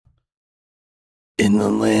In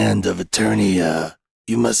the land of Eternia,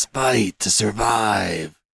 you must fight to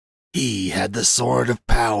survive. He had the sword of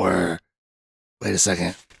power. Wait a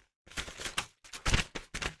second.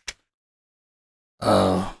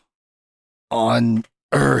 On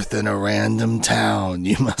Earth in a random town,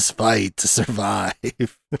 you must fight to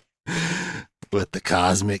survive. With the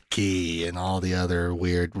cosmic key and all the other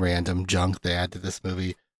weird random junk they add to this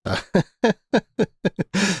movie.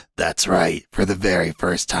 That's right. For the very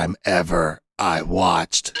first time ever, I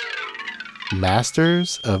watched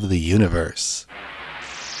Masters of the Universe.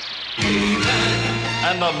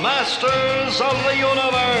 And the Masters of the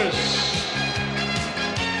Universe.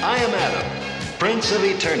 I am Adam, Prince of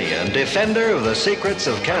Eternia and defender of the secrets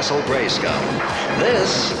of Castle Grayskull.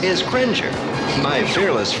 This is Cringer, my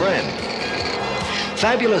fearless friend.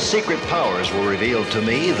 Fabulous secret powers were revealed to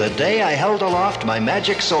me the day I held aloft my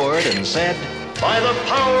magic sword and said, "By the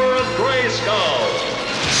power of Grayskull,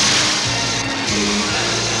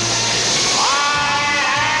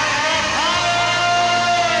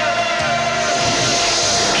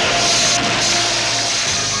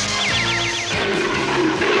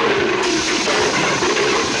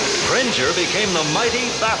 Cringer became the mighty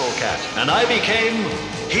Battle Cat, and I became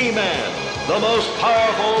He-Man, the most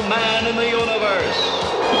powerful man in the universe.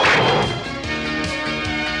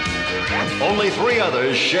 Only 3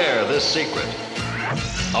 others share this secret.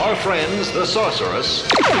 Our friends, the Sorceress,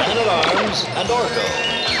 Man-at-Arms, and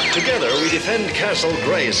Orko. Together we defend Castle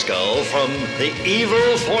Grayskull from the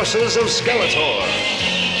evil forces of Skeletor.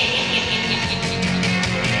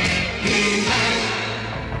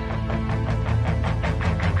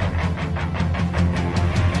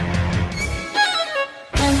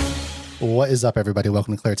 What is up, everybody?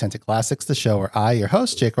 Welcome to Clear Tinted Classics, the show where I, your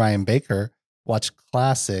host, Jake Ryan Baker, watch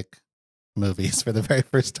classic movies for the very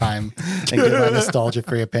first time and give my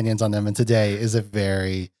nostalgia-free opinions on them. And today is a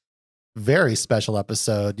very, very special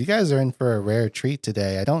episode. You guys are in for a rare treat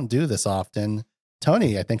today. I don't do this often.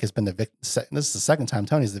 Tony, I think, has been the victim. This is the second time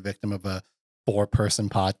Tony's the victim of a 4-person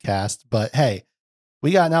podcast. But hey,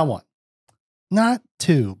 we got not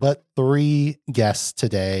 2, but 3 guests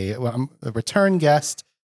today. A return guest,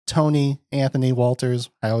 Tony Anthony Walters.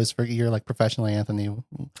 I always forget you're like professionally Anthony.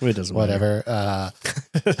 It doesn't whatever.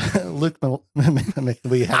 Luke,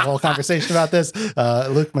 we had a whole conversation about this.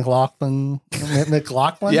 Luke McLaughlin.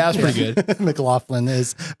 Yeah, that's pretty good. McLaughlin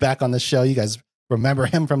is back on the show. You guys remember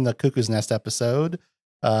him from the Cuckoo's Nest episode.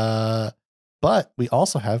 But we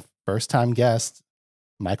also have first time guest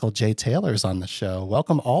Michael J. Taylor's on the show.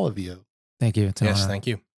 Welcome, all of you. Thank you. It's an honor. Thank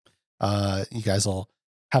you. You guys will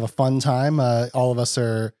have a fun time. All of us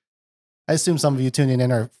are, I assume some of you tuning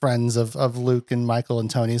in are friends of Luke and Michael and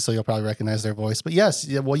Tony, so you'll probably recognize their voice. But yes,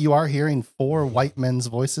 well, you are hearing 4 white men's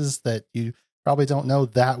voices that you probably don't know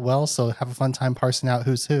that well, so have a fun time parsing out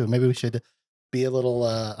who's who. Maybe we should be a little,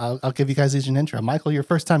 I'll give you guys each an intro. Michael, you're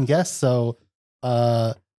first time guest, so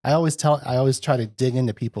I always try to dig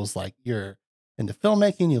into people's, like, you're into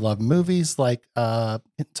filmmaking, you love movies, like,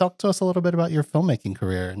 talk to us a little bit about your filmmaking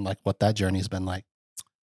career and like what that journey's been like.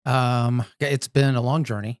 It's been a long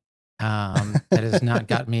journey. That has not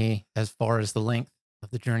got me as far as the length of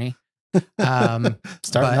the journey.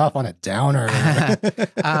 Starting off on a downer.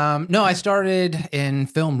 No, I started in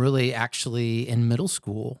film really actually in middle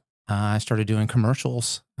school. I started doing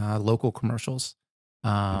commercials, local commercials.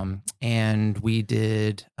 And we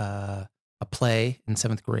did a play in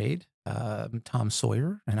 7th grade, Tom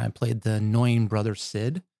Sawyer, and I played the annoying brother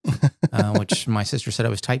Sid, which my sister said I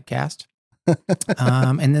was typecast.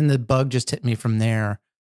 And then the bug just hit me from there.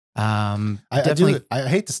 I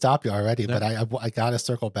hate to stop you already, but I got to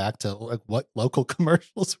circle back to like what local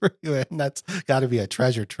commercials were you in? That's got to be a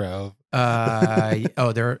treasure trove.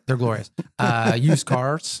 They're glorious. Used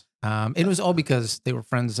cars. It was all because they were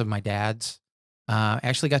friends of my dad's. I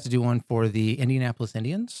actually got to do one for the Indianapolis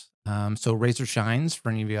Indians. So Razor Shines, for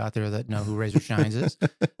any of you out there that know who Razor Shines is,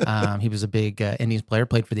 he was a big Indians player,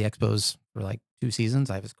 played for the Expos for like 2 seasons.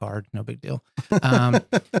 I have his card, no big deal.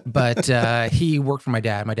 But he worked for my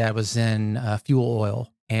dad. My dad was in fuel oil.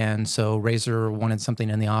 And so Razor wanted something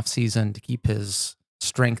in the off season to keep his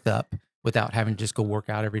strength up without having to just go work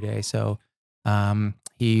out every day. So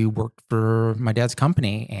he worked for my dad's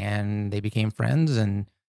company and they became friends. And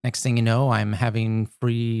next thing you know, I'm having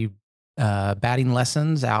free batting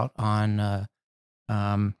lessons out on,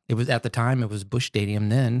 it was at the time, it was Busch Stadium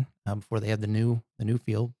then, before they had the new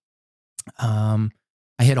field. I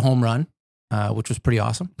hit a home run, which was pretty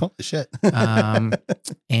awesome. Holy shit.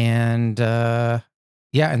 And so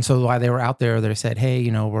while they were out there, they said, hey,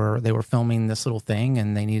 they were filming this little thing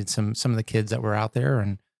and they needed some of the kids that were out there.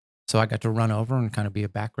 And so I got to run over and kind of be a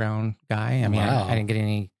background guy. I mean, wow. I didn't get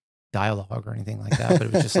any dialogue or anything like that, but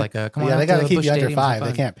it was just like, come on. Yeah, out they got to to keep Busch you under Stadium, have 5. They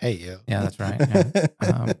fun. can't pay you. Yeah, that's right.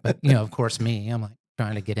 Yeah. But of course, me, I'm like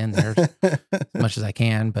trying to get in there as much as I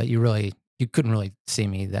can, but you couldn't really see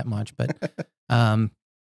me that much. But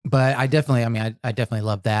I definitely, I definitely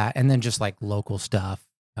love that. And then just like local stuff.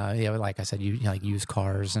 Like I said, like used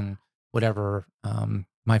cars and whatever.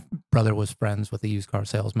 My brother was friends with a used car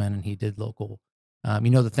salesman, and he did local.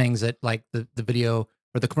 The things that like the video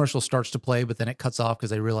where the commercial starts to play, but then it cuts off because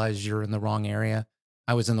they realize you're in the wrong area.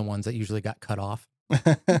 I was in the ones that usually got cut off.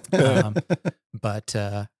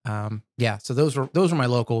 Yeah, so those were my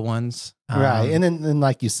local ones. Right. And then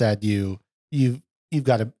like you said, you've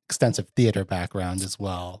got an extensive theater background as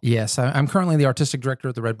well. Yes, I'm currently the artistic director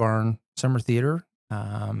at the Red Barn Summer Theater.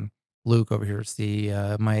 Luke over here is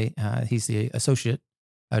he's the associate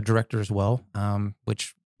director as well,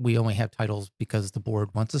 which we only have titles because the board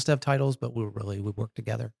wants us to have titles, but we work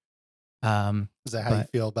together. Is that how you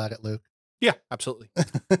feel about it, Luke? Yeah, absolutely.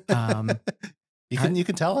 You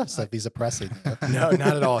can tell us if he's oppressing. No,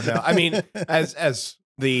 not at all. No, I mean, as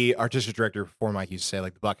the artistic director before Mike used to say,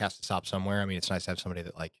 like the buck has to stop somewhere. I mean, it's nice to have somebody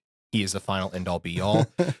that like he is the final end all be all.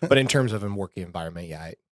 But in terms of a working environment, yeah,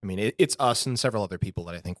 I mean, it's us and several other people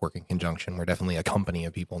that I think work in conjunction. We're definitely a company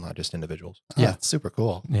of people, not just individuals. Yeah, it's super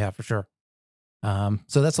cool. Yeah, for sure.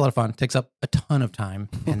 So that's a lot of fun. It takes up a ton of time.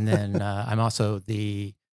 And then I'm also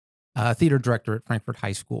the theater director at Frankfurt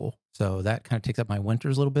High School. So that kind of takes up my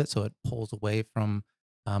winters a little bit. So it pulls away from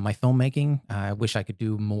my filmmaking. I wish I could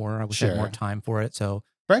do more. I wish I had more time for it. So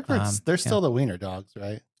Frankfurt's, they're still the wiener dogs,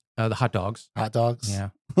 right? The hot dogs. Hot dogs? Yeah.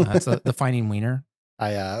 That's the fighting wiener.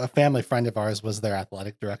 A family friend of ours was their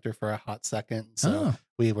athletic director for a hot second. So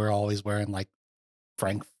we were always wearing like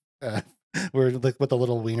we're like with a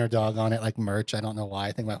little wiener dog on it, like merch. I don't know why.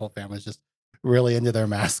 I think my whole family was just really into their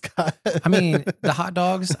mascot. I mean, the hot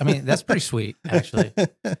dogs, that's pretty sweet, actually.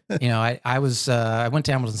 I went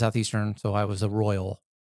to Hamilton Southeastern, so I was a Royal.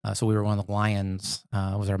 So we were one of the Lions,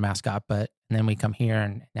 was our mascot. And then we come here,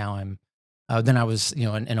 and now then I was,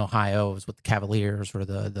 in Ohio, I was with the Cavaliers or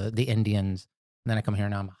the Indians. And then I come here,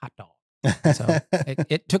 and now I'm a hot dog. So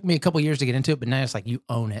it took me a couple years to get into it, but now it's like you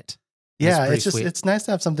own it. Yeah, it's nice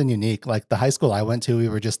to have something unique. Like the high school I went to, we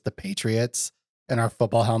were just the Patriots, and our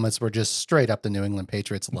football helmets were just straight up the New England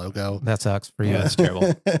Patriots logo. That sucks for you. Yeah, that's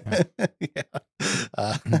terrible.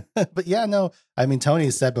 But yeah, no, I mean,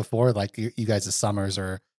 Tony said before, like you guys' summers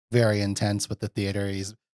are very intense with the theater.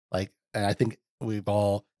 He's like, and I think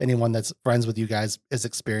anyone that's friends with you guys has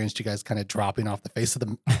experienced you guys kind of dropping off the face of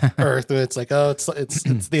the earth. It's like, oh,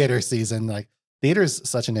 it's theater season. Like theater is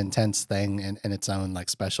such an intense thing in its own like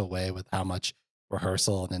special way with how much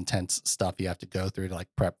rehearsal and intense stuff you have to go through to like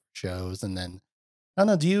prep shows. And then I don't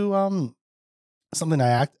know, do you something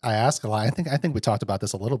I ask a lot. I think we talked about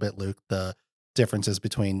this a little bit, Luke, the differences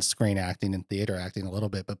between screen acting and theater acting a little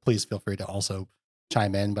bit, but please feel free to also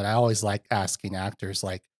chime in. But I always like asking actors,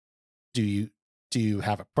 like, do you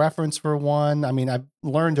have a preference for one? I mean, I've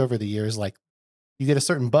learned over the years, like you get a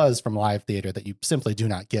certain buzz from live theater that you simply do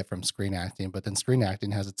not get from screen acting, but then screen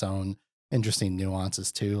acting has its own interesting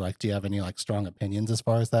nuances too. Like, do you have any like strong opinions as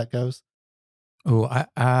far as that goes? Oh,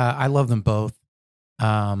 I love them both.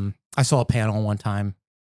 I saw a panel one time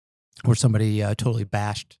where somebody totally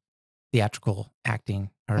bashed theatrical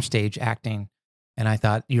acting or stage acting. And I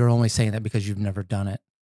thought, you're only saying that because you've never done it.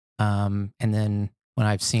 And then when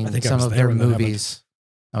I've seen some of their movies,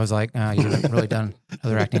 I was like, you've really done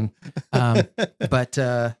other acting.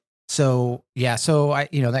 So I,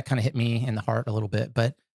 that kind of hit me in the heart a little bit.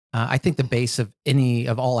 But I think the base of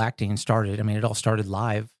all acting started, it all started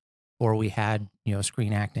live, or we had,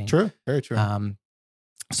 screen acting. True. Very true.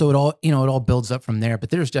 So it all builds up from there, but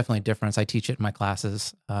there's definitely a difference. I teach it in my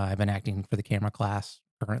classes. I've been acting for the camera class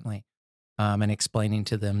currently, and explaining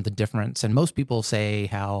to them the difference. And most people say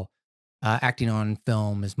how acting on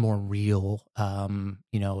film is more real.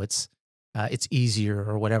 It's easier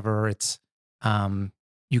or whatever. It's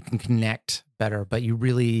you can connect better, but you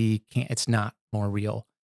really can't. It's not more real.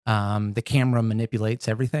 The camera manipulates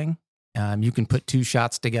everything. You can put two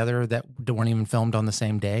shots together that weren't even filmed on the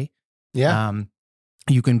same day. Yeah.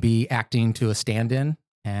 You can be acting to a stand-in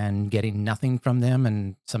and getting nothing from them,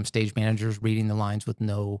 and some stage managers reading the lines with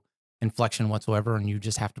no inflection whatsoever, and you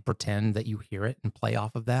just have to pretend that you hear it and play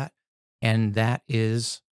off of that. And that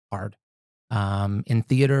is hard. In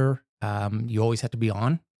theater, you always have to be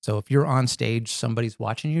on. So if you're on stage, somebody's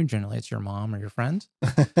watching you. Generally, it's your mom or your friends.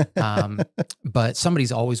 But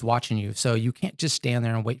somebody's always watching you. So you can't just stand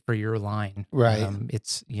there and wait for your line. Right.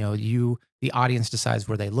 It's, the audience decides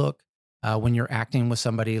where they look. When you're acting with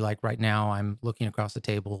somebody, like right now, I'm looking across the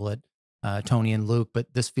table at Tony and Luke,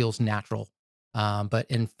 but this feels natural. But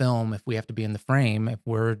in film, if we have to be in the frame, if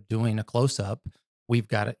we're doing a close up, we've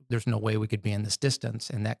got it. There's no way we could be in this distance,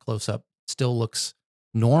 and that close up still looks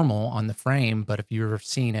normal on the frame. But if you're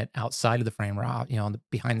seeing it outside of the frame or out,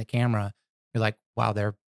 behind the camera, you're like, wow,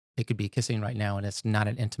 they could be kissing right now, and it's not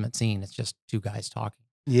an intimate scene. It's just two guys talking.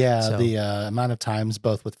 Yeah, So- the amount of times,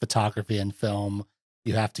 both with photography and film,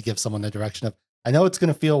 you have to give someone the direction of, I know it's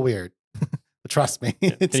going to feel weird, but trust me.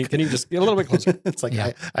 Can you just get a little bit closer? It's like,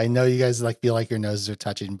 Yeah. I know you guys like feel like your noses are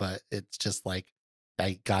touching, but it's just like,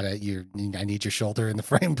 I need your shoulder in the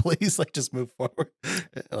frame, please. Like, just move forward.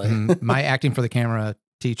 Like, My acting for the camera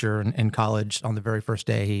teacher in college, on the very first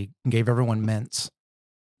day, he gave everyone mints.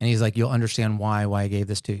 And he's like, you'll understand why I gave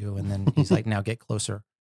this to you. And then he's like, now get closer.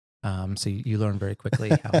 So you learn very quickly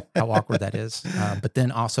how awkward that is. But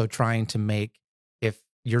then also trying to make, if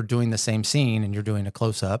you're doing the same scene and you're doing a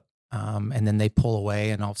close up, and then they pull away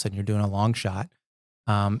and all of a sudden you're doing a long shot,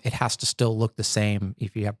 it has to still look the same.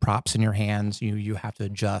 If you have props in your hands, you have to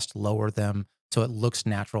adjust, lower them so it looks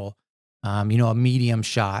natural. A medium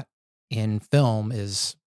shot in film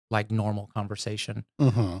is like normal conversation.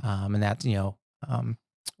 And that's,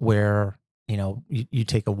 where, you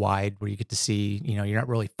take a wide where you get to see, you're not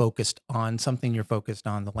really focused on something, you're focused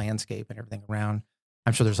on the landscape and everything around.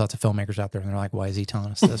 I'm sure there's lots of filmmakers out there and they're like, why is he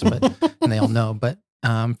telling us this? But, and they all know, but,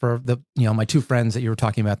 for the, my two friends that you were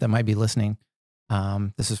talking about that might be listening,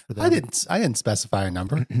 this is for them. I didn't specify a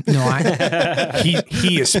number. No,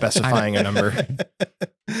 he is specifying a number.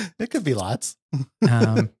 It could be lots.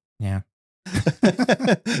 Yeah.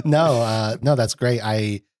 No, that's great.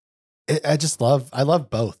 I love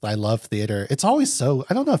both. I love theater. It's always so,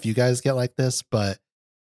 I don't know if you guys get like this, but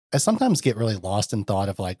I sometimes get really lost in thought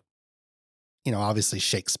of like, obviously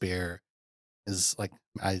Shakespeare is like,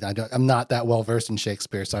 I'm not that well versed in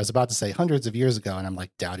Shakespeare. So I was about to say hundreds of years ago and I'm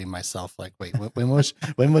like doubting myself, like, wait, when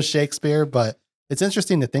was Shakespeare? But it's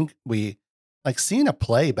interesting to think we like seeing a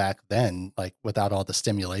play back then, like without all the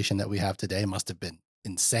stimulation that we have today must have been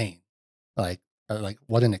insane. Like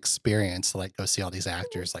what an experience to like go see all these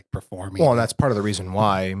actors like performing. Well, and that's part of the reason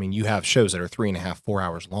why. I mean, you have shows that are 3.5, 4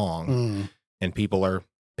 hours long, and people are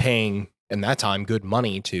paying in that time good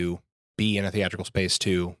money to be in a theatrical space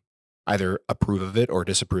to either approve of it or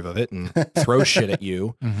disapprove of it and throw shit at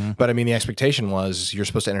you. But I mean, the expectation was you're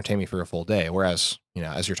supposed to entertain me for a full day. Whereas,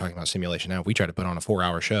 as you're talking about simulation now, if we try to put on a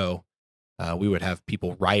 4-hour show, we would have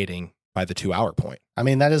people rioting by the 2-hour point. I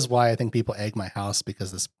mean, that is why I think people egg my house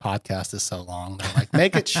because this podcast is so long. They're like,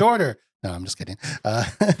 make it shorter. No, I'm just kidding.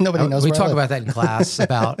 Nobody knows. We where I talk live. about that in class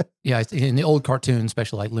about, in the old cartoons,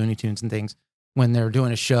 especially like Looney Tunes and things, when they're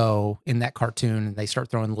doing a show in that cartoon and they start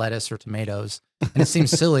throwing lettuce or tomatoes. And it seems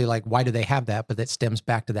silly, like, why do they have that? But that stems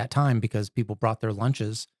back to that time because people brought their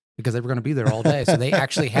lunches because they were going to be there all day. So they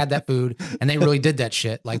actually had that food and they really did that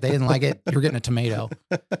shit. Like, they didn't like it. You're getting a tomato.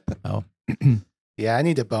 Oh. Yeah, I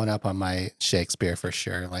need to bone up on my Shakespeare for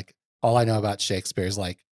sure. Like, all I know about Shakespeare is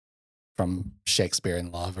like from Shakespeare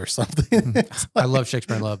in Love or something. I love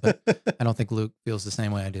Shakespeare in Love, but I don't think Luke feels the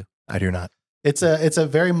same way I do. I do not. It's a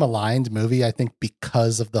very maligned movie, I think,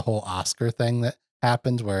 because of the whole Oscar thing that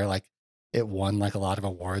happened where like it won like a lot of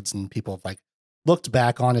awards and people have like looked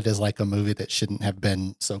back on it as like a movie that shouldn't have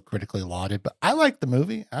been so critically lauded. But I like the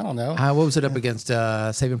movie. I don't know. What was it up against?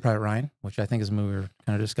 Saving Private Ryan, which I think is a movie we were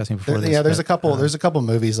kind of discussing before this. Yeah, there's but, a couple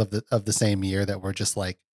movies of the same year that were just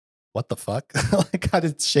like, what the fuck? Like, how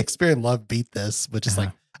did Shakespeare in Love beat this? Which is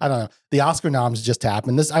like, I don't know. The Oscar noms just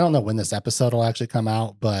happened. I don't know when this episode will actually come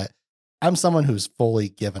out, but I'm someone who's fully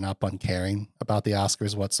given up on caring about the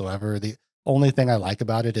Oscars whatsoever. The only thing I like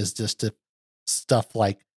about it is just stuff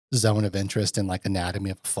like Zone of Interest and like Anatomy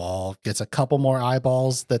of a Fall gets a couple more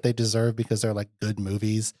eyeballs that they deserve because they're like good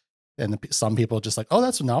movies. And some people are just like, oh,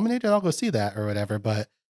 that's nominated, I'll go see that or whatever. But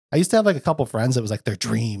I used to have like a couple friends that was like their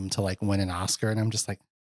dream to like win an Oscar. And I'm just like,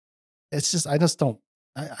 I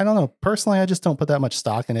don't know. Personally, I just don't put that much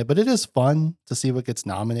stock in it, but it is fun to see what gets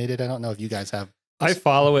nominated. I don't know if you guys have. I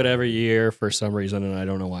follow it every year for some reason, and I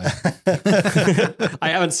don't know why. I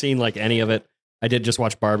haven't seen like any of it. I did just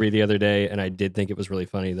watch Barbie the other day, and I did think it was really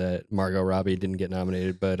funny that Margot Robbie didn't get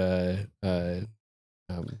nominated, but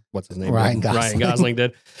what's his name? Ryan Gosling. Ryan Gosling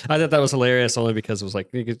did. I thought that was hilarious only because it was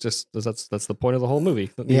like that's the point of the whole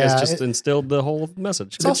movie. You guys just instilled the whole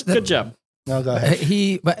message. Good job. No, go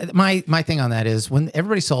ahead. But my thing on that is when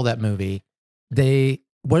everybody saw that movie,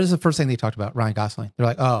 what is the first thing they talked about? Ryan Gosling. They're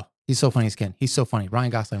like, oh, he's so funny as Ken. He's so funny. Ryan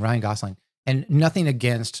Gosling. And nothing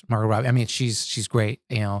against Margot Robbie. I mean, she's great.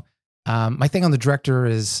 My thing on the director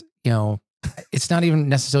is, it's not even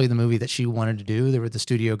necessarily the movie that she wanted to do. The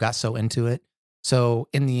studio got so into it. So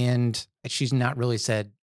in the end, she's not really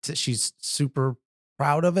said she's super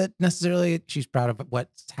proud of it necessarily. She's proud of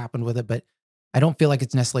what's happened with it, but I don't feel like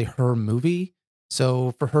it's necessarily her movie.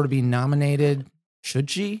 So for her to be nominated, should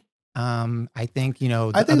she? I think,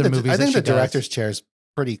 I think the does- director's chair is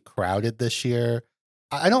pretty crowded this year.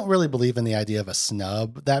 I don't really believe in the idea of a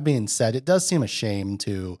snub. That being said, it does seem a shame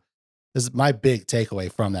to. This is my big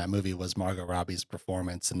takeaway from that movie was Margot Robbie's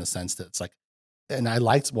performance in the sense that it's like, and I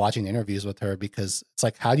liked watching interviews with her because it's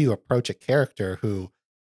like, how do you approach a character who,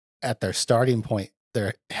 at their starting point,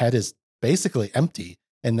 their head is basically empty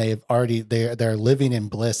and they're living in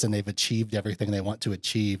bliss and they've achieved everything they want to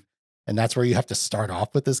achieve, and that's where you have to start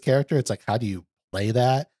off with this character. It's like, how do you play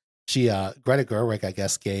that? She, Greta Gerwig, I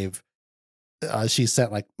guess, she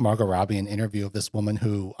sent like Margot Robbie an interview of this woman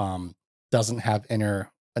who doesn't have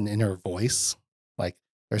an inner voice. Like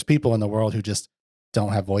there's people in the world who just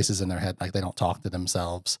don't have voices in their head. Like they don't talk to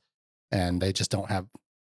themselves and they just don't have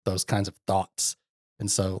those kinds of thoughts. And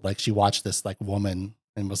so like she watched this like woman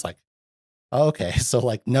and was like, oh, okay, so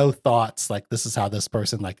like no thoughts. Like this is how this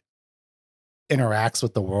person like interacts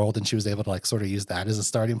with the world. And she was able to like sort of use that as a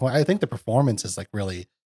starting point. I think the performance is like really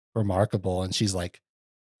remarkable. And she's like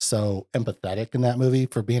so empathetic in that movie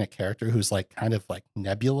for being a character who's like kind of like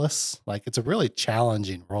nebulous. Like it's a really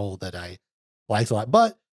challenging role that I liked a lot.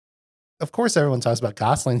 But of course, everyone talks about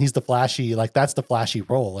Gosling. He's the flashy, like that's the flashy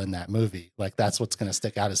role in that movie. Like that's what's going to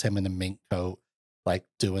stick out as him in the mink coat, like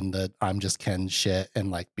doing the I'm just Ken shit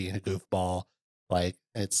and like being a goofball. Like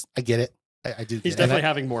I get it. I do. He's get definitely it.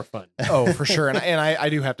 having more fun. Oh, for sure. And I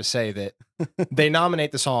do have to say that they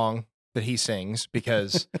nominate the song that he sings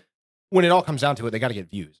because when it all comes down to it, they got to get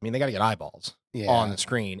views. I mean, they got to get eyeballs on the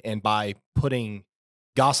screen. And by putting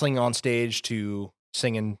Gosling on stage to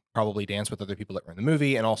sing and probably dance with other people that were in the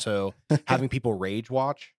movie and also having people rage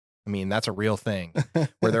watch, I mean, that's a real thing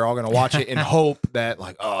where they're all going to watch it and hope that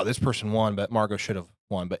like, oh, this person won, but Margot should have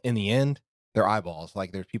won. But in the end, they're eyeballs.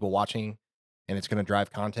 Like there's people watching and it's going to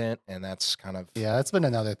drive content. And that's kind of. Yeah, that's been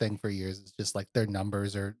another thing for years. It's just like their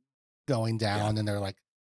numbers are going down and they're like,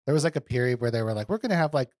 there was like a period where they were like, we're going to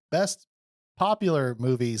have like best popular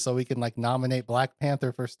movies so we can like nominate Black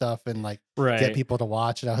Panther for stuff and like get people to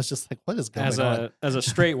watch. And I was just like, what is going on? As a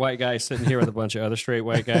straight white guy sitting here with a bunch of other straight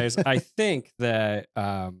white guys, I think that,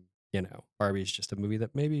 Barbie's just a movie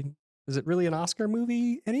that maybe, is it really an Oscar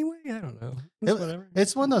movie anyway? I don't know. Whatever.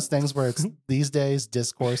 It's one of those things where it's these days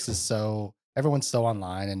discourse is everyone's so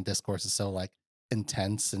online and discourse is so like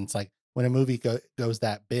intense. And it's like when a movie goes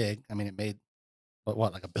that big, I mean, it made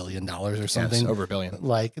what like $1 billion or something, over $1 billion.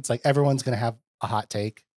 Like it's like everyone's gonna have a hot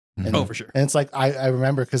take. Mm-hmm. And, for sure. And it's like I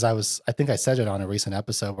remember because I think I said it on a recent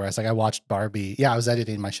episode where I was like I watched Barbie. Yeah, I was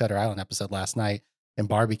editing my Shutter Island episode last night and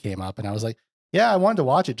Barbie came up and I was like, yeah, I wanted to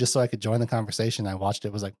watch it just so I could join the conversation. I watched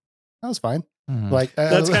it, was like, that was fine. Mm-hmm. Like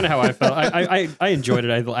that's kind of how I felt. I enjoyed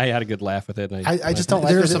it. I had a good laugh with it. And I just don't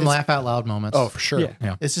like There's it. some laugh out loud moments. Oh, for sure.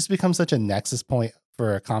 Yeah. It's just become such a nexus point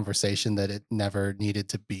for a conversation that it never needed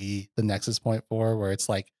to be the nexus point for, where it's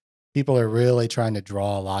like people are really trying to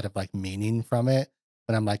draw a lot of like meaning from it.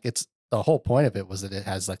 But I'm like, it's the whole point of it was that it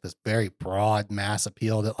has like this very broad mass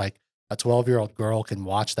appeal that like a 12-year-old girl can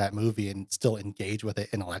watch that movie and still engage with it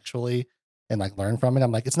intellectually and like learn from it.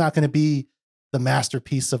 I'm like, it's not going to be the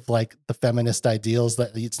masterpiece of like the feminist ideals,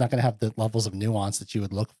 that it's not going to have the levels of nuance that you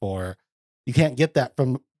would look for. You can't get that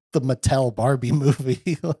from the Mattel Barbie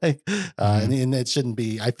movie. And it shouldn't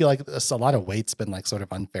be. I feel like a lot of weight's been like sort of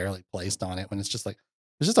unfairly placed on it when it's just like,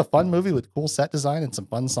 it's just a fun movie with cool set design and some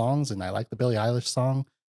fun songs. And I like the Billie Eilish song.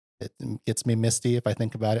 It gets me misty if I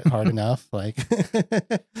think about it hard enough. Like,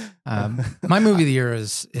 my movie of the year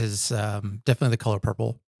is definitely The Color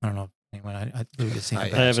Purple. I don't know if anyone I Louis has seen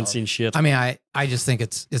it. I haven't seen shit. I mean, I just think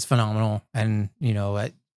it's phenomenal, and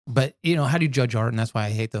but how do you judge art? And that's why I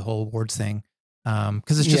hate the whole awards thing,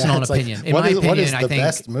 because it's just an own opinion. Like, in my opinion, what is I the think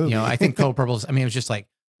best movie? I think Color Purple's. I mean, it was just like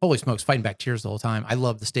holy smokes, fighting back tears the whole time. I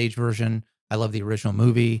love the stage version. I love the original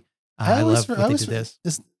movie. I love what they did this.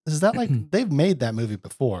 Is that like they've made that movie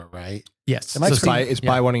before, right? Yes, It's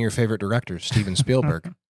by one of your favorite directors, Steven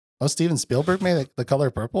Spielberg. Oh, Steven Spielberg made The Color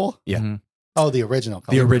Purple? Yeah. Mm-hmm. Oh, the original.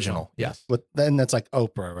 The original, yes. Then that's like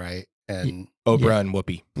Oprah, right? And Oprah and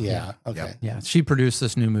Whoopi. yeah, okay, Yeah, she produced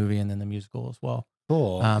this new movie and then the musical as well.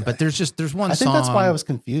 cool. But there's one I song. think that's why I was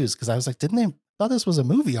confused because I was like, didn't they? Thought this was a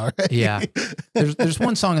movie already. Yeah. There's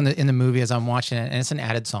one song in the movie as I'm watching it, and it's an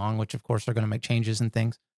added song, which of course they're going to make changes and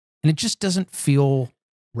things, and it just doesn't feel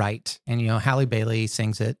right. And Halle Bailey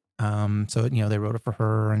sings it, so they wrote it for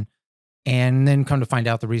her, and then come to find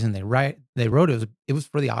out the reason they wrote it was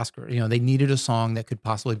for the Oscar. They needed a song that could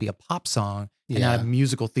possibly be a pop song and not a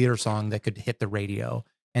musical theater song that could hit the radio.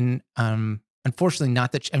 And unfortunately,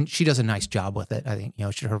 not that she does a nice job with it. I think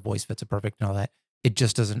her voice fits it perfect and all that. it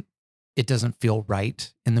just doesn't feel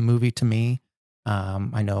right in the movie to me.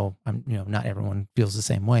 I know not everyone feels the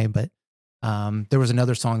same way, but there was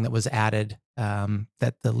another song that was added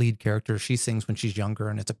that the lead character, she sings when she's younger,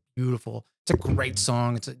 and it's a great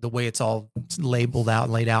song. The way it's all labeled out,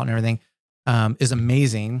 laid out, and everything is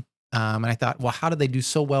amazing. And I thought, well, how did they do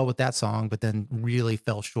so well with that song, but then really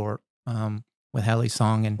fell short with Haley's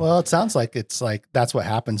song? And well, it sounds like it's like that's what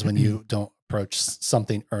happens when you don't approach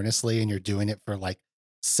something earnestly and you're doing it for like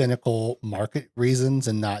cynical market reasons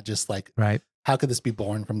and not just like, right. how could this be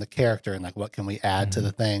born from the character and like what can we add to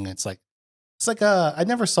the thing? It's like I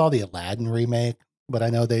never saw the Aladdin remake, but I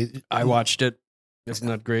know I watched it. It's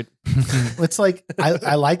not great. It's like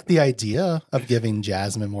I like the idea of giving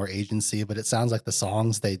Jasmine more agency, but it sounds like the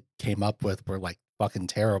songs they came up with were like fucking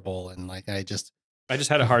terrible, and like I just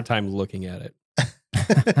had a hard time looking at it.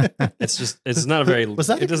 It's not a very was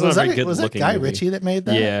that Guy Ritchie that made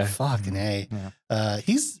that? Yeah, fucking A. Yeah.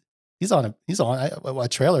 He's on a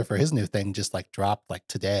trailer for his new thing just like dropped like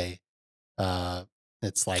today.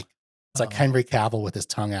 It's like Henry Cavill with his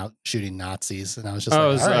tongue out shooting Nazis, and I was just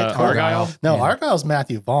like, all right, Argyle? No, Argyle's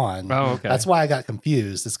Matthew Vaughn. Oh, okay. That's why I got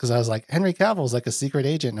confused. It's because I was like, Henry Cavill's like a secret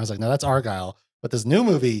agent, and I was like, no, that's Argyle. But this new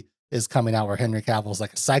movie is coming out where Henry Cavill's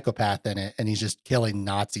like a psychopath in it, and he's just killing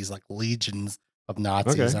Nazis, like legions of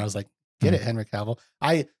Nazis. Okay. And I was like, get it, Henry Cavill.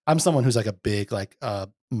 I'm someone who's like a big like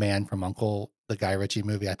Man from U.N.C.L.E., the Guy Ritchie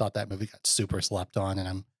movie. I thought that movie got super slept on,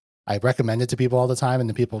 and I recommend it to people all the time, and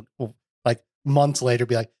the people will like months later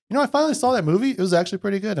be like, I finally saw that movie. It was actually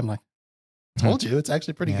pretty good. I'm like, told you, it's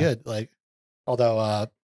actually pretty good. Like, although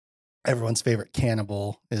everyone's favorite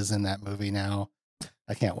cannibal is in that movie now.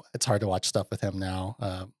 It's hard to watch stuff with him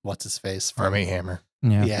now. What's his face? Armie Hammer.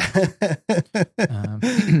 Yeah.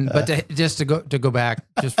 But to go back,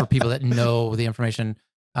 just for people that know the information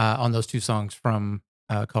on those two songs from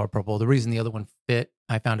Color Purple, the reason the other one fit,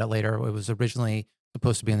 I found out later, it was originally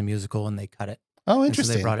supposed to be in the musical and they cut it. Oh, And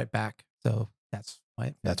interesting. so they brought it back. So that's why it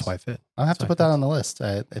fits. That's why it fit. I'll have to put that on the list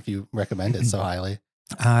if you recommend it so highly.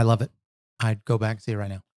 I love it. I'd go back and see it right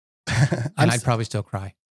now. And I'd probably still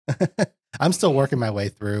cry. I'm still working my way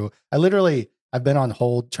through. I've been on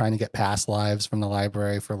hold trying to get Past Lives from the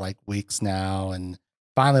library for like weeks now, and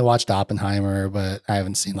finally watched Oppenheimer, but I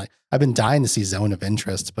haven't seen I've been dying to see Zone of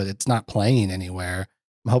Interest, but it's not playing anywhere.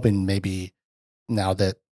 I'm hoping maybe now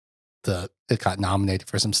that it got nominated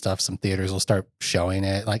for some stuff, some theaters will start showing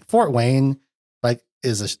it. Like Fort Wayne, like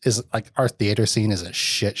is like our theater scene is a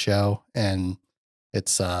shit show, and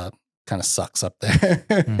it's kind of sucks up there.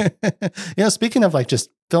 Speaking of like just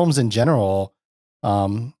films in general,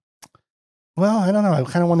 well, I don't know. I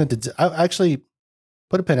kind of wanted to. I actually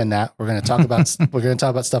put a pin in that. We're going to talk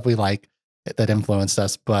about stuff we like that influenced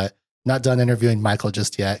us, but not done interviewing Michael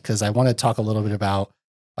just yet because I want to talk a little bit about.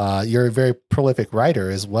 You're a very prolific writer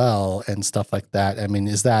as well and stuff like that. I mean,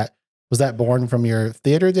 was that born from your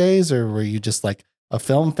theater days, or were you just like a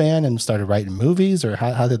film fan and started writing movies, or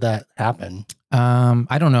how did that happen?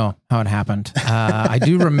 I don't know how it happened. I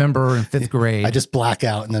do remember in 5th grade. I just black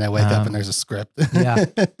out and then I wake up and there's a script. Yeah,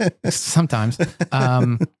 sometimes.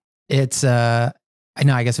 It's I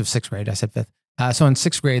guess it was 6th grade. I said 5th. So in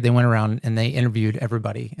 6th grade, they went around and they interviewed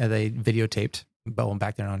everybody. They videotaped, but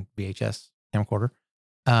back then on VHS camcorder.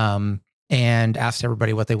 And asked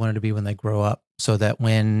everybody what they wanted to be when they grow up, so that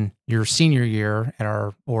when your senior year at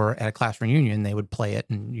a class reunion, they would play it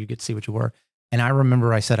and you could see what you were. And I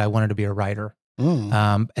remember I said I wanted to be a writer.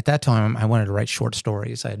 At that time, I wanted to write short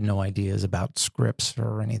stories. I had no ideas about scripts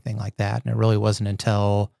or anything like that. And it really wasn't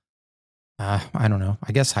until, I don't know,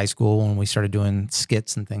 I guess high school when we started doing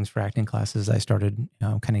skits and things for acting classes, I started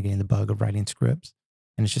kind of getting the bug of writing scripts.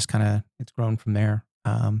 And it's just it's grown from there.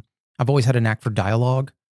 I've always had a knack for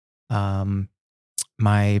dialogue.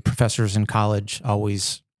 My professors in college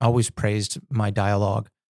always praised my dialogue.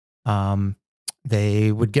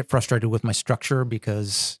 They would get frustrated with my structure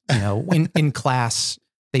because, in class,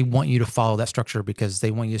 they want you to follow that structure because they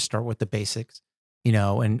want you to start with the basics,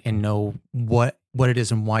 and know what it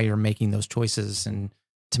is and why you're making those choices. And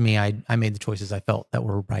to me, I made the choices I felt that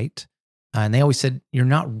were right. And they always said, you're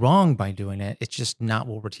not wrong by doing it. It's just not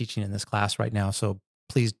what we're teaching in this class right now. So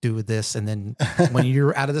please do this. And then when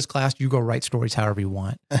you're out of this class, you go write stories however you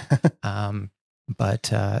want.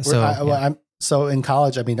 So in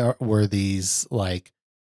college, I mean, were these like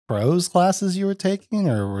prose classes you were taking,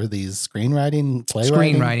 or were these screenwriting,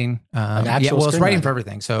 playwriting? Screenwriting. It's writing for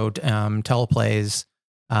everything. So teleplays,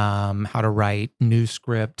 how to write, news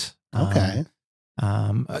script. Okay.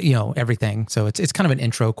 Everything. So it's kind of an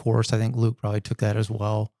intro course. I think Luke probably took that as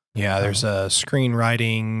well. Yeah, there's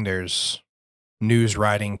screenwriting, there's news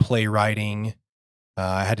writing, playwriting,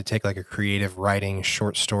 I had to take like a creative writing,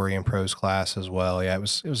 short story, and prose class as well. Yeah, it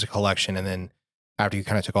was a collection, and then after you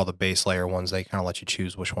kind of took all the base layer ones, they kind of let you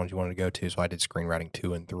choose which ones you wanted to go to. So I did screenwriting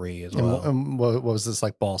 2 and 3 as well. And what was this,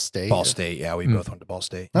 like Ball State? Ball State, yeah, we both went to Ball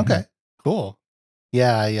State. Okay, cool.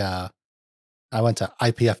 Yeah, I went to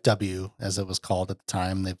IPFW, as it was called at the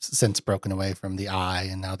time. They've since broken away from the I,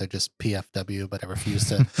 and now they're just PFW, but I refuse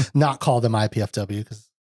to not call them IPFW because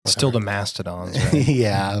Still the Mastodons, right?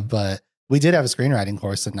 yeah, but we did have a screenwriting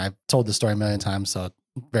course, and I've told the story a million times, so a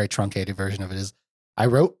very truncated version of it is I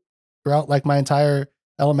wrote throughout like my entire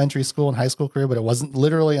elementary school and high school career, but it wasn't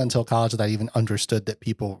literally until college that I even understood that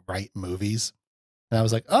people write movies. And I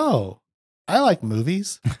was like, oh, I like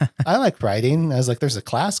movies. I like writing. I was like, there's a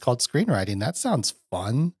class called screenwriting. That sounds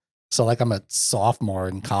fun. So like I'm a sophomore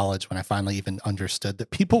in college when I finally even understood that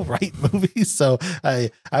people write movies. So I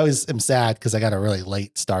always am sad because I got a really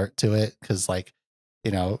late start to it. Cause like,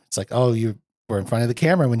 you know, it's like, oh, you were in front of the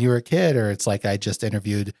camera when you were a kid, or it's like I just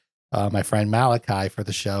interviewed my friend Malachi for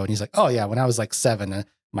the show, and he's like, oh yeah, when I was like 7,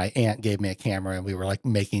 my aunt gave me a camera and we were like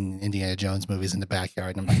making Indiana Jones movies in the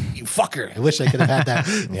backyard. And I'm like, you fucker, I wish I could have had that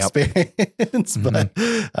experience, but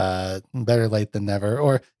better late than never.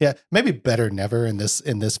 Or yeah, maybe better never in this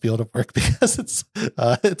field of work, because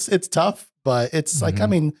it's tough, but it's like, I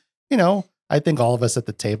mean, you know, I think all of us at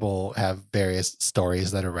the table have various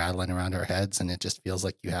stories that are rattling around our heads, and it just feels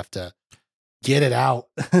like you have to get it out.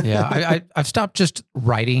 Yeah, I've stopped just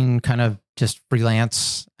writing kind of just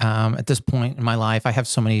freelance at this point in my life. I have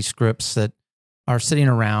so many scripts that are sitting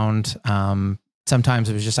around. Sometimes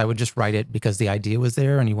it was just, I would just write it because the idea was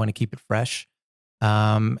there and you want to keep it fresh.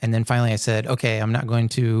 And then finally I said, okay, I'm not going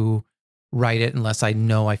to write it unless I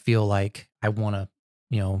know I feel like I want to,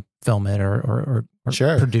 you know, film it or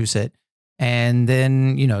Sure. produce it. And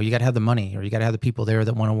then, you know, you got to have the money, or you got to have the people there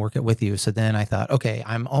that want to work it with you. So then I thought, okay,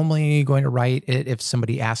 I'm only going to write it if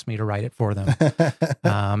somebody asks me to write it for them.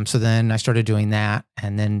 So then I started doing that.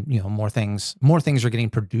 And then, you know, more things are getting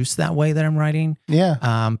produced that way that I'm writing.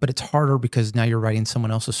 Yeah. But it's harder because now you're writing someone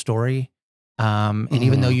else's story. And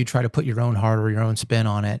even though you try to put your own heart or your own spin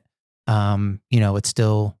on it, you know, it's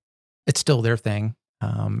still their thing.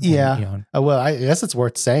 Yeah. And, you know, Well, I guess it's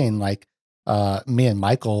worth saying, like, me and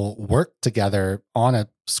Michael worked together on a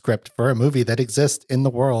script for a movie that exists in the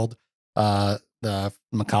world, the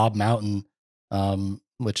Macabre Mountain,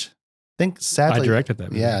 which I think sadly I directed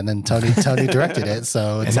that movie. Yeah, and then Tony directed it.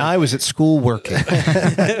 So And I was at school working.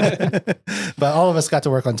 but all of us got to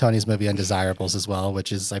work on Tony's movie Undesirables as well,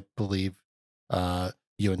 which is, I believe,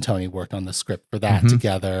 you and Tony worked on the script for that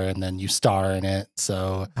together, and then you star in it.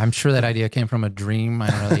 So I'm sure that idea came from a dream.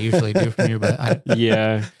 I don't know, they usually do from you, but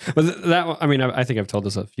yeah. But that one, I mean, I think I've told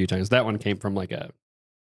this a few times. That one came from like a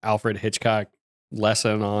Alfred Hitchcock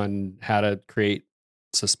lesson on how to create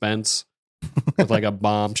suspense with like a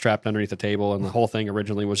bomb strapped underneath a table. And the whole thing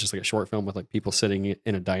originally was just like a short film with like people sitting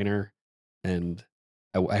in a diner. And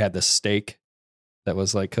I had this steak that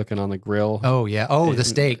was like cooking on the grill. oh yeah. Oh, the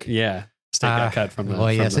steak. Yeah. Steak got cut from the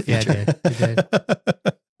Well, yes, the yeah, feature. it did.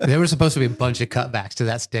 There were supposed to be a bunch of cutbacks to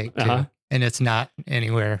that steak too, and it's not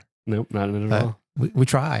anywhere. Nope, not in it at all. We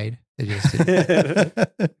tried. It just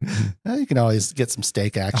you can always get some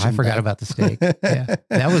steak action. I forgot back. about the steak. Yeah,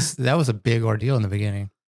 that was a big ordeal in the beginning.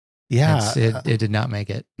 Yeah, it did not make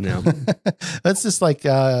it. No. That's just like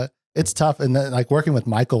it's tough, and then, like, working with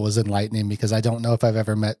Michael was enlightening because I don't know if I've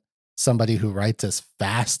ever met somebody who writes as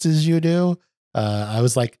fast as you do. I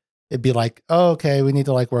was like, it'd be like, oh, okay, we need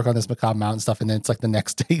to like work on this Macabre Mountain stuff, and then it's like the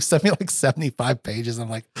next day you send me like 75 pages. I'm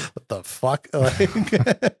like, what the fuck?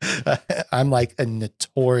 Like, I'm like a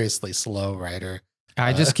notoriously slow writer.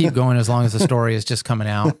 I just keep going as long as the story is just coming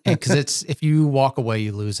out, because it's, if you walk away,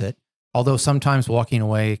 you lose it. Although sometimes walking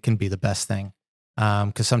away can be the best thing,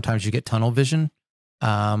 because sometimes you get tunnel vision,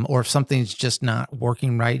 or if something's just not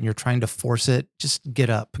working right and you're trying to force it, just get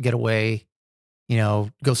up, get away, you know,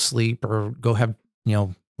 go sleep or go have, you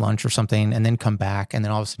know, lunch or something, and then come back, and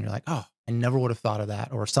then all of a sudden you're like, oh, I never would have thought of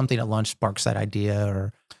that, or something at lunch sparks that idea,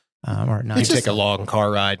 or at night. You take a long car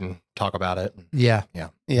ride and talk about it. Yeah.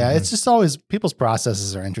 It's just always, people's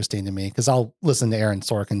processes are interesting to me, because I'll listen to Aaron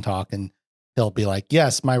Sorkin talk, and he'll be like,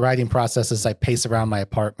 yes, my writing process is I pace around my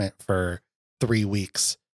apartment for 3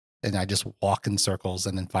 weeks and I just walk in circles,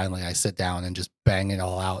 and then finally I sit down and just bang it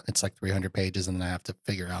all out. It's like 300 pages, and then I have to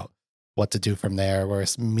figure out what to do from there.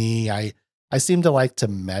 Whereas me, I seem to like to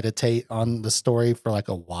meditate on the story for like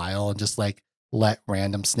a while and just like let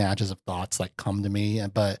random snatches of thoughts like come to me.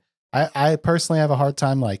 But I personally have a hard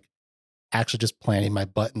time like actually just planting my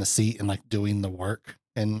butt in the seat and like doing the work.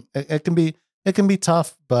 And it can be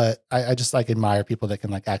tough, but I just like admire people that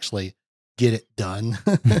can like actually get it done.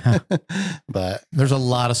 But There's a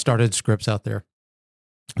lot of started scripts out there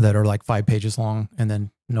that are like 5 pages long, and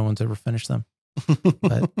then no one's ever finished them.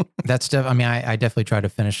 But that's I mean, I definitely try to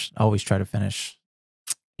finish. Always try to finish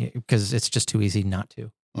because it's just too easy not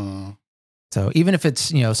to. So even if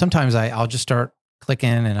it's, sometimes I'll just start clicking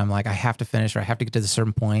and I'm like, I have to finish, or I have to get to a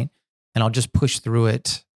certain point, and I'll just push through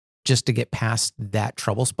it just to get past that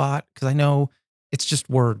trouble spot, because I know it's just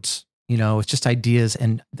words, it's just ideas,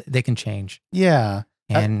 and they can change. Yeah.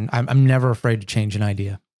 And I'm never afraid to change an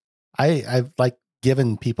idea. I've like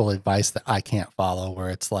given people advice that I can't follow, where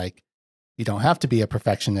it's like, you don't have to be a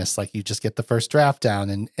perfectionist. Like, you just get the first draft down,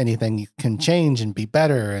 and anything you can change and be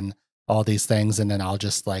better and all these things. And then I'll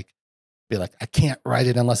just like be like, I can't write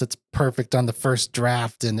it unless it's perfect on the first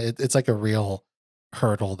draft. And it's like a real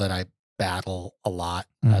hurdle that I battle a lot.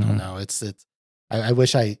 I don't know. I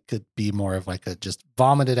wish I could be more of like a just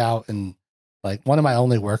vomit it out. And like, one of my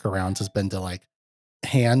only workarounds has been to like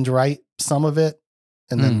handwrite some of it.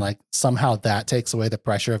 And then like somehow that takes away the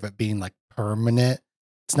pressure of it being like permanent.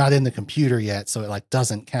 It's not in the computer yet, so it like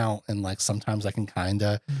doesn't count. And like sometimes I can kind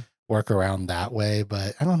of work around that way,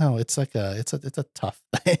 but I don't know. It's like it's a tough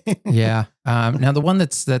thing. Yeah. Now the one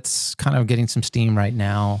that's kind of getting some steam right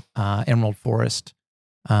now, Emerald Forest,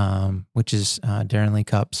 which is Darren Lee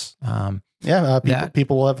Cupp's.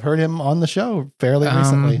 People will have heard him on the show fairly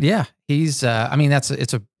recently. Yeah, he's. I mean, it's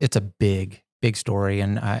a big story,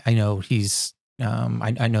 and I know he's.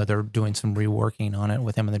 I know they're doing some reworking on it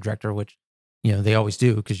with him and the director, which they always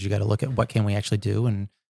do, because you got to look at what can we actually do, and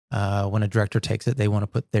when a director takes it, they want to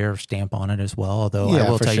put their stamp on it as well. Although I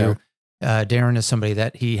will tell you, Darren is somebody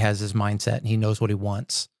that he has his mindset and he knows what he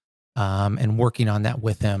wants, and working on that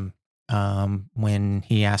with him. When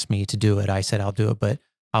he asked me to do it, I said I'll do it, but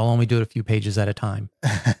I'll only do it a few pages at a time,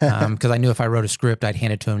 because I knew if I wrote a script, I'd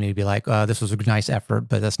hand it to him and he'd be like, this was a nice effort,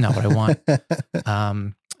 but that's not what I want.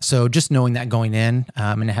 So just knowing that going in,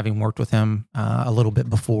 and having worked with him a little bit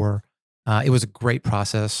before, it was a great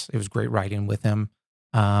process. It was great writing with him.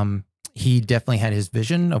 He definitely had his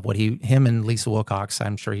vision of what him and Lisa Wilcox,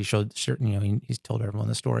 I'm sure he showed, he's told everyone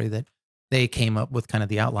the story, that they came up with kind of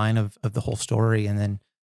the outline of the whole story, and then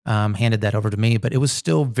handed that over to me, but it was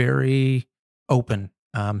still very open.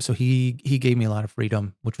 So he gave me a lot of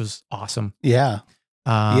freedom, which was awesome. Yeah.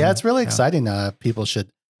 It's really exciting. People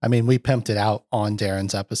should, we pimped it out on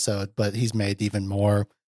Darren's episode, but he's made even more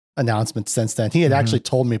announcements since then. He had actually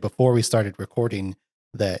told me before we started recording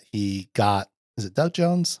that he got, is it Doug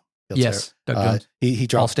Jones? Yes. Doug Jones. He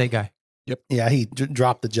dropped, All-State guy. Yep. Yeah, he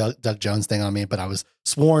dropped the Doug Jones thing on me, but I was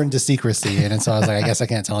sworn to secrecy. And so I was like, I guess I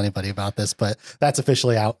can't tell anybody about this, but that's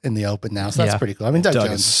officially out in the open now. So that's pretty cool. Doug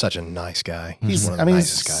Jones is such a nice guy. He's one of the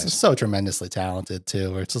nicest guys. He's so tremendously talented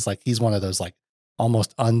too, where it's just like, he's one of those like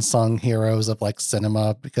almost unsung heroes of like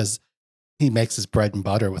cinema, because he makes his bread and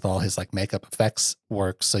butter with all his like makeup effects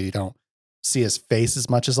work. So you don't see his face as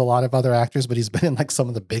much as a lot of other actors, but he's been in like some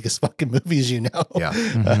of the biggest fucking movies,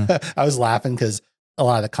 Yeah. I was laughing because a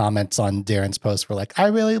lot of the comments on Darren's post were like, I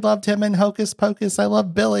really loved him in Hocus Pocus. I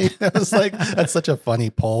love Billy. I was like, that's such a funny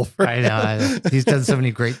poll for him. I know. He's done so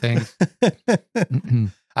many great things.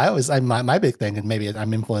 My big thing, and maybe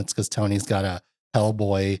I'm influenced because Tony's got a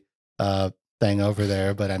Hellboy thing over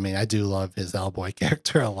there, but I do love his Hellboy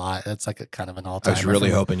character a lot. That's like a kind of an all-time. I was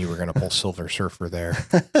really hoping you were going to pull Silver Surfer there.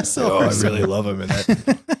 Silver I really love him in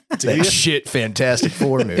that shit Fantastic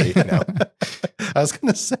Four movie. No. I was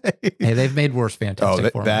going to say, hey, they've made worse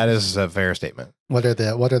Fantastic Four. That is a fair statement. What are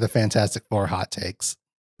the Fantastic Four hot takes?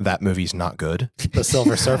 That movie's not good. The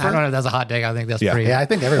Silver Surfer. I don't know if that's a hot take. I think that's pretty. Yeah, I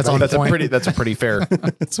think everybody. That's a pretty fair.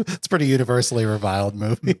 it's a pretty universally reviled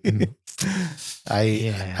movie.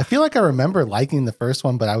 I feel like I remember liking the first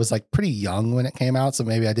one, but I was like pretty young when it came out, so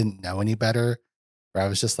maybe I didn't know any better. Or I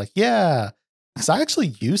was just like, yeah, because I actually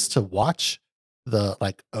used to watch the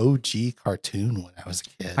like OG cartoon when I was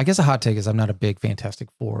a kid. I guess a hot take is I'm not a big Fantastic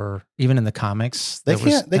Four, even in the comics. They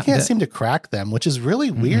can't seem to crack them, which is really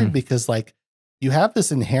weird because like you have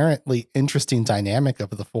this inherently interesting dynamic of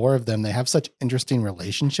the four of them. They have such interesting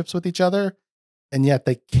relationships with each other, and yet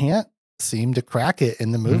they can't seem to crack it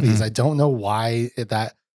in the movies. I don't know why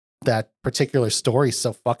that particular story is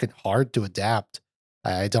so fucking hard to adapt.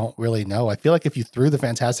 I don't really know. I feel like if you threw the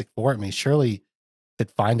Fantastic Four at me, surely could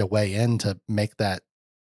find a way in to make that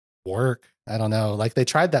work. I don't know. Like they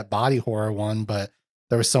tried that body horror one, but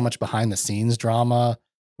there was so much behind the scenes drama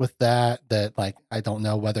with that like I don't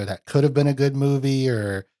know whether that could have been a good movie,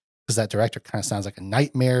 or because that director kind of sounds like a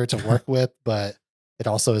nightmare to work with, but it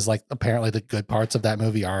also is like apparently the good parts of that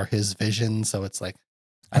movie are his vision. So it's like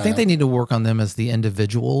I think they need to work on them as the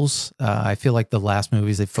individuals. I feel like the last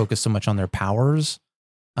movies they focused so much on their powers,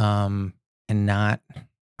 and not.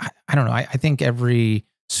 I don't know. I think every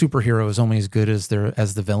superhero is only as good as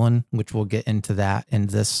the villain, which we'll get into that in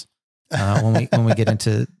this when we get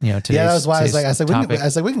into today's, yeah, that was why I was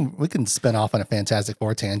topic. we can spin off on a Fantastic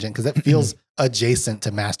Four tangent because it feels adjacent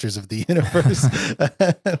to Masters of the Universe,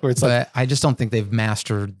 where it's but I just don't think they've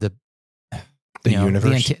mastered the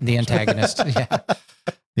universe, the antagonist.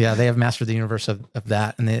 Yeah, they have mastered the universe of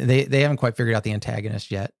that, and they haven't quite figured out the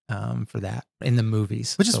antagonist yet for that in the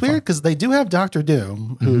movies, which is weird because they do have Doctor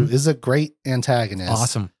Doom, who is a great antagonist.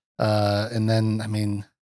 Awesome. And then, I mean,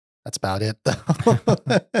 that's about it, though.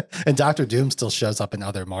 And Doctor Doom still shows up in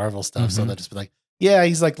other Marvel stuff, so they'll just be like, yeah,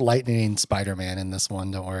 he's like Lightning Spider-Man in this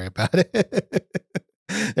one. Don't worry about it.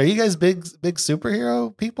 Are you guys big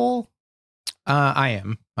superhero people? I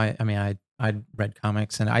am. I read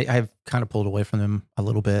comics, and I've kind of pulled away from them a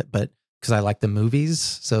little bit, but because I like the movies.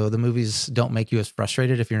 So the movies don't make you as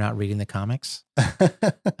frustrated if you're not reading the comics.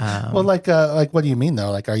 Well, like what do you mean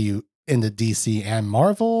though? Like, are you into DC and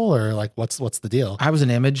Marvel, or like what's the deal? I was an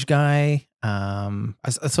Image guy.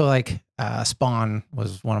 So like Spawn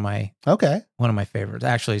was one of my favorites.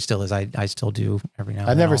 Actually, it still is. I still do every now and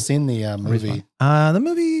then. I've never seen the movie. The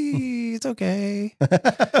movie, it's okay.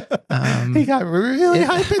 He got really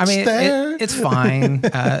high pitched there. It's fine.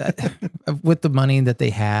 With the money that they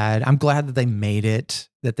had, I'm glad that they made it,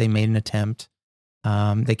 that they made an attempt.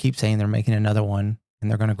 They keep saying they're making another one and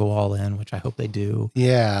they're going to go all in, which I hope they do.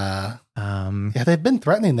 Yeah. Yeah, they've been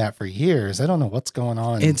threatening that for years. I don't know what's going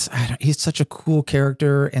on. He's such a cool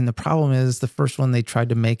character. And the problem is the first one, they tried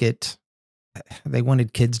to make it, they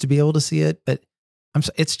wanted kids to be able to see it, but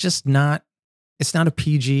it's just not, it's not a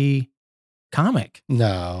PG comic.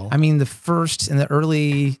 No. I mean, in the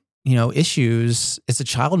early, issues, it's a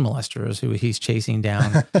child molester who he's chasing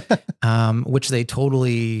down, which they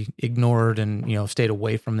totally ignored and, stayed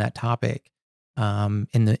away from that topic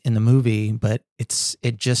in the movie. But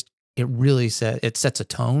it really sets a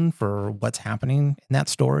tone for what's happening in that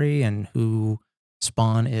story and who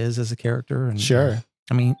Spawn is as a character. And sure.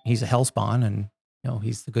 I mean, he's a hell spawn and,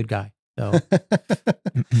 he's the good guy. So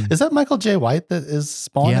is that Michael J. White that is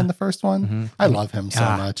Spawn in the first one? Mm-hmm. I love him so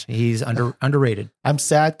much. He's underrated. I I'm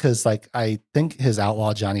sad because I think his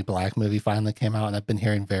Outlaw Johnny Black movie finally came out, and I've been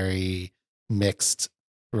hearing very mixed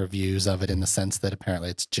reviews of it in the sense that apparently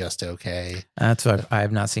it's just okay. That's what I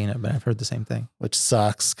have not seen it, but I've heard the same thing. Which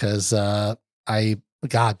sucks because Black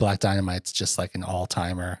Dynamite's just like an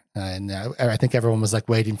all-timer. And I think everyone was like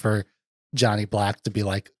waiting for Johnny Black to be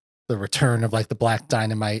like the return of like the Black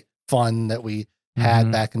Dynamite fun that we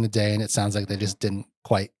had back in the day, and it sounds like they just didn't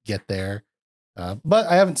quite get there. But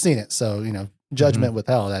I haven't seen it, so judgment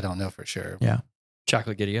withheld. I don't know for sure. Yeah,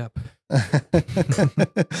 chocolate giddy up.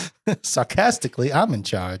 Sarcastically, I'm in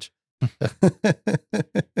charge.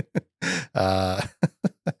 But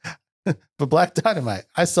Black Dynamite,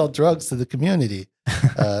 I sell drugs to the community.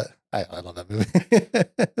 I love that movie.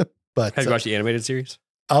 But have you watched the animated series?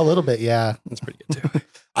 A little bit, yeah. That's pretty good too.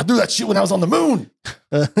 I do that shit when I was on the moon.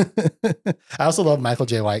 I also love Michael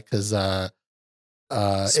J. White because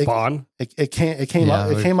Spawn. It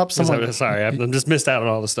came up somewhere. Sorry, I'm just missed out on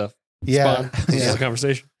all the stuff. Yeah, Spawn. This is a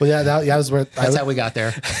conversation. But yeah, that was where that's how we got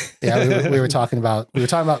there. Yeah, we were talking about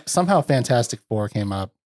somehow Fantastic Four came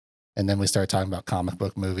up, and then we started talking about comic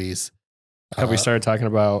book movies. Have we started talking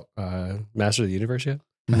about Master of the Universe yet?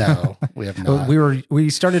 No, we have not. We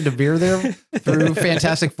started to veer there through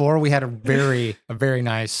Fantastic Four. We had a very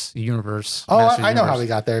nice universe. Oh, I know how we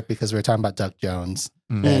got there because we were talking about Duck Jones,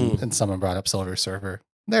 and someone brought up Silver Surfer.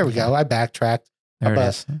 There we go. I backtracked. There it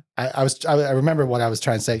is. I remember what I was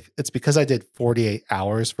trying to say. It's because I did 48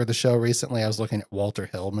 hours for the show recently. I was looking at Walter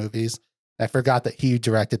Hill movies. I forgot that he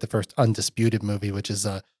directed the first Undisputed movie, which is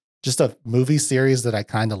just a movie series that I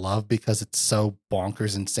kind of love because it's so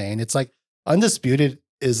bonkers insane. It's like Undisputed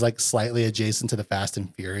is like slightly adjacent to the Fast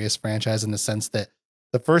and Furious franchise in the sense that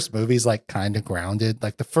the first movie is like kind of grounded.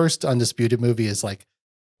 Like the first Undisputed movie is like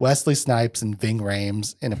Wesley Snipes and Ving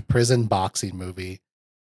Rhames in a prison boxing movie.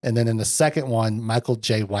 And then in the second one, Michael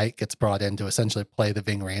J. White gets brought in to essentially play the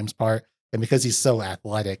Ving Rhames part. And because he's so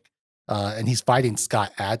athletic, and he's fighting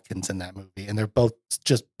Scott Adkins in that movie, and they're both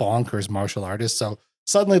just bonkers martial artists. So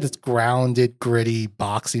suddenly this grounded, gritty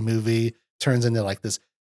boxing movie turns into like this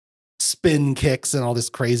spin kicks and all this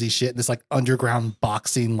crazy shit, this like underground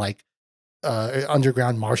boxing, like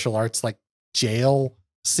underground martial arts, like jail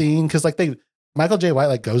scene. Cause like Michael J. White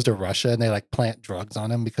like goes to Russia and they like plant drugs on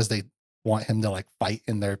him because they want him to like fight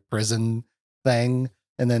in their prison thing.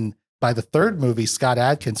 And then by the third movie, Scott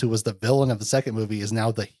Adkins, who was the villain of the second movie, is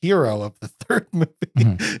now the hero of the third movie.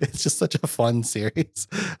 It's just such a fun series.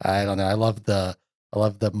 I don't know. I love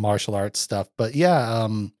the martial arts stuff, but yeah.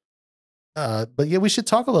 but yeah, we should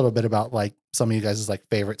talk a little bit about like some of you guys' like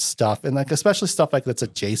favorite stuff, and like especially stuff like that's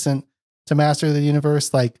adjacent to Master of the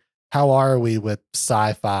Universe. Like, how are we with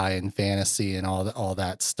sci-fi and fantasy and all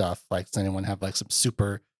that stuff? Like, does anyone have like some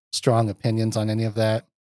super strong opinions on any of that?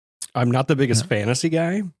 I'm not the biggest fantasy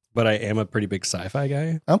guy, but I am a pretty big sci-fi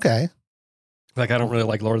guy. Okay. Like I don't really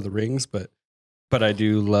like Lord of the Rings, but I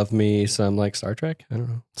do love me some like Star Trek. I don't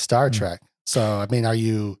know. Star Trek. So, I mean, are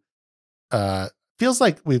you, feels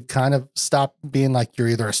like we've kind of stopped being like you're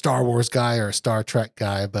either a Star Wars guy or a Star Trek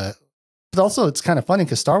guy, but also it's kind of funny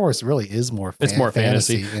because Star Wars really is more it's more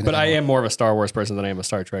fantasy. But I am am more of a Star Wars person than I am a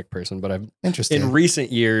Star Trek person. But I've interesting. in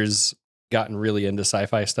recent years gotten really into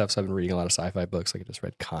sci-fi stuff. So I've been reading a lot of sci-fi books. Like I just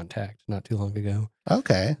read Contact not too long ago.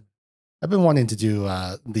 Okay. I've been wanting to do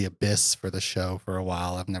The Abyss for the show for a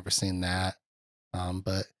while. I've never seen that.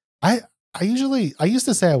 But I used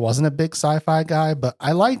to say I wasn't a big sci-fi guy, but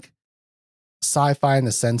I like sci-fi in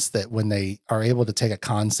the sense that when they are able to take a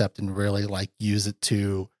concept and really like use it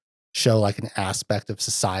to show like an aspect of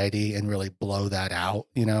society and really blow that out.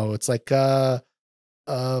 You know, it's like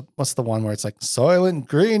what's the one where it's like Soylent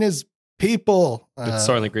Green is people. It's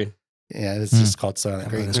Soylent Green. Yeah, it's just called Soylent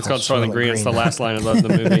Green. It's called Soylent Green. It's the last line of the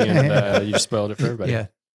movie, and you just spoiled it for everybody. Yeah.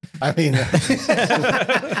 I mean,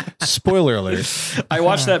 Spoiler alert. I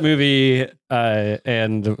watched that movie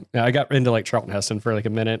and I got into like Charlton Heston for like a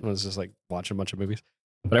minute and was just like watching a bunch of movies.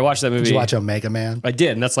 But I watched that movie. did you watch Omega Man? I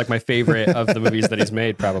did, and that's like my favorite of the movies that he's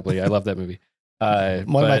made. Probably, I love that movie.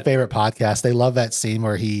 One of my favorite podcasts. They love that scene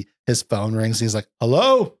where his phone rings. And he's like,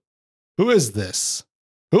 "Hello, who is this?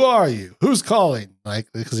 Who are you? Who's calling?"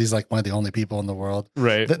 Like, because he's like one of the only people in the world.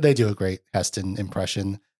 Right. They do a great Heston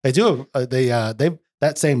impression. They do.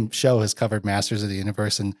 That same show has covered Masters of the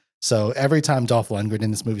Universe, and so every time Dolph Lundgren in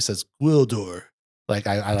this movie says Gwildor, like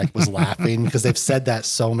I like was laughing because they've said that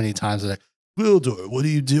so many times. They're like, Gwildor, what are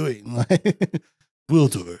you doing? Like,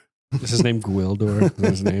 Gwildor. Is his name Gwildor? Is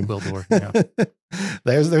his name Gwildor. Yeah.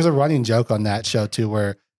 There's a running joke on that show too,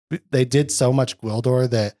 where they did so much Gwildor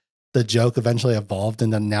that the joke eventually evolved,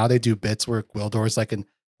 and then now they do bits where Gwildor is like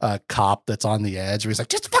a cop that's on the edge, where he's like,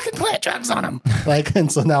 just fucking plant drugs on him. Like,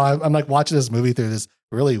 and so now I'm like watching this movie through this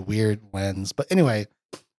really weird lens. But anyway,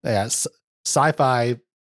 yeah, sci-fi.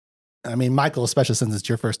 I mean, Michael, especially since it's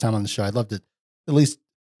your first time on the show, I'd love to at least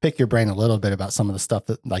pick your brain a little bit about some of the stuff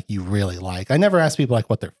that like you really like. I never ask people like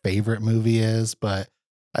what their favorite movie is, but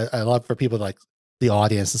I love for people to, like the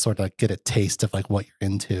audience to sort of like get a taste of like what you're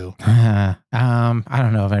into. I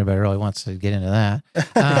don't know if anybody really wants to get into that.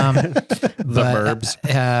 The Burbs.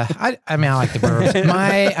 I mean, I like the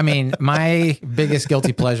Burbs. My biggest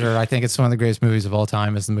guilty pleasure, I think it's one of the greatest movies of all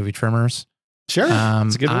time, is the movie Tremors. Sure.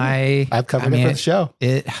 It's a good movie. I've covered it for the show.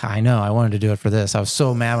 I know. I wanted to do it for this. I was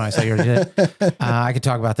so mad when I saw you already did it. I could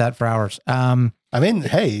talk about that for hours. I mean,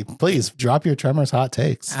 hey, please drop your Tremors hot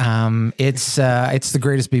takes. It's the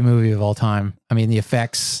greatest B movie of all time. I mean, the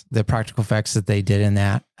effects, the practical effects that they did in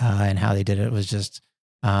that, and how they did it was just,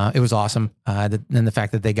 it was awesome. And the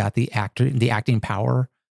fact that they got the acting power,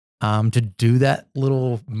 to do that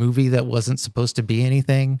little movie that wasn't supposed to be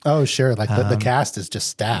anything. Oh, sure. Like the cast is just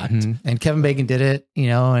stacked. And Kevin Bacon did it,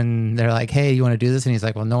 and they're like, "Hey, you want to do this?" And he's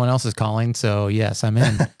like, "Well, no one else is calling, so yes, I'm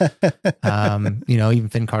in." Even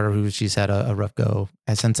Finn Carter, she's had a rough go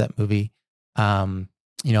since that movie.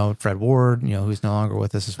 Fred Ward, who's no longer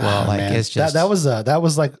with us as well. It's just that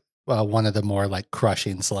was like one of the more like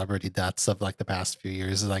crushing celebrity deaths of like the past few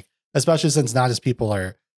years. Like, especially since not as people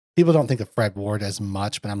don't think of Fred Ward as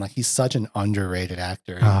much, but I'm like, he's such an underrated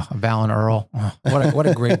actor. Val and Earl. What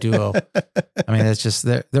a great duo. I mean, it's just,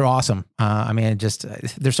 they're awesome.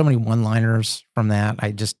 There's so many one-liners from that.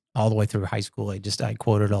 All the way through high school, I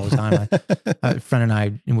quoted all the time. A friend and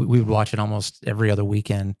I, we would watch it almost every other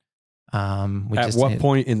weekend. At what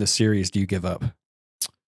point in the series do you give up?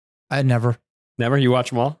 I never. Never? You watch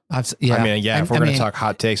them all? If we're going to talk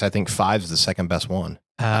hot takes, I think 5 is the second best one.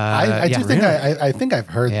 I think I've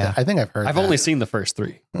heard that. I think I've heard. I've only seen the first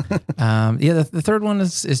 3. The third one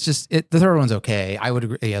is just the third one's okay. I would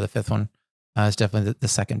agree. Yeah, the fifth one is definitely the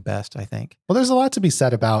second best, I think. Well, there's a lot to be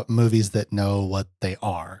said about movies that know what they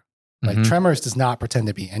are. Like Tremors does not pretend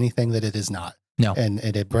to be anything that it is not. No, and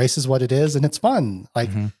it embraces what it is, and it's fun. Like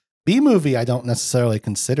B movie, I don't necessarily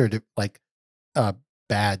consider it like a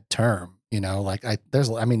bad term.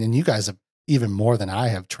 And you guys have even more than I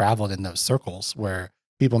have traveled in those circles where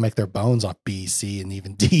people make their bones off B, C, and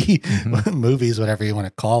even D movies, whatever you want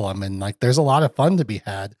to call them. And like, there's a lot of fun to be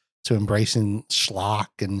had to embracing schlock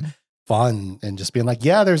and fun and just being like,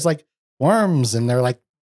 yeah, there's like worms and they're like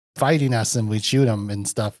fighting us and we shoot them and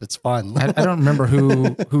stuff. It's fun. I don't remember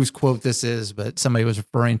whose quote this is, but somebody was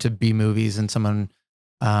referring to B movies and someone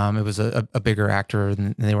It was a bigger actor,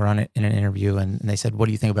 and they were on it in an interview, and they said, "What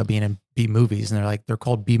do you think about being in B movies?" And they're like, "They're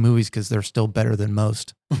called B movies because they're still better than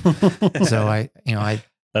most." So I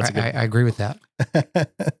agree with that.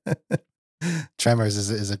 Tremors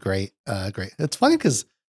is a great. It's funny because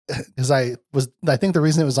I think the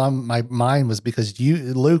reason it was on my mind was because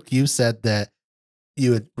Luke, you said that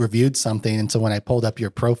you had reviewed something, and so when I pulled up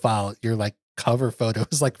your profile, your like cover photo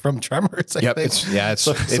is like from Tremors. Yep,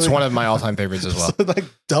 it's one of my all-time favorites as well. So like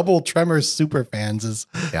double Tremors super fans is.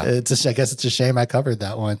 Yeah. I guess it's a shame I covered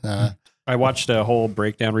that one. I watched a whole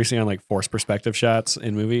breakdown recently on like forced perspective shots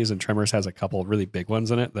in movies, and Tremors has a couple really big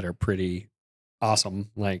ones in it that are pretty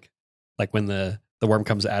awesome. Like when the worm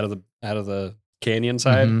comes out of the canyon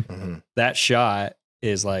side, that shot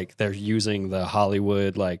is like they're using the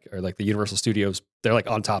Hollywood or the Universal Studios. They're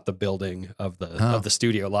like on top of the building of the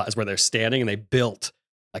studio lot is where they're standing, and they built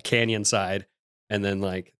a canyon side, and then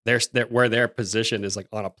like they're where they're positioned is like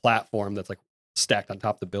on a platform that's like stacked on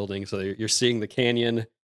top of the building. So you're seeing the canyon,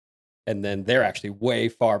 and then they're actually way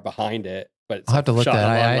far behind it. But it's I'll have to look at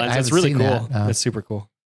that. It's really cool. It's super cool.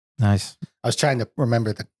 Nice. I was trying to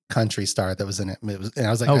remember the country star that was in it. And I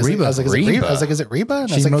was like, Reba. I was like, is it Reba? I was like, is it Reba? And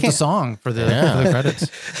She I was like, wrote the song for the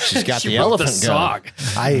credits. She's got She the wrote elephant the gun.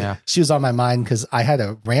 song. She was on my mind because I had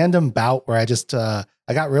a random bout where I just I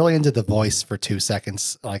got really into The Voice for 2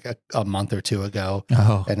 seconds, like a month or two ago.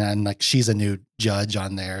 Oh. And then like she's a new judge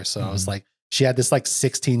on there. So I was like, she had this like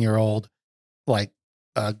 16-year-old like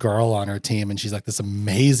girl on her team, and she's like this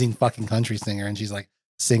amazing fucking country singer, and she's like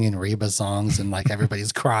singing Reba songs, and like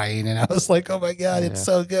everybody's crying, and I was like, oh my god, it's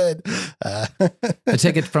so good. To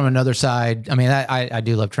take it from another side, I mean, I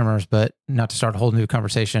do love Tremors, but not to start a whole new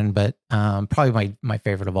conversation, but probably my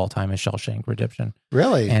favorite of all time is Shawshank Redemption.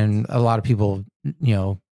 Really? And a lot of people,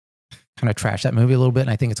 kind of trash that movie a little bit,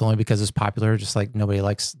 and I think it's only because it's popular. Just like nobody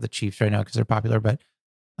likes the Chiefs right now because they're popular, but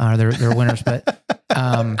they're winners. But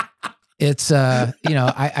it's I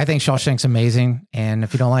think Shawshank's amazing, and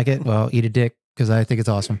if you don't like it, well, eat a dick, because I think it's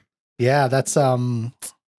awesome. Yeah, that's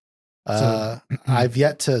I've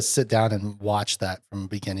yet to sit down and watch that from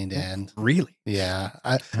beginning to end. Really? Yeah.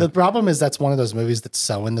 The problem is that's one of those movies that's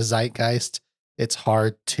so in the zeitgeist. It's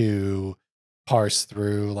hard to parse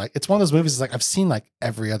through. Like, it's one of those movies that's like I've seen like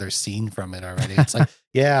every other scene from it already. It's like,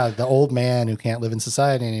 yeah, the old man who can't live in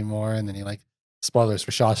society anymore, and then he like, spoilers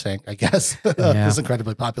for Shawshank, I guess. It's an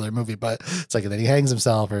incredibly popular movie, but it's like, and then he hangs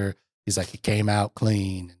himself, or he's like, he came out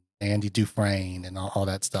clean. Andy Dufresne and all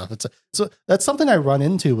that stuff. So that's something I run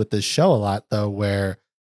into with this show a lot, though, where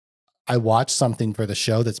I watch something for the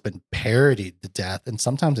show that's been parodied to death, and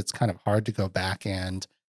sometimes it's kind of hard to go back and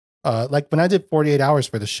like when I did 48 Hours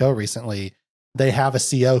for the show recently, they have a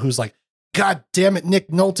CO who's like, God damn it, Nick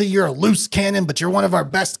Nolte, you're a loose cannon, but you're one of our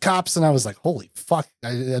best cops. And I was like, holy fuck.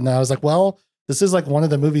 And I was like, well, this is like one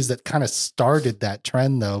of the movies that kind of started that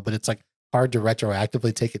trend, though, but it's like hard to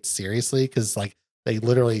retroactively take it seriously, because like they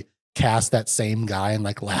literally cast that same guy in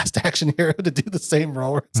like Last Action Hero to do the same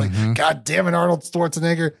role. It's like, God damn it, Arnold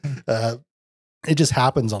Schwarzenegger. It just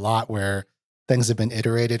happens a lot where things have been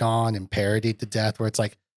iterated on and parodied to death, where it's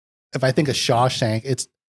like, if I think of Shawshank, it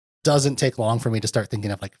doesn't take long for me to start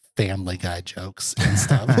thinking of like Family Guy jokes and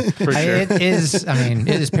stuff. For sure. It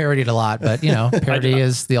is parodied a lot, but parody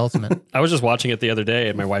is the ultimate. I was just watching it the other day,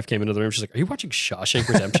 and my wife came into the room. She's like, "Are you watching Shawshank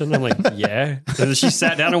Redemption?" I'm like, "Yeah." And she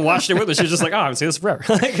sat down and watched it with us. She was just like, "Oh, I haven't seen this forever."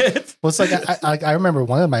 Well, it's like I remember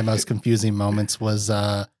one of my most confusing moments was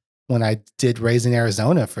when I did Raising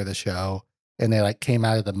Arizona for the show, and they like came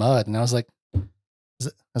out of the mud, and I was like,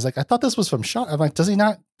 I thought this was from Shaw. I'm like, does he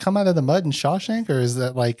not come out of the mud in Shawshank, or is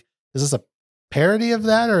that like, is this a parody of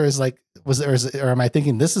that, or is like, or am I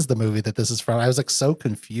thinking this is the movie that this is from? I was like so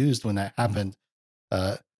confused when that happened,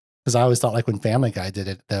 because I always thought like when Family Guy did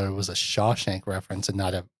it, that it was a Shawshank reference and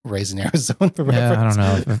not a Raising Arizona reference.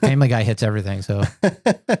 Yeah, I don't know. Family Guy hits everything, so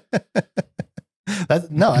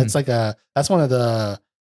it's like that's one of the.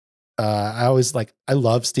 I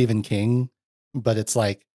love Stephen King, but it's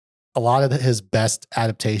like a lot of his best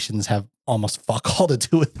adaptations have almost fuck all to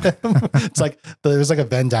do with him. It's like there's like a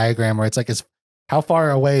Venn diagram where it's like, how far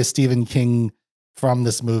away is Stephen King from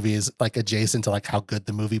this movie is like adjacent to like how good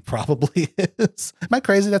the movie probably is. Am I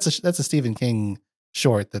crazy? That's a Stephen King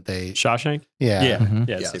short that they Shawshank. Yeah,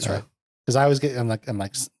 Yeah, that's right. Because I always I'm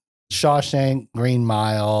like Shawshank, Green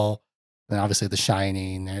Mile, and obviously The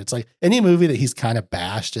Shining. It's like any movie that he's kind of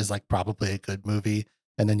bashed is like probably a good movie.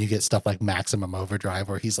 And then you get stuff like Maximum Overdrive,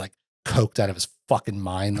 where he's like coked out of his fucking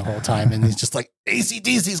mind the whole time, and he's just like,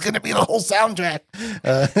 AC/DC is going to be the whole soundtrack.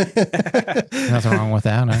 Nothing wrong with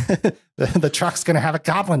that. Huh? The truck's going to have a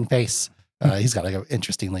goblin face. He's got like an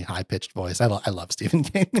interestingly high pitched voice. I love Stephen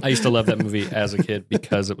King. I used to love that movie as a kid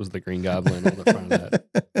because it was the Green Goblin on the front of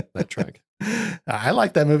that truck. I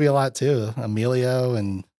like that movie a lot too. Emilio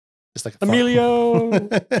and just like Emilio.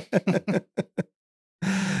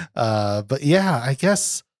 But yeah, I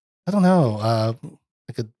guess I don't know.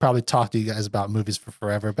 I could probably talk to you guys about movies for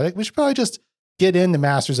forever, but we should probably just get into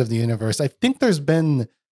Masters of the Universe. I think there's been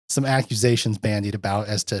some accusations bandied about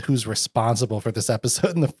as to who's responsible for this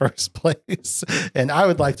episode in the first place. And I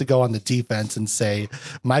would like to go on the defense and say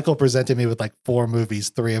Michael presented me with like 4 movies,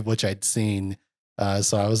 3 of which I'd seen.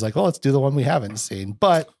 So I was like, well, let's do the one we haven't seen.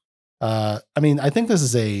 But I mean, I think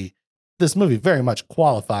this movie very much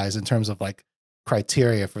qualifies in terms of like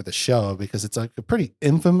criteria for the show because it's like a pretty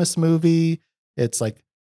infamous movie. It's like,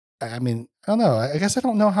 I mean, I don't know. I guess I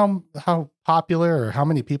don't know how popular or how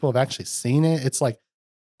many people have actually seen it. It's like,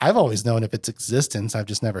 I've always known of its existence. I've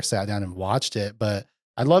just never sat down and watched it, but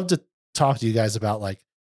I'd love to talk to you guys about like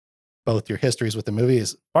both your histories with the movie.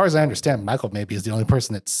 As far as I understand, Michael maybe is the only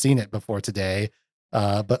person that's seen it before today.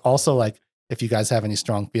 But also like if you guys have any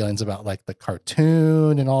strong feelings about like the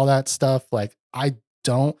cartoon and all that stuff. Like I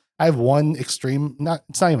have one extreme,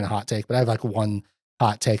 it's not even a hot take, but I have like one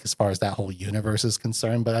hot take as far as that whole universe is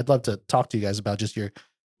concerned. But I'd love to talk to you guys about just your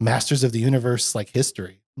Masters of the Universe like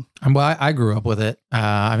history. Well, I grew up with it.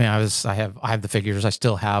 I mean, I have the figures. I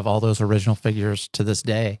still have all those original figures to this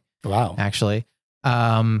day. Wow. Actually,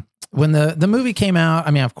 when the movie came out,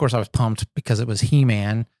 I mean, of course I was pumped because it was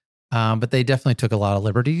He-Man, but they definitely took a lot of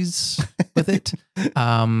liberties with it.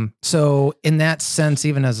 So in that sense,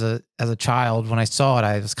 even as a child, when I saw it,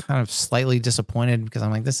 I was kind of slightly disappointed because I'm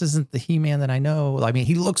like, this isn't the He-Man that I know. I mean,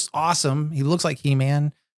 he looks awesome. He looks like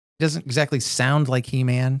He-Man. He doesn't exactly sound like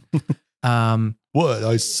He-Man. What?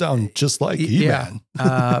 I sound just like He-Man.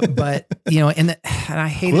 But and I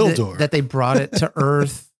hated that they brought it to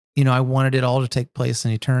Earth. I wanted it all to take place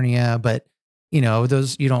in Eternia, but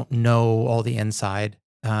those you don't know all the inside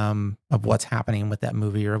of what's happening with that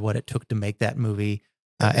movie or what it took to make that movie.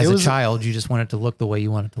 As a child, you just want it to look the way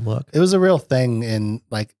you want it to look. It was a real thing, and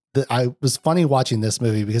like I was funny watching this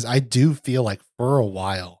movie because I do feel like for a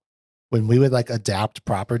while when we would like adapt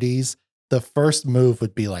properties, the first move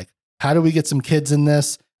would be like, how do we get some kids in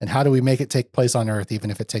this? And how do we make it take place on Earth, even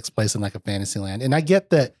if it takes place in like a fantasy land? And I get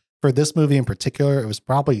that for this movie in particular, it was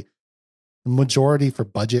probably the majority for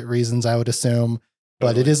budget reasons, I would assume.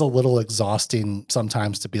 But it is a little exhausting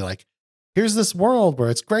sometimes to be like, here's this world where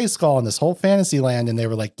it's Grayskull and this whole fantasy land. And they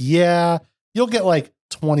were like, yeah, you'll get like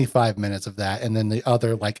 25 minutes of that. And then the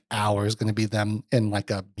other like hour is going to be them in like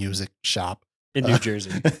a music shop. In New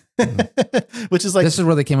Jersey. Which is like, this is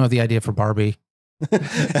where they came up with the idea for Barbie.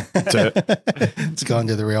 It's going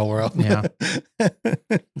to the real world. Yeah.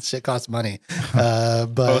 Shit costs money. But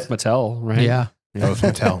both Mattel, right? Yeah. Both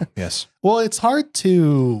Mattel. Yes. Well, it's hard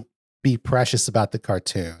to be precious about the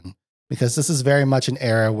cartoon because this is very much an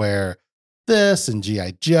era where this and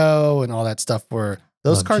G.I. Joe and all that stuff were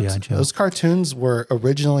those cartoons were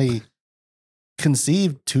originally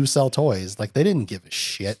conceived to sell toys. Like they didn't give a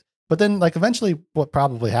shit. But then like eventually what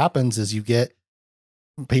probably happens is you get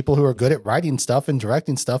people who are good at writing stuff and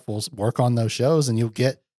directing stuff will work on those shows and you'll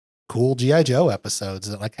get cool G.I. Joe episodes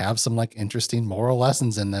that like have some like interesting moral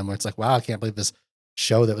lessons in them where it's like, wow, I can't believe this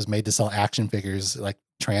show that was made to sell action figures, like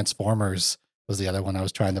Transformers was the other one I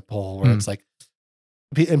was trying to pull where it's like,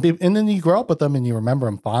 and then you grow up with them and you remember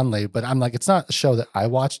them fondly, but I'm like, it's not a show that I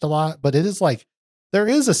watched a lot, but it is like, there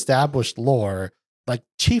is established lore, like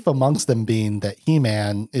chief amongst them being that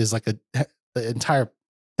He-Man is like the entire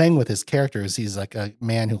thing with his character is he's like a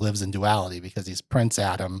man who lives in duality because he's Prince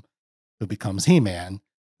Adam who becomes He-Man.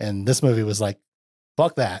 And this movie was like,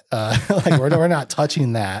 fuck that. Like we're not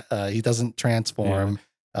touching that. He doesn't transform,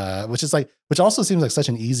 which also seems like such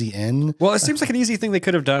an easy in. Well, it seems like an easy thing they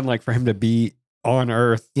could have done, like for him to be on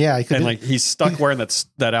Earth. Yeah. Like he's stuck wearing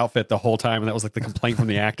that outfit the whole time. And that was like the complaint from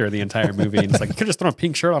the actor the entire movie. And it's like, you could just throw a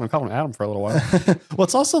pink shirt on and call him Adam for a little while. Well,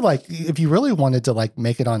 it's also like, if you really wanted to like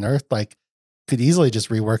make it on Earth, like could easily just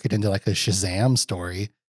rework it into like a Shazam story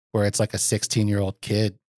where it's like a 16-year-old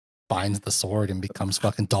kid finds the sword and becomes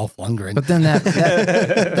fucking Dolph Lundgren. But then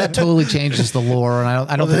that totally changes the lore, and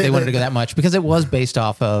I don't think they wanted to go that much because it was based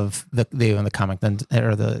off of the comic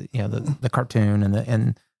or the cartoon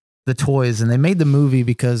and the toys, and they made the movie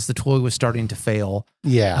because the toy was starting to fail.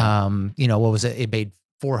 Yeah. What was it? It made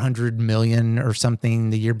 $400 million or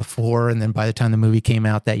something the year before, and then by the time the movie came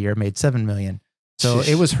out that year, it made $7 million. So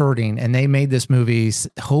it was hurting, and they made this movie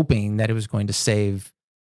hoping that it was going to save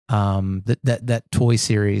that toy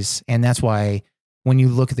series. And that's why when you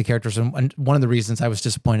look at the characters, and one of the reasons I was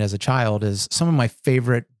disappointed as a child is some of my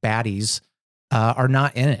favorite baddies are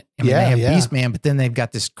not in it. I mean, Yeah, they have yeah. Beastman, but then they've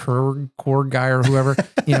got this Korg guy or whoever,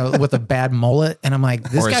 with a bad mullet. And I'm like,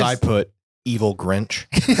 this Or as I guy's put, evil Grinch.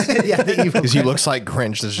 yeah, the evil Because he Grinch. looks like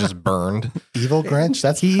Grinch that's just burned. Evil Grinch.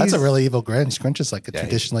 That's He's- a really evil Grinch. Grinch is like a Yeah, he-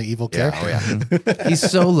 traditionally evil Yeah, character. oh yeah. He's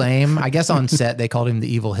so lame. I guess on set they called him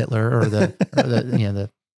the evil Hitler or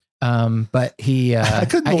but he I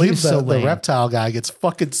couldn't he believe was so the lame. reptile guy gets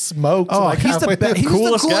fucking smoked. Oh, like he's the halfway best. through. He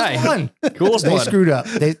was Coolest the guy. coolest one. Coolest They one. screwed up.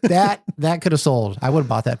 That could have sold. I would have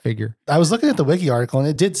bought that figure. I was looking at the wiki article and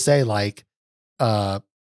it did say like,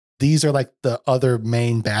 these are like the other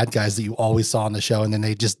main bad guys that you always saw on the show, and then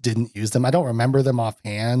they just didn't use them. I don't remember them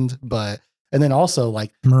offhand, and then also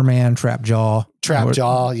like Merman, Trapjaw,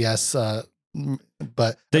 Trapjaw, yes,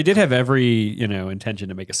 but They did have every, intention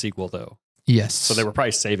to make a sequel though. Yes. So they were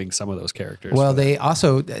probably saving some of those characters. Well, for that. they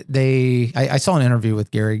also I saw an interview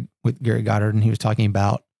with Gary Goddard, and he was talking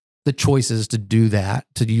about the choices to do that,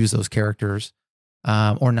 to use those characters,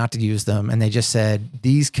 or not to use them. And they just said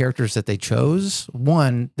these characters that they chose,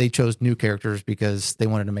 one, they chose new characters because they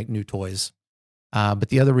wanted to make new toys. But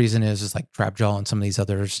the other reason is like Trapjaw and some of these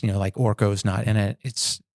others, like Orko's not in it.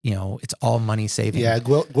 It's all money saving. yeah,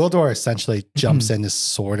 Gwildor essentially jumps in to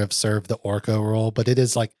sort of serve the Orko role, but it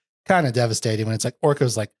is like kind of devastating when it's like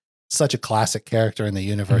Orko's like such a classic character in the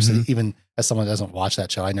universe. And even as someone that doesn't watch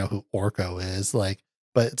that show, I know who Orko is. Like,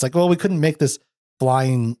 but it's like, well, we couldn't make this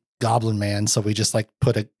flying goblin man, so we just like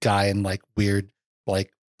put a guy in like weird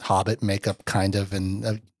like Hobbit makeup kind of,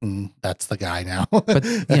 and that's the guy now. But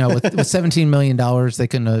with $17 million, they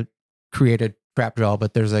couldn't have created Trapjaw,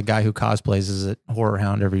 but there's a guy who cosplays as a horror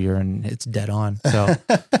hound every year, and it's dead on. So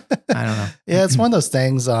I don't know. Yeah, it's one of those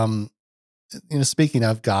things. Speaking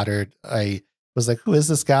of Goddard, I was like, who is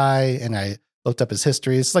this guy? And I looked up his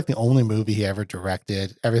history. It's like the only movie he ever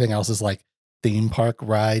directed. Everything else is like theme park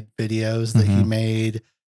ride videos that he made.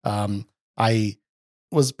 I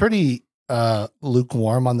was pretty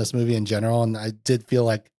lukewarm on this movie in general, and I did feel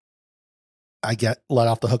like I get let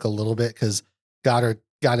off the hook a little bit because Goddard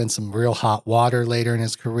got in some real hot water later in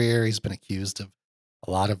his career. He's been accused of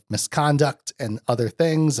a lot of misconduct and other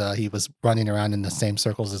things. He was running around in the same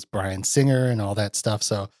circles as Bryan Singer and all that stuff.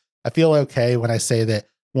 So I feel okay when I say that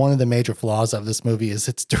one of the major flaws of this movie is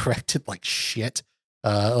it's directed like shit.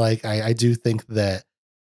 I do think that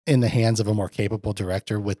in the hands of a more capable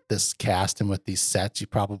director with this cast and with these sets, you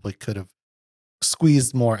probably could have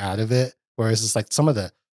squeezed more out of it. Whereas it's like some of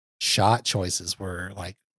the shot choices were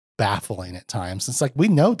like baffling at times. It's like, we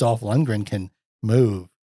know Dolph Lundgren can move,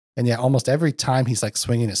 and yet almost every time he's like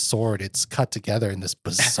swinging his sword, it's cut together in this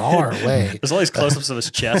bizarre way. There's all these close-ups of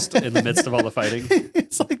his chest in the midst of all the fighting.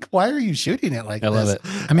 It's like, why are you shooting it like I this? love it.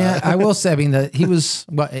 I mean, I will say, that he was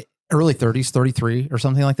early 30s, 33 or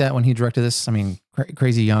something like that when he directed this. I mean,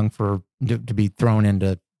 crazy young to be thrown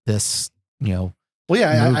into this, Well,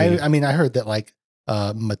 yeah, movie. I heard that like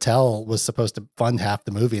Mattel was supposed to fund half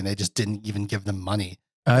the movie and they just didn't even give them money.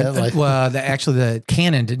 The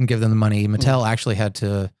Canon didn't give them the money. Mattel actually had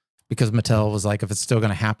to, because Mattel was like, if it's still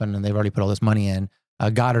going to happen and they've already put all this money in,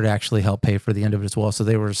 Goddard actually helped pay for the end of it as well. So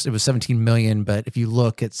it was 17 million, but if you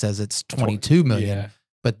look, it says it's 22 million. Yeah.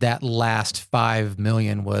 But that last 5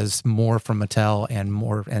 million was more from Mattel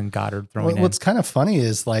and Goddard throwing in. What's kind of funny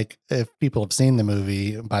is like, if people have seen the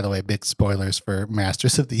movie, by the way, big spoilers for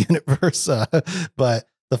Masters of the Universe, but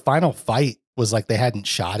the final fight was like they hadn't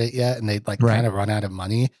shot it yet and they'd like kind of run out of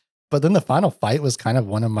money. But then the final fight was kind of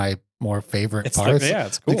one of my more favorite parts.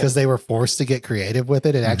 It's cool. Because they were forced to get creative with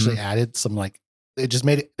it. It actually added some they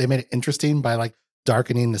made it interesting by like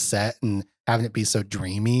darkening the set and having it be so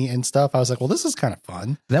dreamy and stuff. I was like, well, this is kind of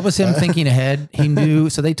fun. That was him thinking ahead. He knew.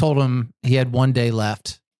 So they told him he had 1 day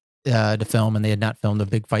left to film, and they had not filmed the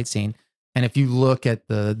big fight scene. And if you look at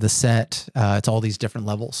the set, it's all these different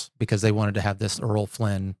levels because they wanted to have this Earl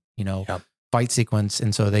Flynn, fight sequence.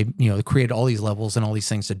 And so they, created all these levels and all these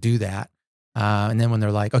things to do that. And then when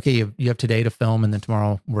they're like, okay, you have today to film, and then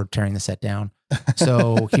tomorrow we're tearing the set down.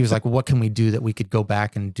 So he was like, well, what can we do that we could go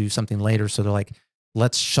back and do something later? So they're like,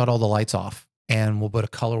 let's shut all the lights off and we'll put a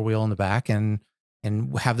color wheel in the back and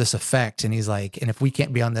have this effect. And he's like, and if we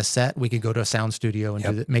can't be on this set, we could go to a sound studio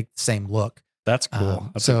and make the same look. That's cool.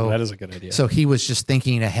 That is a good idea. So he was just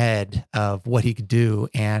thinking ahead of what he could do,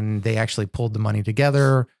 and they actually pulled the money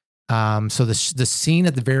together. So the scene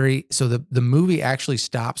at the movie actually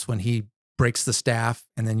stops when he breaks the staff,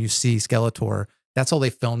 and then you see Skeletor. That's all they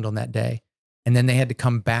filmed on that day. And then they had to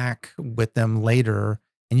come back with them later,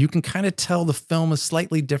 and you can kind of tell the film is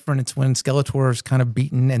slightly different. It's when Skeletor is kind of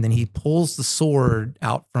beaten, and then he pulls the sword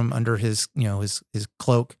out from under his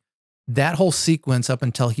cloak. That whole sequence up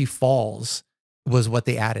until he falls was what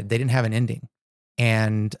they added. They didn't have an ending.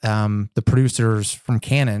 And the producers from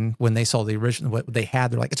Canon, when they saw the original, what they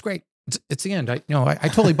had, they're like, "It's great. It's the end. I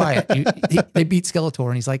totally buy it." They beat Skeletor,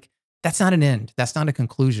 and he's like, "That's not an end. That's not a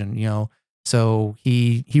conclusion." So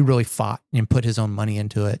he really fought and put his own money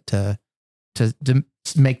into it to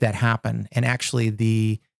make that happen. And actually,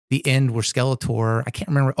 the end where Skeletor, I can't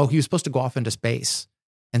remember. Oh, he was supposed to go off into space,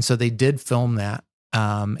 and so they did film that.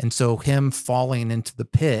 And so him falling into the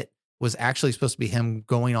pit was actually supposed to be him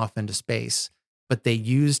going off into space. But they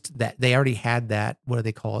used that. They already had that. What do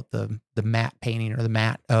they call it? The matte painting or the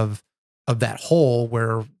matte of that hole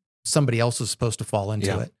where somebody else was supposed to fall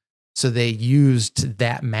into it. So they used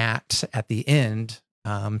that matte at the end,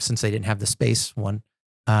 since they didn't have the space one,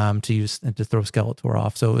 to use and to throw Skeletor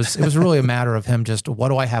off. So it was really a matter of him just, what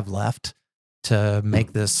do I have left to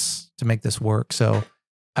make this work? So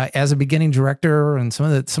as a beginning director and some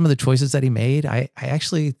of the choices that he made, I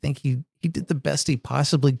actually think he did the best he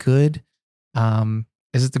possibly could.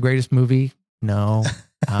 Is it the greatest movie? No.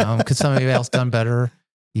 Could somebody else done better?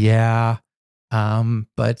 Yeah.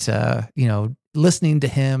 But listening to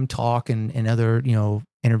him talk and other,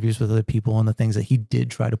 interviews with other people and the things that he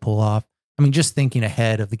did try to pull off. I mean, just thinking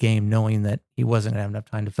ahead of the game, knowing that he wasn't gonna have enough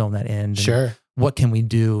time to film that end. Sure. What can we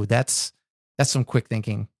do? That's some quick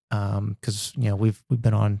thinking. Cause we've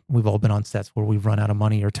all been on sets where we've run out of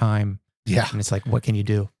money or time. Yeah. And it's like, what can you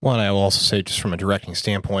do? Well, and I will also say, just from a directing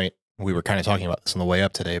standpoint, we were kind of talking about this on the way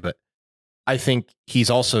up today, but I think he's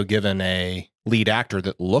also given a lead actor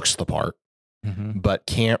that looks the part, but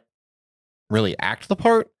can't really act the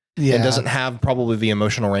part, and doesn't have probably the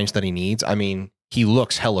emotional range that he needs. I mean, he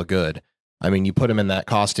looks hella good. I mean, you put him in that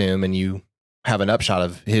costume and you have an upshot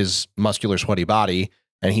of his muscular, sweaty body,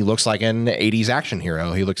 and he looks like an 80s action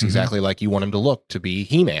hero. He looks exactly like you want him to look to be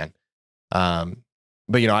He-Man.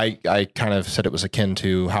 But, I kind of said it was akin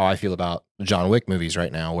to how I feel about the John Wick movies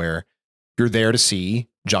right now, where you're there to see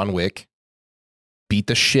John Wick beat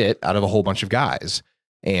the shit out of a whole bunch of guys.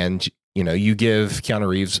 And, you give Keanu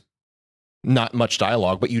Reeves not much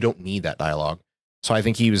dialogue, but you don't need that dialogue. So I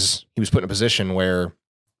think he was put in a position where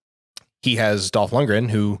he has Dolph Lundgren,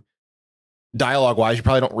 who dialogue wise, you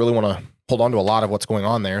probably don't really want to hold on to a lot of what's going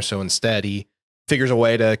on there. So instead he figures a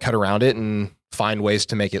way to cut around it and find ways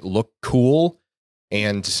to make it look cool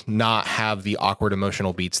and not have the awkward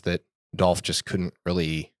emotional beats that Dolph just couldn't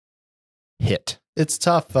really hit. It's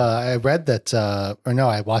tough. I read that,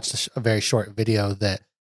 I watched a very short video that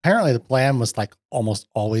apparently the plan was like almost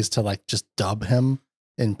always to like just dub him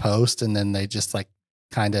in post. And then they just like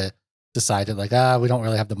kind of decided like, we don't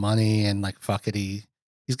really have the money and like, fuck it.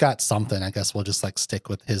 He's got something. I guess we'll just like stick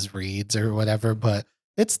with his reads or whatever. But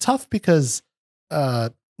it's tough because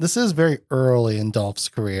this is very early in Dolph's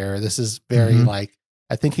career. This is very like,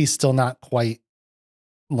 I think he's still not quite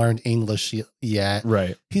learned English yet.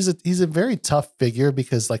 Right. He's a very tough figure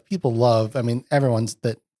because like people love, I mean, everyone's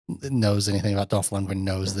that knows anything about Dolph Lundgren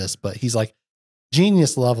knows this, but he's like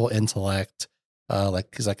genius level intellect.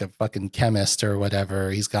 Like he's like a fucking chemist or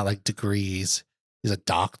whatever. He's got like degrees. He's a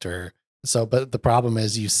doctor. So, but the problem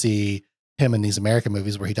is you see him in these American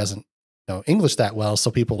movies where he doesn't know English that well.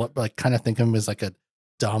 So people like kind of think of him as like a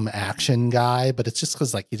dumb action guy, but it's just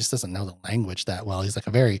because like he just doesn't know the language that well. He's like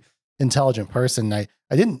a very intelligent person. I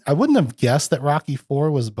wouldn't have guessed that Rocky IV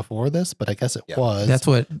was before this, but I guess it was. That's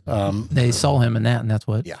what they saw him in that, and that's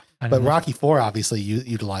what. Yeah, but Rocky IV obviously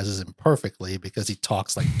utilizes him perfectly because he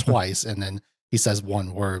talks like twice, and then he says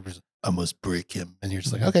one word, "I must break him," and you're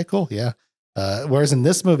just like, okay, cool, yeah. Whereas in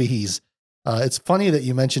this movie, it's funny that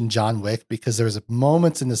you mentioned John Wick because there was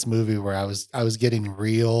moments in this movie where I was getting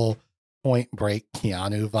real Point Break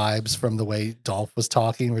Keanu vibes from the way Dolph was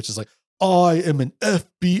talking, which is like, I am an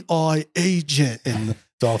FBI agent. And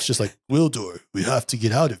Dolph's just like, Wildor, we have to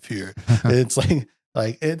get out of here. And it's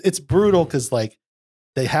it's brutal because like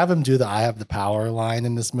they have him do the I have the power line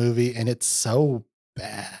in this movie, and it's so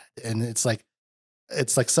bad. And it's like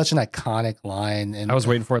such an iconic line. And I was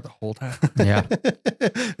waiting for it the whole time. Yeah.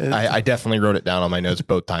 I definitely wrote it down on my notes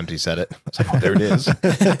both times he said it. I was like, oh, there it is.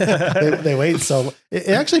 they wait. So it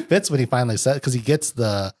actually fits when he finally said it because he gets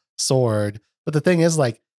the sword. But the thing is,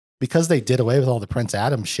 like, because they did away with all the Prince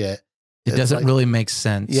Adam shit, it doesn't like, really make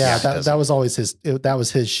sense. Yeah, that was always that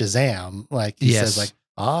was his Shazam. Like he says, like,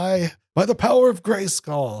 by the power of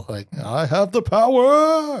Grayskull, like I have the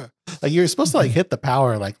power. Like you're supposed to like hit the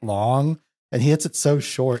power like long, and he hits it so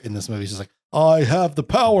short in this movie. He's just like, I have the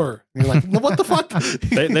power. And you're like, what the fuck?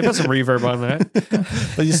 they put some reverb on that.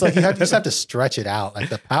 But you just have to stretch it out, like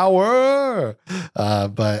the power.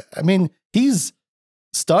 But I mean, he's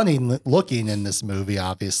stunning looking in this movie.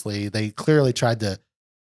 Obviously, they clearly tried to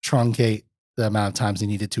truncate the amount of times he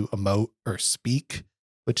needed to emote or speak,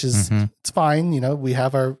 which is it's fine. You know, we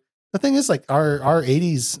have the thing is like our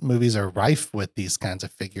 80s movies are rife with these kinds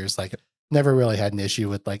of figures. Like never really had an issue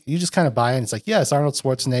with like, you just kind of buy in. It's like, yes, Arnold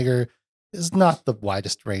Schwarzenegger is not the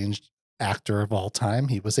widest ranged actor of all time.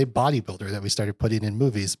 He was a bodybuilder that we started putting in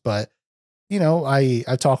movies. But, you know, I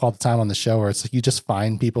talk all the time on the show where it's like, you just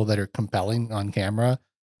find people that are compelling on camera.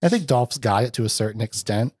 I think Dolph's got it to a certain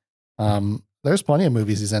extent. There's plenty of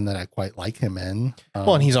movies he's in that I quite like him in.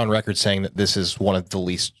 Well, and he's on record saying that this is one of the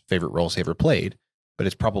least favorite roles he ever played, but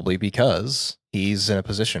it's probably because he's in a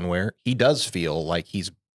position where he does feel like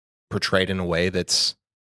he's portrayed in a way that's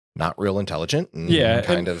not real intelligent. And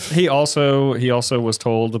kind of. He also was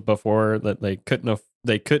told before that they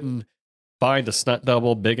couldn't find a stunt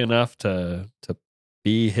double big enough to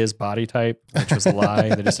be his body type, which was a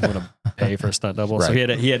lie. They just didn't want to pay for a stunt double, Right. so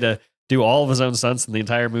he had to do all of his own stunts in the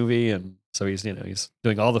entire movie, and so he's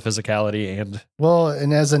doing all the physicality and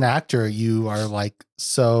and as an actor, you are like,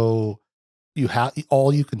 so you have,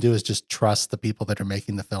 all you can do is just trust the people that are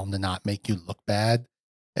making the film to not make you look bad.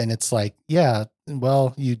 And it's like, yeah,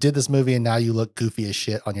 well, you did this movie and now you look goofy as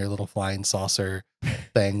shit on your little flying saucer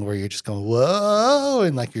thing where you're just going, whoa,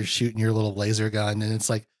 and like you're shooting your little laser gun. And it's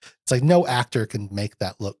like no actor can make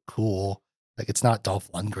that look cool. Like it's not Dolph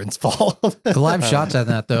Lundgren's fault. The live shots on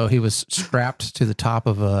that though, he was strapped to the top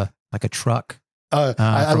of a truck. I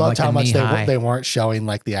from, loved like, how a much knee-high. they weren't showing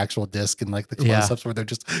like the actual disc and like the close-ups where they're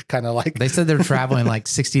just kind of like They said they're traveling like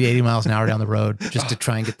 60 to 80 miles an hour down the road just to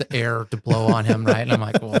try and get the air to blow on him, right? And I'm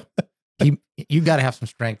like, well, you got to have some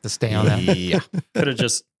strength to stay on that. Yeah. could have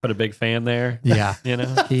just put a big fan there. Yeah. You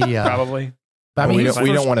know, He, probably. I mean, we he was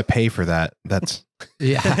don't want to pay for that. That's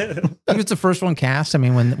yeah. I think it's the first one cast. I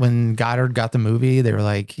mean, when Goddard got the movie, they were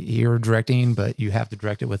like, you're directing, but you have to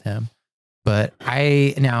direct it with him. But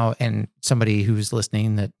and somebody who's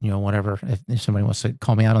listening that, you know, whatever, if somebody wants to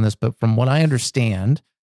call me out on this, but from what I understand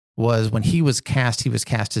was when he was cast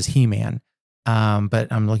as He-Man.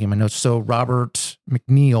 But I'm looking at my notes. So Robert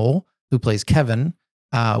McNeil, who plays Kevin,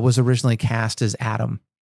 was originally cast as Adam.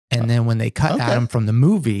 And then when they cut Adam from the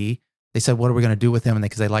movie, they said, what are we going to do with him?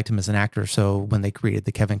 Because they liked him as an actor. So when they created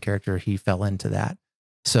the Kevin character, he fell into that.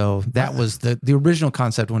 So that was the original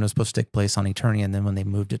concept when it was supposed to take place on Eternia. And then when they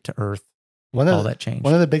moved it to Earth, all that changed.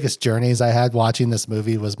 One of the biggest journeys I had watching this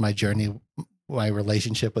movie was my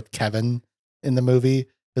relationship with Kevin in the movie.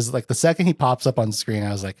 Is like the second he pops up on screen,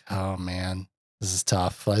 I was like, oh man, this is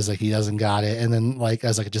tough. I was like, he doesn't got it. And then like, I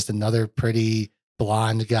was like, just another pretty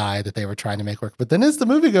blonde guy that they were trying to make work. But then as the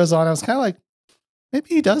movie goes on, I was kind of like, maybe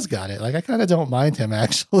he does got it. Like, I kind of don't mind him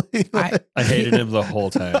actually. I hated him the whole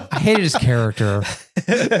time. I hated his character.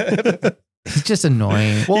 He's just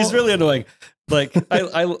annoying. Well, he's really annoying. Like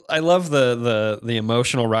I love the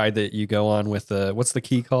emotional ride that you go on with the, what's the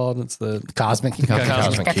key called? It's the Cosmic Key.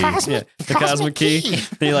 Cosmic Key. Yeah, the cosmic key.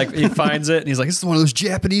 And he finds it and he's like, this is one of those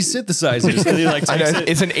Japanese synthesizers. And he like I know, takes it.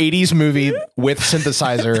 it's an 80s movie with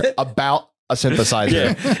synthesizer about a synthesizer.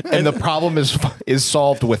 Yeah. And the problem is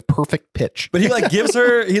solved with perfect pitch. But he like gives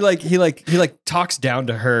her, he talks down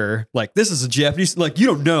to her like, this is a Japanese, like, you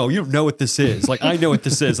don't know what this is. Like, I know what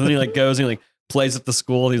this is. And then he like goes and he like plays at the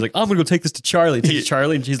school and he's like, I'm gonna go take this to Charlie. Takes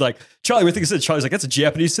Charlie and she's like, Charlie, what do you think it is? Charlie's like, that's a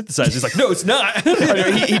Japanese synthesizer. He's like, no, it's not. I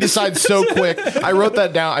know, he decides so quick. I wrote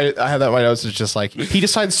that down. I had that in my notes. It's just like, he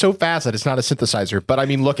decides so fast that it's not a synthesizer. But I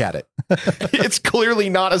mean, look at it. It's clearly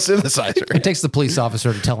not a synthesizer. It takes the police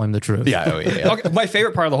officer to tell him the truth. Yeah. Okay, my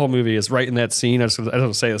favorite part of the whole movie is right in that scene. I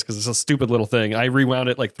don't say this because it's a stupid little thing. I rewound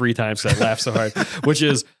it like 3 times because I laughed so hard, which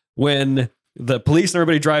is when the police and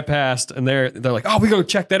everybody drive past and they're like, oh, we go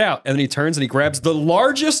check that out. And then he turns and he grabs the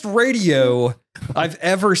largest radio I've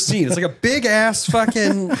ever seen. It's like a big ass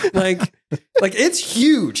fucking, like it's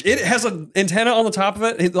huge. It has an antenna on the top of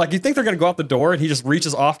it. Like you think they're going to go out the door and he just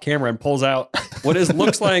reaches off camera and pulls out what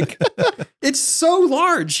looks like, it's so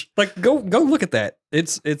large. Like go look at that.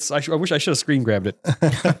 I wish I should have screen grabbed it.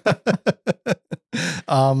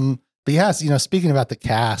 But yes, you know, speaking about the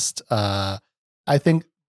cast, I think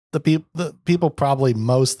the people probably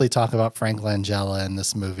mostly talk about Frank Langella in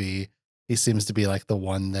this movie. He seems to be like the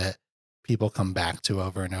one that people come back to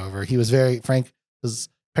over and over. Frank was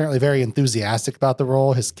apparently very enthusiastic about the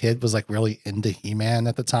role. His kid was like really into He-Man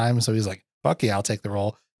at the time. So he's like, fuck yeah, I'll take the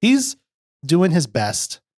role. He's doing his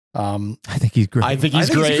best. I think he's great. I think he's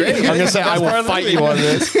great. I'm gonna say I will fight you on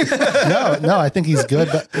this. No, I think he's good.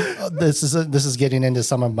 But this is getting into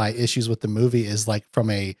some of my issues with the movie. Is like from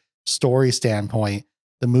a story standpoint,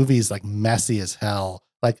 the movie is like messy as hell.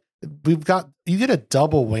 Like you get a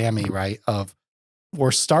double whammy, right? Of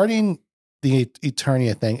we're starting the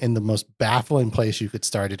Eternia thing in the most baffling place you could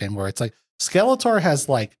start it in, where it's like Skeletor has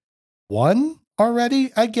like won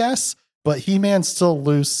already, I guess. but He-Man's still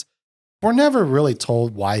loose. We're never really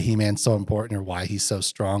told why He-Man's so important or why he's so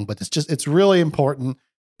strong, but it's really important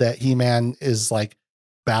that He-Man is like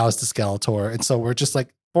bows to Skeletor. And so we're just like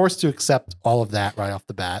forced to accept all of that right off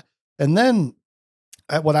the bat. And then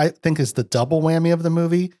what I think is the double whammy of the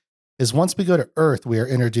movie is once we go to Earth, we are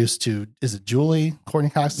introduced to, is it Julie, Courtney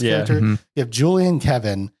Cox's character? Mhm. You have Julie and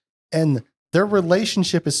Kevin, and their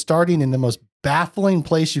relationship is starting in the most baffling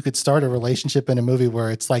place you could start a relationship in a movie,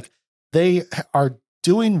 where it's like they are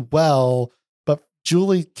doing well, but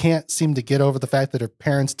Julie can't seem to get over the fact that her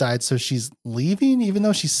parents died, so she's leaving, even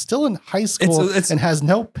though she's still in high school and has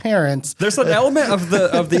no parents. There's an element of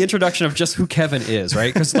the introduction of just who Kevin is,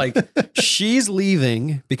 right? Because like she's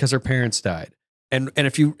leaving because her parents died, and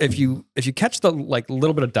if you catch the like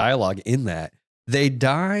little bit of dialogue in that, they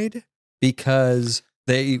died because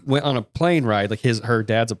they went on a plane ride. Like her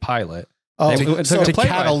dad's a pilot. Oh, To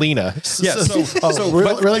Catalina. Yeah.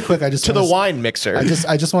 Really quick, I just To the wine mixer. I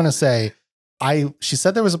just want to say, she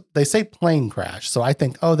said they say plane crash. So I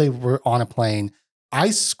think, they were on a plane. I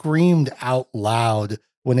screamed out loud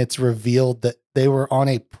when it's revealed that they were on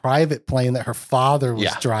a private plane that her father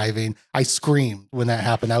was driving. I screamed when that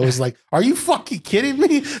happened. I was like, are you fucking kidding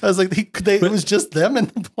me? I was like, it was just them in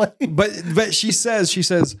the plane. But she says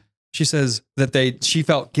that she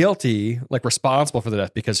felt guilty, like responsible for the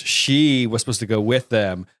death, because she was supposed to go with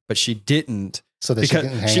them, but she didn't. So that she can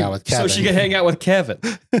hang out with Kevin. So she could hang out with Kevin.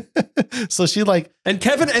 So she like, and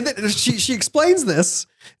Kevin, and then she explains this,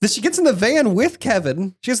 that she gets in the van with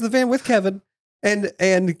Kevin. She gets in the van with Kevin, and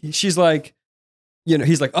she's like,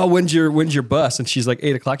 he's like, oh, when's your bus? And she's like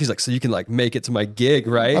 8 o'clock. He's like, so you can like make it to my gig,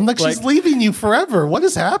 right? I'm like, she's leaving you forever. What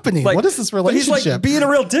is happening? What is this relationship? But he's like being a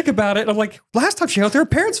real dick about it. And I'm like, last time she hung out there, her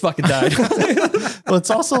parents fucking died. Well, it's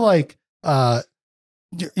also like,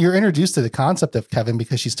 you're introduced to the concept of Kevin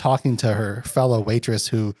because she's talking to her fellow waitress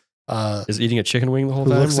who is eating a chicken wing the whole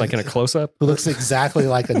time, looks like in a close up, who looks exactly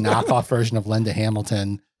like a knockoff version of Linda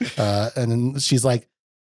Hamilton. And then she's like,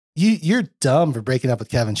 you're dumb for breaking up with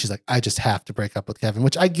Kevin. She's like, I just have to break up with Kevin,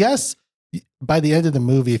 which I guess by the end of the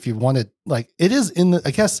movie, if you wanted, like, it is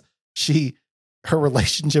I guess her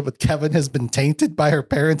relationship with Kevin has been tainted by her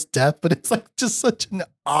parents' death, but it's like just such an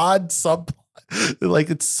odd subplot. Like,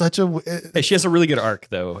 it's such hey, she has a really good arc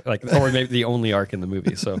though, like, or maybe the only arc in the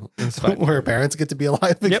movie, so it's fine. Where her parents get to be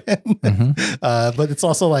alive again. Yep. Mm-hmm. But it's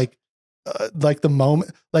also like the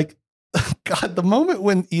moment, like, God, the moment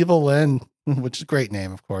when Evil Lynn, which is a great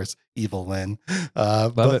name, of course, Evil Lynn.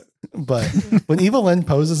 But when Evil Lynn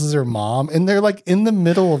poses as her mom, and they're like in the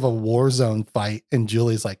middle of a war zone fight, and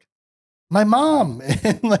Julie's like, my mom,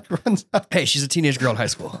 and like runs out. Hey, she's a teenage girl in high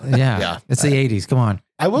school. Yeah. It's the 80s. Come on.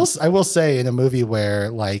 I will say, in a movie where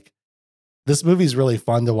like this movie is really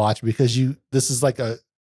fun to watch because this is like the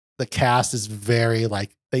cast is very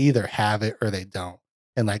like, they either have it or they don't.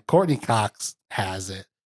 And like Courtney Cox has it,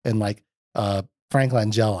 and like Frank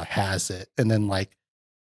Langella has it, and then like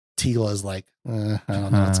Tila's like, I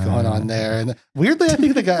don't know what's going on there. And weirdly, I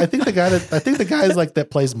think the guy is like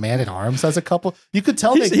that plays Man at Arms has a couple. You could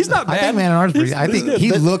tell he's not I bad. think Man at Arms. I think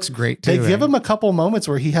he looks great too. They give him a couple moments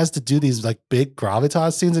where he has to do these like big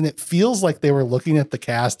gravitas scenes, and it feels like they were looking at the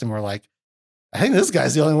cast and were like, I think this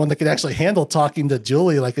guy's the only one that can actually handle talking to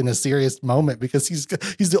Julie like in a serious moment, because he's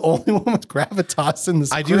the only one with gravitas in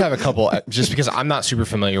this. I do have a couple, just because I'm not super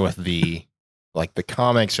familiar with the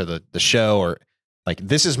comics or the show, or like,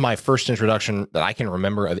 this is my first introduction that I can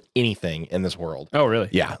remember of anything in this world. Oh, really?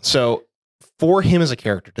 Yeah. So for him as a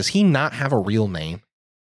character, does he not have a real name?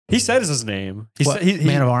 He says his name.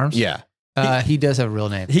 Man of Arms? Yeah. He does have a real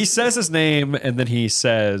name. He says his name, and then he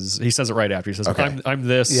says it right after. He says, Okay. I'm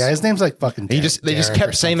this. Yeah, his name's like fucking. They just Derek kept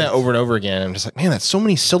or saying that something. over and over again. I'm just like, man, that's so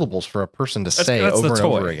many syllables for a person to say that's over the and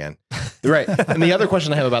toy. over again. Right. And the other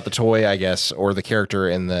question I have about the toy, I guess, or the character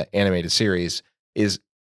in the animated series is,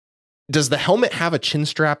 does the helmet have a chin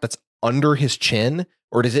strap that's under his chin,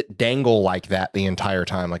 or does it dangle like that the entire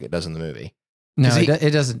time like it does in the movie? No, he-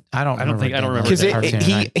 it doesn't. I don't remember Because that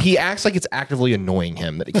cartoon. he acts like it's actively annoying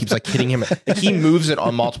him, that it keeps like hitting him. Like, he moves it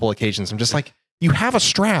on multiple occasions. I'm just like, you have a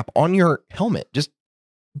strap on your helmet. Just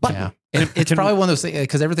button. Yeah. It's probably one of those things,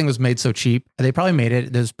 because everything was made so cheap. They probably made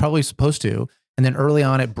it. It was probably supposed to. And then early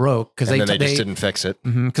on it broke because And then they just didn't fix it.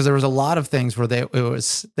 Because there was a lot of things where they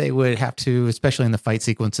would have to, especially in the fight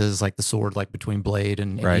sequences, like the sword, like between Blade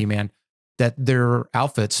and Right. He-Man, that their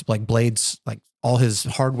outfits, like Blade's, like all his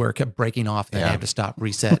hardware kept breaking off, and they had to stop,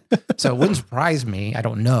 reset. So it wouldn't surprise me. I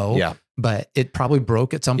don't know. Yeah. But it probably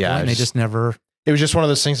broke at some Yeah, point. And they just never. It was just one of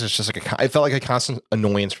those things that's just like it felt like a constant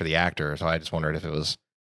annoyance for the actor. So I just wondered if it was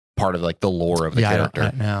part of like the lore of the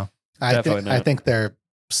character. No. I Definitely think not. they're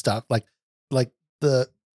stuck like the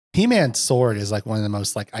He-Man's sword is like one of the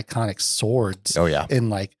most like iconic swords Oh yeah. in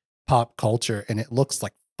like pop culture, and it looks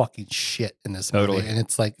like fucking shit in this Totally. movie. And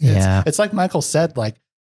it's like, Yeah. it's like Michael said, like,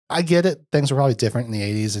 I get it. Things were probably different in the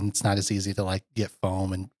 80s, and it's not as easy to like get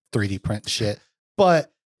foam and 3D print shit.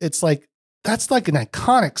 But it's like, that's like an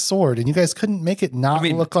iconic sword, and you guys couldn't make it not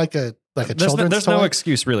look like a children's There's toy. no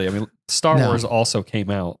excuse really. I mean, Star No. Wars also came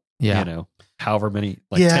out, Yeah. you know, however many,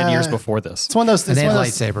 like 10 years before this. It's one of those. And It's they one have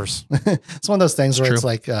of those, lightsabers. it's one of those things It's where it's true.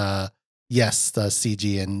 like, yes, the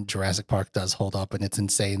CG in Jurassic Park does hold up, and it's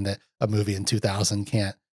insane that a movie in 2000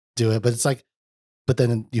 can't do it. But it's like, but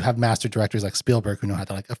then you have master directors like Spielberg who know how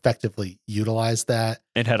to like effectively utilize that.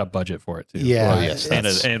 It had a budget for it too. Yeah, Well, yes,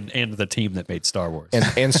 and the team that made Star Wars.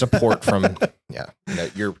 And support from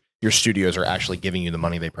your studios are actually giving you the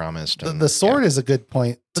money they promised. The, and- the sword is a good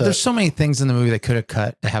point. But there's so many things in the movie they could have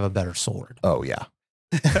cut to have a better sword. Oh yeah.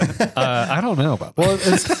 I don't know about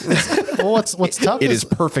that. Well, what's tough It is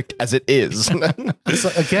perfect as it is. so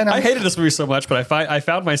again, I hated this movie so much, but I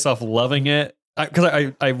found myself loving it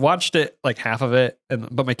because I watched it like half of it,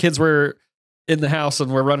 but my kids were in the house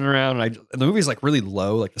and we're running around, and the movie's like really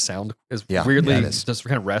low, like the sound is weirdly it is. just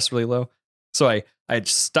kind of rests really low. So I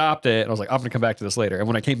stopped it and I was like, I'm gonna come back to this later. And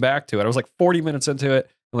when I came back to it, I was like 40 minutes into it,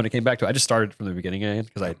 and when I came back to it, I just started from the beginning again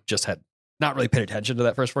because I just had not really paid attention to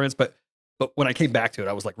that first 4 minutes, but when I came back to it,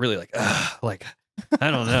 I was like really like, like I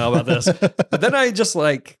don't know about this. But then I just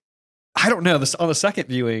like, I don't know. This on the second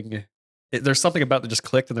viewing, there's something about that just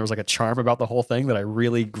clicked, and there was like a charm about the whole thing that I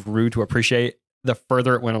really grew to appreciate the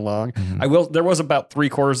further it went along. Mhm. There was about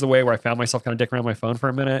 3/4 of the way where I found myself kind of dicking around my phone for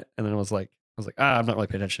a minute, and then I was like, I'm not really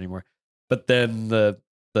paying attention anymore. But then the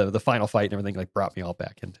final fight and everything like brought me all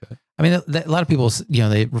back into it. I mean, a lot of people,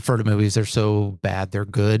 they refer to movies, they're so bad, they're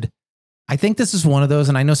good. I think this is one of those,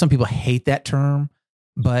 and I know some people hate that term,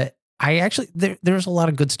 but I actually, there's a lot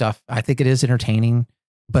of good stuff. I think it is entertaining,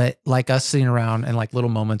 but like us sitting around and like little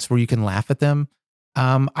moments where you can laugh at them.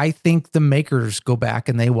 I think the makers go back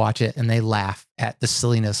and they watch it and they laugh at the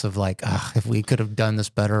silliness of like, if we could have done this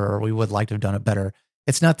better, or we would like to have done it better.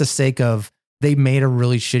 It's not the sake of they made a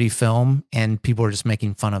really shitty film and people are just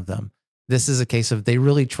making fun of them. This is a case of they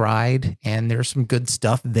really tried, and there's some good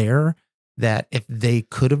stuff there that if they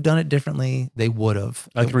could have done it differently, they would have.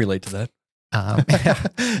 I can relate to that.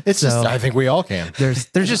 It's just I think we all can. There's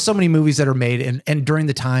just so many movies that are made, and during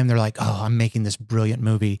the time they're like, oh, I'm making this brilliant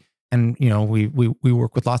movie, and we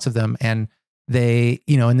work with lots of them, and they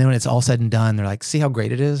and then when it's all said and done, they're like, see how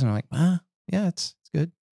great it is, and I'm like, yeah, it's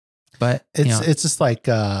good, but it's just like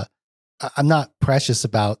I'm not precious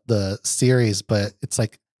about the series, but it's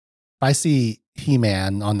like if I see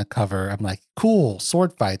He-Man on the cover, I'm like, cool,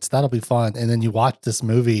 sword fights, that'll be fun. And then you watch this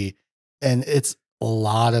movie, and it's a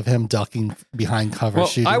lot of him ducking behind cover. Well,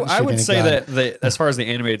 shooting, I would a say gun. that as far as the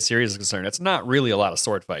animated series is concerned, it's not really a lot of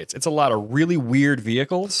sword fights. It's a lot of really weird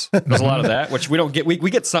vehicles. There's a lot of that, which we don't get. We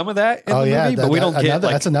get some of that in the movie, but we don't get.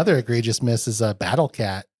 That's another egregious miss is a Battle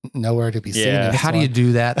Cat, nowhere to be seen. Yeah. in this how do you one.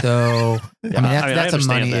 do that though? I mean, I that's a understand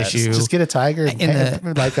money that. issue. Just get a tiger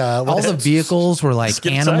And like all the vehicles were like Just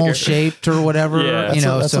get a animal tiger. shaped or whatever. Yeah.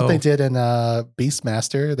 That's so what they did in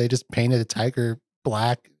Beastmaster. They just painted a tiger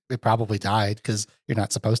black. It probably died because you're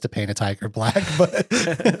not supposed to paint a tiger black. But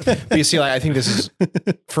But you see, like, I think this is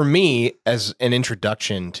for me as an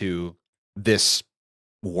introduction to this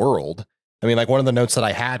world. I mean, like one of the notes that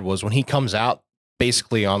I had was when he comes out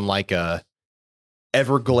basically on like a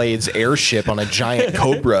Everglades airship on a giant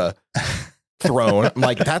cobra throne. I'm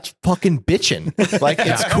like, that's fucking bitchin'. Like,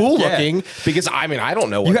 it's cool looking because I mean, I don't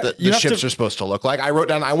know what the ships are supposed to look like. I wrote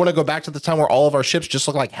down, I want to go back to the time where all of our ships just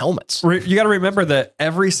look like helmets. You got to remember that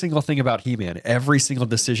every single thing about He-Man, every single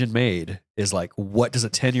decision made is like, what does a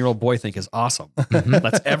 10-year-old boy think is awesome?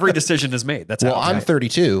 That's every decision is made. That's Well, how it's I'm made.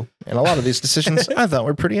 32, and a lot of these decisions I thought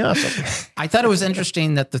were pretty awesome. I thought it was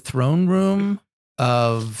interesting that the throne room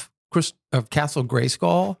of Castle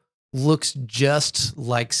Grayskull looks just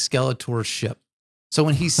like Skeletor's ship. So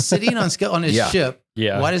when he's sitting on his ship,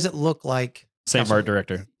 why does it look like Same art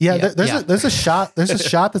director? there's a shot. There's a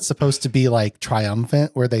shot that's supposed to be like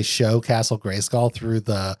triumphant where they show Castle Grayskull through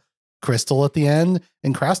the crystal at the end,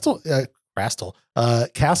 and Castle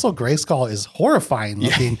Grayskull is horrifying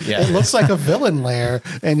looking. Yeah. It looks like a villain lair,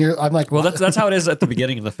 and I'm like, Well, what? that's how it is at the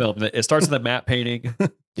beginning of the film. It starts with a map painting,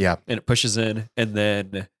 Yeah. and it pushes in, and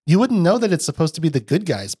then You wouldn't know that it's supposed to be the good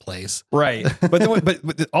guy's place. right, but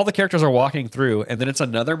all the characters are walking through, and then it's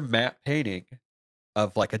another map painting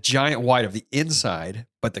of like a giant wide of the inside,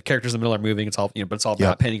 but the characters in the middle are moving. It's all but it's all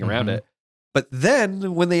map painting around it. But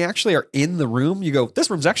then when they actually are in the room, you go, this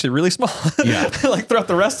room's actually really small. Yeah. Like throughout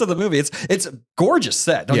the rest of the movie, it's a gorgeous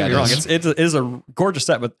set. Don't get me wrong. It is a gorgeous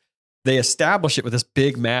set, but they establish it with this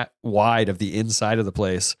big mat wide of the inside of the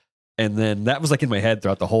place. And then that was like in my head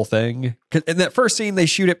throughout the whole thing. In that first scene, they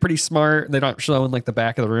shoot it pretty smart. And they're not showing like the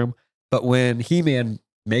back of the room. But when He-Man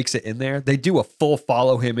makes it in there, they do a full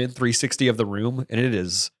follow him in 360 of the room. And it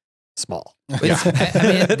is small.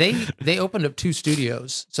 I mean, they opened up 2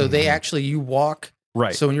 studios. So they actually, you walk.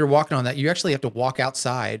 Right. So when you're walking on that, you actually have to walk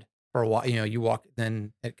outside for a while. You know, you walk,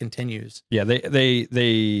 then it continues. Yeah.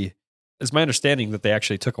 They it's my understanding that they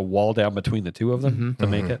actually took a wall down between the 2 of them to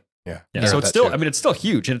make it. Yeah. Yeah. So it's still, I mean, it's still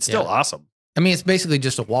huge and it's still awesome. I mean, it's basically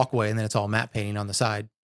just a walkway and then it's all matte painting on the side.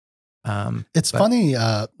 It's funny.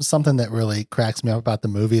 Something that really cracks me up about the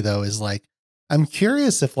movie, though, is like, I'm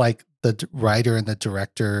curious if like the writer and the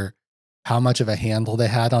director, how much of a handle they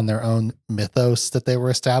had on their own mythos that they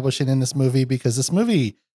were establishing in this movie, because this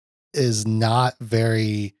movie is not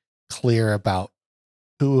very clear about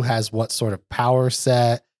who has what sort of power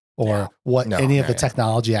set or what any of the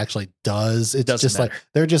technology actually does. It's just like,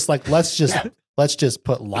 they're just like, let's just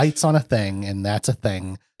put lights on a thing and that's a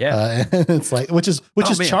thing. Yeah. And it's like, which is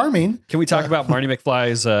charming. Can we talk about Marty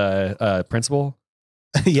McFly's principal?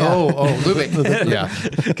 Yeah. Lubick. Yeah.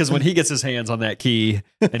 Because when he gets his hands on that key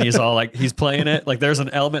and he's all like, he's playing it, like there's an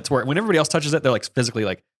element to where when everybody else touches it, they're like physically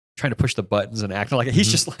like trying to push the buttons and acting like it.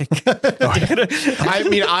 He's just like, I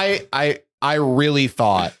mean, I really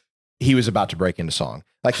thought he was about to break into song.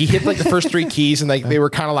 Like he hit like the first 3 keys and like they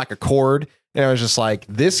were kind of like a chord. And I was just like,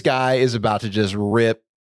 this guy is about to just rip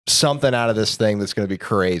something out of this thing that's going to be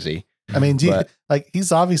crazy. I mean, like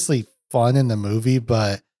he's obviously fun in the movie,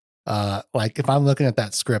 but like if I'm looking at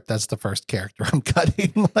that script, that's the first character I'm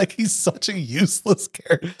cutting. Like he's such a useless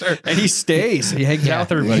character, and he stays. He hangs out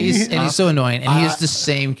with everybody. He's so annoying, and he is the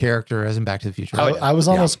same character as in Back to the Future. I was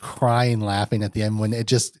almost crying laughing at the end when it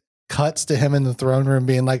just cuts to him in the throne room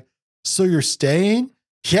being like, "So you're staying?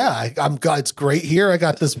 Yeah, I'm. It's great here. I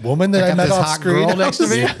got this woman that I met off screen next to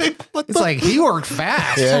me. Like, it's like he worked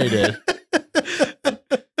fast. Yeah, he did.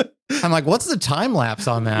 I'm like, what's the time lapse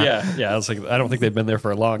on that? Yeah. I was like, I don't think they've been there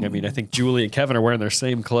for long. I mean, I think Julie and Kevin are wearing their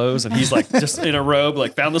same clothes, and he's like just in a robe,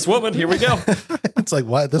 like found this woman. Here we go. It's like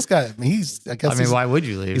what this guy. I mean, why would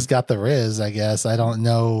you leave? He's got the Riz. I guess I don't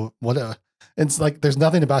know what. It's like there's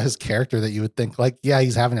nothing about his character that you would think like, yeah,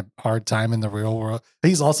 he's having a hard time in the real world.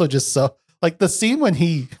 He's also just so like the scene when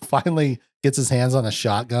he finally gets his hands on a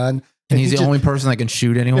shotgun. And he's the only person that can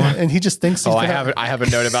shoot anyone. And he just thinks he's I have a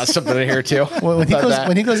note about something in here too. When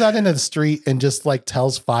he goes out into the street and just like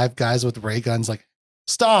tells 5 guys with ray guns, like,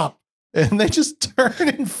 stop. And they just turn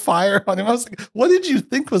and fire on him. I was like, what did you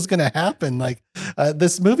think was going to happen? Like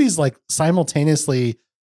this movie's like simultaneously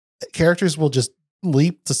characters will just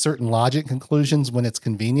leap to certain logic conclusions when it's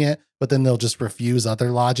convenient, but then they'll just refuse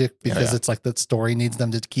other logic because it's like the story needs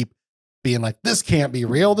them to keep being like, this can't be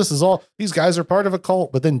real. This is all, these guys are part of a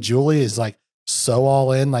cult. But then Julie is like so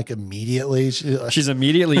all in, like immediately. She's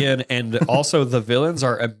immediately in. And also the villains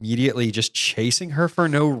are immediately just chasing her for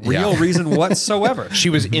no real reason whatsoever.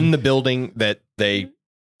 She was in the building that they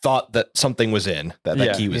thought that something was in,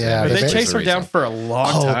 that key was in. They chased her down for a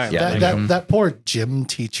long time. That poor gym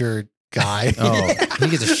teacher guy. He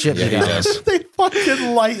gets a shit. Yeah, he does. They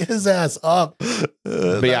fucking light his ass up.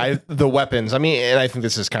 But the weapons. I mean, and I think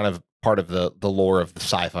this is kind of part of the lore of the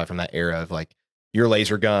sci-fi from that era of like your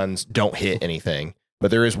laser guns don't hit anything, but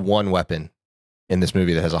there is one weapon in this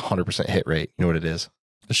movie that has 100% hit rate. You know what it is?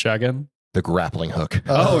 The shotgun? The grappling hook.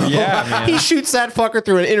 Oh yeah, man. He shoots that fucker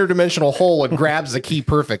through an interdimensional hole and grabs the key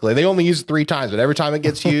perfectly. They only use it 3 times, but every time it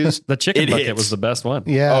gets used, the chicken bucket hits. was the best one.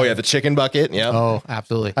 Yeah. Oh yeah, the chicken bucket. Yeah. Oh,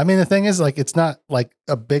 absolutely. I mean, the thing is, like, it's not like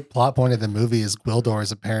a big plot point of the movie is Gwildor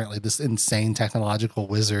is apparently this insane technological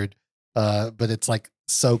wizard, but it's like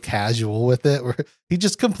so casual with it where he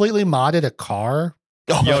just completely modded a car.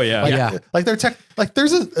 Oh yeah, like they're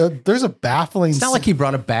there's a baffling. It's not like he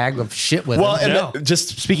brought a bag of shit with him. Well, and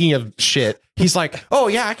just speaking of shit, he's like, "Oh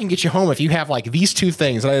yeah, I can get you home if you have like these 2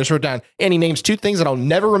 things." And I just wrote down, and he names 2 things that I'll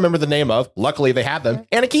never remember the name of. Luckily, they have them,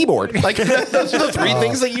 and a keyboard. Like those are the 3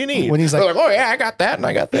 things that you need. When he's like, "Oh yeah, I got that, and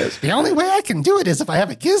I got this." The only way I can do it is if I have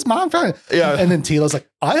a gizmo in front of it. Yeah. And then Tilo's like,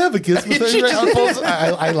 I have a gizmo thing. Right?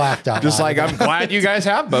 I laughed out. Just loud. like, I'm glad you guys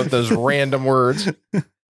have both those random words.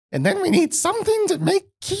 And then we need something to make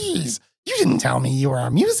keys. You didn't tell me you were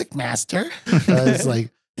a music master. It's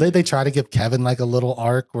like they try to give Kevin like a little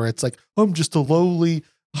arc where it's like, I'm just a lowly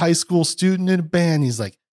high school student in a band. He's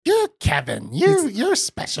like, you're Kevin. You're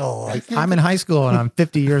special. Like, I'm in high school and I'm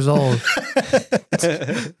 50 years old.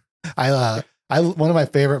 One of my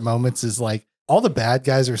favorite moments is like all the bad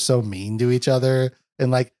guys are so mean to each other.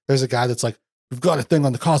 And like, there's a guy that's like, we've got a thing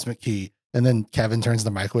on the cosmic key. And then Kevin turns the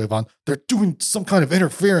microwave on. They're doing some kind of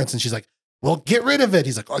interference. And she's like, well, get rid of it.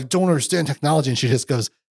 He's like, I don't understand technology. And she just goes,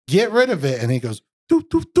 get rid of it. And he goes, doo,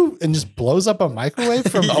 doo, doo, and just blows up a microwave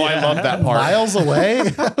from Oh, I love that part. miles away.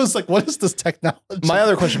 I was like, what is this technology? My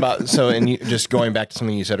other question about just going back to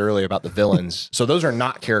something you said earlier about the villains. So those are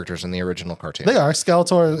not characters in the original cartoon. They are.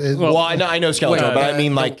 Skeletor. Well, I know Skeletor, but I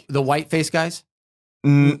mean like the white face guys.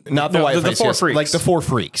 not the No, white the faces, four freaks. like the four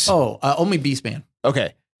freaks. Oh, only Beastman.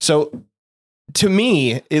 Okay, so to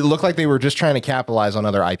me, it looked like they were just trying to capitalize on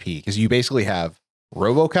other IP because you basically have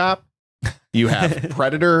RoboCop, you have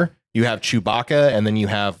Predator, you have Chewbacca, and then you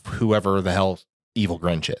have whoever the hell Evil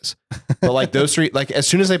Grinch is. But like those three, like as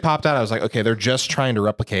soon as they popped out, I was like, okay, they're just trying to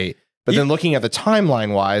replicate. But then looking at the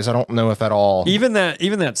timeline wise, I don't know if that all even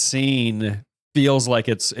that scene feels like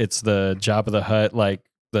it's the Jabba the Hutt, like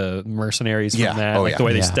the mercenaries from Yeah. that, Oh, like yeah. the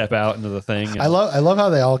way they Yeah. step out into the thing. I love how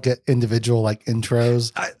they all get individual like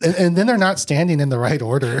intros, and then they're not standing in the right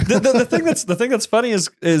order. the thing that's funny is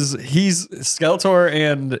he's Skeletor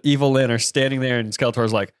and Evil Lyn are standing there, and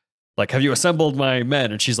Skeletor's like, have you assembled my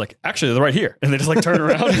men? And she's like, actually, they're right here. And they just like turn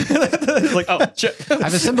around. It's like, oh shit.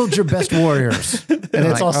 I've assembled your best warriors. And it's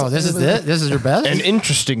it's also- also this is it. This is your best. an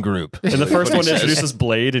interesting group. And the first What one he says. introduces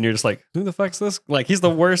Blade, and you're just like, who the fuck's this? Like, he's the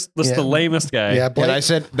worst, Yeah. the lamest guy. Yeah, And I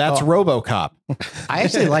said that's RoboCop. I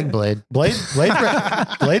actually like Blade.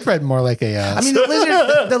 Blade read more like a. I mean,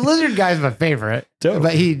 the lizard guy's my favorite, Totally.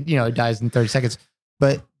 but he dies in 30 seconds.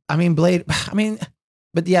 But I mean, Blade. I mean,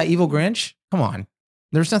 but yeah, Evil Grinch. Come on,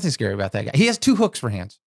 there's nothing scary about that guy. He has 2 hooks for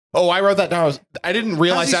hands. Oh, I wrote that down. I didn't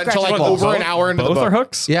realize How's he that until like scratching over both? an hour into the Both book. are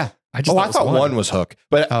hooks? Yeah, I just I it was thought one was Hook,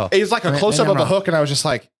 but Oh. it was like a Maybe close up I'm of the wrong. hook, and I was just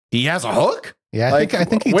like, he has a hook. yeah, like, I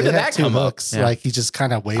think he when did did have that 2 come up? hooks. Yeah. Like he just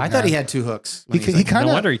kind of waved. I thought he around. had 2 hooks. He when he was kind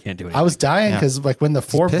No of. wonder he can't do it. I was dying Yeah. because like when the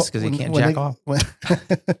four pissed 'cause he can't when jack they- off. when-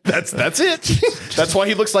 That's it. That's why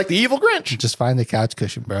he looks like the evil Grinch. just find the couch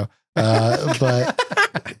cushion, bro. But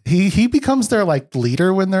he becomes their like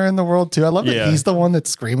leader when they're in the world too. I love that Yeah. he's the one that's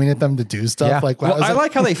screaming at them to do stuff. Yeah. Like, Well, I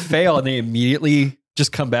like how they fail and they immediately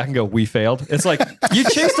just come back and go, we failed. It's like, you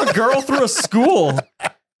chased a girl through a school.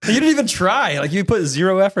 You didn't even try. Like, you put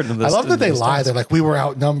 0 effort into I this. love that they into this lie. task. They're like, we were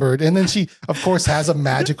outnumbered. And then she, of course, has a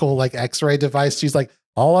magical like X-ray device. She's like,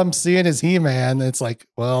 all I'm seeing is He-Man. It's like,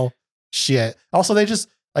 well, shit. Also, they just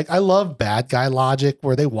like, I love bad guy logic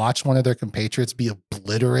where they watch one of their compatriots be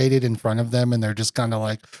obliterated in front of them. And they're just kind of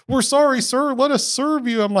like, we're sorry, sir. Let us serve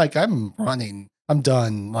you. I'm like, I'm running. I'm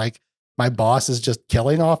done. Like my boss is just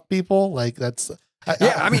killing off people. Like that's,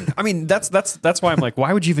 Yeah, I mean, that's why I'm like,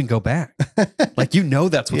 why would you even go back? Like, you know,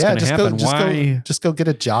 that's what's going to happen. Just go get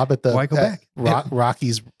a job at the Why go back?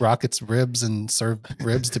 Rocket's Ribs and serve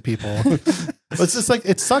ribs to people. It's just like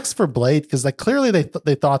it sucks for Blade because like clearly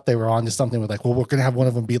they thought they were onto something with like, well, we're gonna have one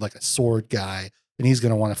of them be like a sword guy and he's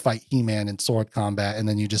gonna want to fight He-Man in sword combat, and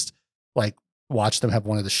then you just like watch them have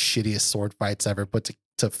one of the shittiest sword fights ever put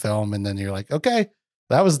to film, and then you're like, okay,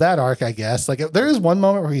 that was that arc, I guess. Like there is one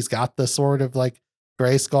moment where he's got the sword of like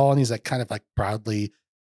Grayskull and he's like kind of like proudly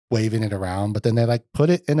waving it around, but then they like put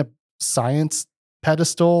it in a science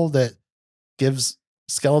pedestal that gives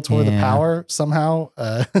Skeletor the Yeah. power somehow.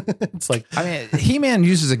 It's like, I mean, He-Man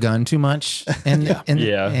uses a gun too much, and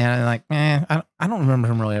Yeah. and like, I don't remember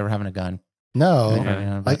him really ever having a gun. no,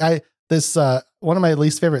 Yeah. like this one of my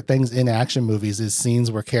least favorite things in action movies is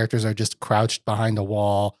scenes where characters are just crouched behind a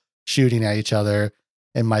wall shooting at each other.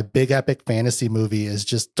 And my big epic fantasy movie is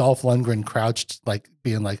just Dolph Lundgren crouched, like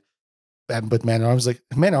being like, and with Man at Arms, like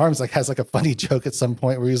Man at Arms, like has like a funny joke at some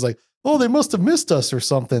point where he's like, "Oh, they must have missed us or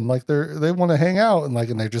something. Like they want to hang out," and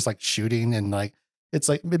they're just like shooting, and like it's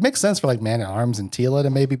like it makes sense for like Man at Arms and Tila to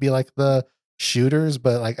maybe be like the shooters,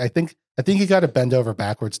 but like I think you got to bend over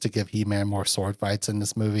backwards to give He-Man more sword fights in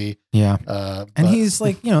this movie. Yeah, And and he's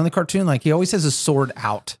like, in the cartoon, like he always has his sword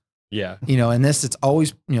out. Yeah. In this, it's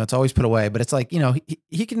always put away. But it's like,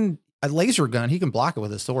 he can a laser gun, he can block it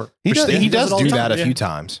with his sword. he does, He does it all do the that time. a few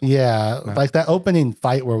times. Yeah, Yeah. like that opening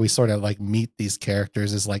fight where we sort of like meet these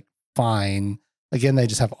characters is like fine. Again, they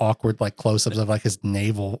just have awkward like close-ups of like his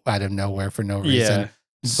navel out of nowhere for no reason. Yeah.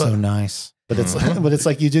 So nice. But it's but it's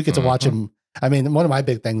like you do get to watch him. I mean, one of my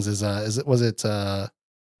big things is I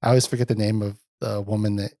always forget the name of the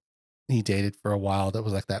woman that he dated for a while that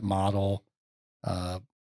was like that model.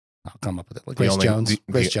 I'll come up with it. Like Grace Jones.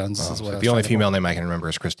 Grace Jones is what I was the only trying to female name I can remember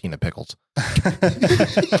is Christina Pickles.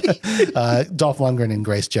 Dolph Lundgren and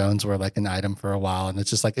Grace Jones were like an item for a while, and it's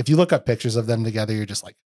just like if you look up pictures of them together, you're just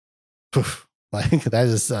like, poof, like that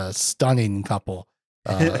is a stunning couple.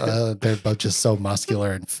 They're both just so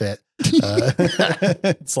muscular and fit.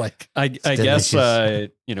 It's like I guess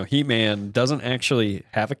delicious. He-Man doesn't actually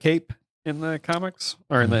have a cape in the comics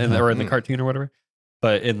or in the cartoon or whatever,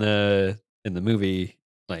 but in the movie,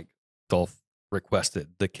 like Dolph requested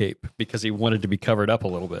the cape because he wanted to be covered up a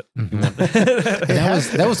little bit. Mhm.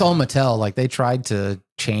 That was all Mattel. Like they tried to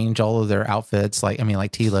change all of their outfits. Like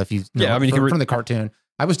Tila, if you know, Yeah, I mean, from the cartoon,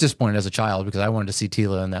 I was disappointed as a child because I wanted to see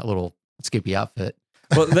Tila in that little skippy outfit.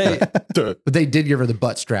 Well, But they did give her the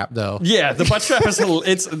butt strap though. yeah, the butt strap is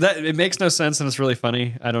it makes no sense and it's really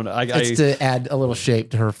funny. I don't know. It's to add a little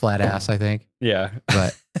shape to her flat ass, I think. Yeah,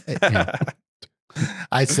 But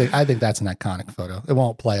I think that's an iconic photo. It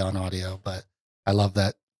won't play on audio, but I love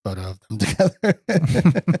that photo of them together.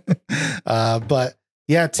 But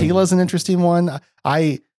yeah, Tila's an interesting one.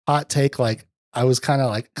 Hot take, like I was kind of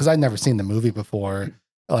like, because I'd never seen the movie before,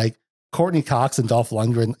 like Courtney Cox and Dolph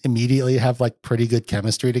Lundgren immediately have like pretty good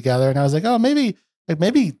chemistry together. And I was like, oh, maybe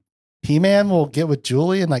He-Man will get with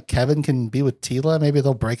Julie and like Kevin can be with Tila. Maybe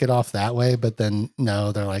they'll break it off that way. But then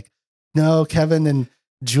no, they're like, no, Kevin and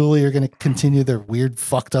Julie are going to continue their weird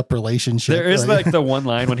fucked up relationship. there is like the one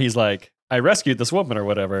line when he's like, "I rescued this woman" or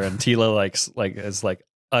whatever, and Tila is like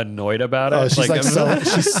annoyed about it. Oh, she's like so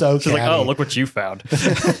she's like, "Oh, catty. look what you found."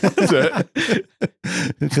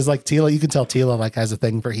 Because like Tila, you can tell Tila like has a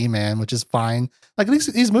thing for He-Man, which is fine. Like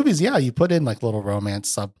these movies, yeah, you put in like little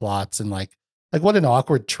romance subplots and like what an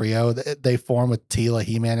awkward trio that they form with Tila,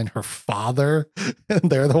 He-Man, and her father.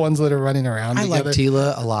 They're the ones that are running around I together. like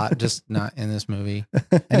Tila a lot, just not in this movie.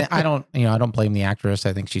 And I don't blame the actress.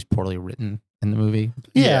 I think she's poorly written in the movie.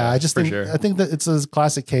 Yeah, I just for think sure. I think that it's a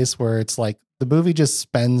classic case where it's like the movie just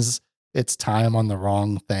spends its time on the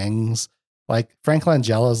wrong things. Like Frank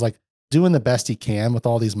Langella is like doing the best he can with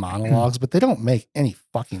all these monologues, but they don't make any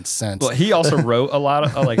fucking sense. Well, he also wrote a lot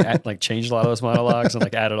of like changed a lot of those monologues and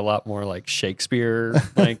like added a lot more like Shakespeare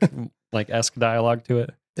like esque dialogue to it.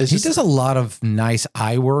 It's He just, does a lot of nice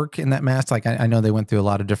eye work in that mask. Like I know they went through a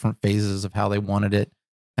lot of different phases of how they wanted it,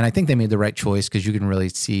 and I think they made the right choice because you can really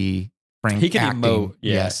see Frank. He can acting. emote,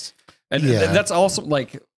 yeah. Yes, And Yeah. that's also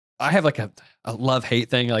like I have like a love hate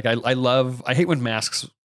thing. Like I hate when masks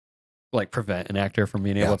like prevent an actor from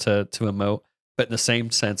being able to emote. But in the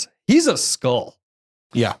same sense, he's a skull.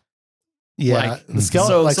 yeah. yeah, like, the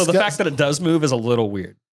So the fact that it does move is a little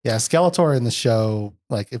weird. yeah, Skeletor in the show,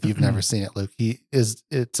 like if you've never seen it, Luke,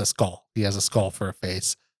 it's a skull. He has a skull for a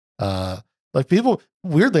face. Like people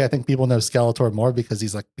weirdly, I think people know Skeletor more because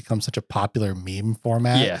he's like become such a popular meme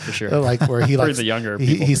format. Yeah, for sure. Like where he For like the younger he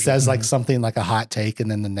people. for sure. says like something like a hot take,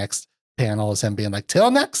 and then the next panel is him being like,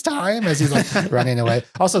 "Till next time," as he's like running away.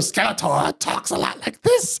 Also, Skeletor talks a lot like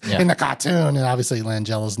this in the cartoon, and obviously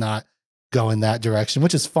Langella's not going that direction,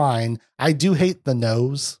 which is fine. I do hate the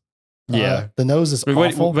nose. Yeah. The nose is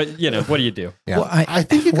awful. But you know, what do you do? Yeah. Well, I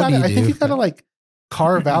think you what do gotta. you I think do? you gotta like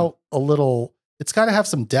carve out a little. It's got to have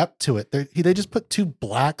some depth to it. They just put two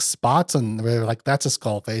black spots on. They're like, that's a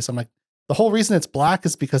skull face. I'm like, the whole reason it's black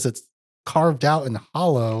is because it's carved out and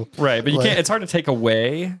hollow. Right, but you Like- can't. It's hard to take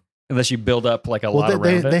away unless you build up like a Well, lot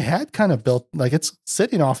around they it. had kind of built like it's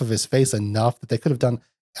sitting off of his face enough that they could have done.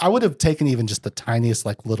 I would have taken even just the tiniest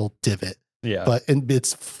like little divot, Yeah, but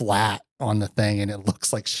it's flat on the thing and it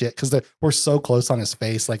looks like shit because we're so close on his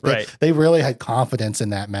face. Like Right. they really had confidence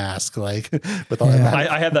in that mask. Like with all Yeah.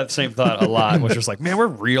 that. I had that same thought a lot, which was like, man, we're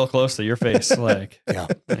real close to your face. Like, Yeah.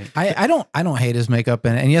 I don't hate his makeup,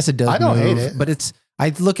 and yes, it does. I don't hate move, it. but I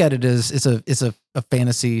look at it as it's a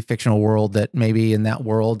fantasy fictional world that maybe in that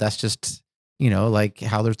world that's just like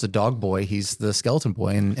how there's the dog boy, he's the skeleton boy,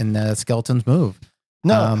 and the skeletons move.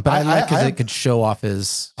 No, but I like because I- it could show off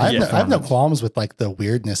his. I have, Yeah. I have no qualms with like the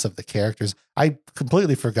weirdness of the characters. I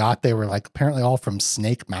completely forgot they were like apparently all from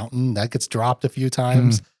Snake Mountain. That gets dropped a few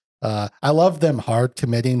times. I love them hard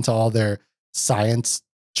committing to all their science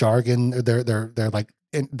jargon. They're like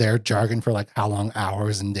their jargon for like how long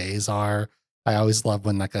hours and days are. I always love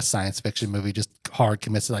when like a science fiction movie just hard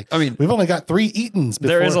commits to like, I mean, we've only got 3 Eatons.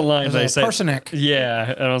 there is a before- line they say, Parsnick.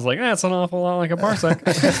 yeah, and I was like, that's an awful lot like a parsec.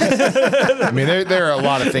 I mean, there are a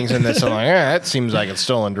lot of things in this. I'm like, that seems like it's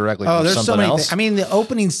stolen directly Oh, from there's so something many. else. I mean, the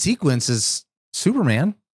opening sequence is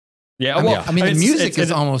Superman. Yeah, I mean, well, I mean, the it's- music it's-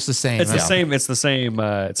 is almost the same. It's the right? same. It's the same.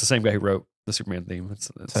 It's the same guy who wrote the Superman theme.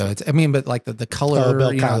 So it's. I mean, but like the color.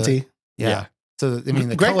 Bill you know, Conti. yeah. Yeah. So I mean,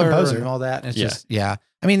 the Great color composer. and all that. And it's Yeah. just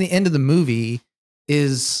I mean, the end of the movie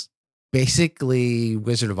is basically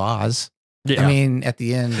Wizard of Oz. Yeah. I mean, at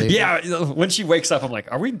the end. Yeah, when she wakes up, I'm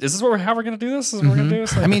like, "Are we? Is this how we're gonna do this? Is this what we're gonna do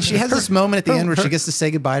this?" I mean, she has this moment at the end where her- she gets to say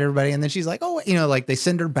goodbye to everybody, and then she's like, "Oh, like they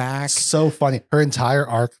send her back." So funny. Her entire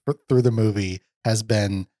arc through the movie has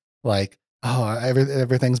been like, oh,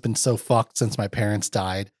 everything's been so fucked since my parents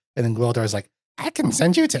died. And then Gwildar's like, I can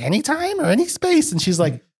send you to any time or any space. And she's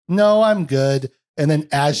like, no, I'm good. And then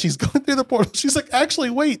as she's going through the portal, she's like, actually,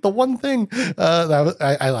 wait, the one thing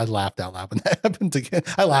I laughed out loud when that happened again.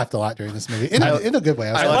 I laughed a lot during this movie in a good way.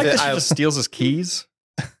 I like that she just steals his keys.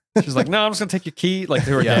 She's like, no, I'm just going to take your key. Like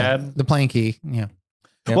to her dad. The plane key. Yeah.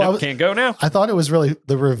 Well, Can't go now. I thought it was really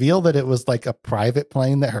the reveal that it was like a private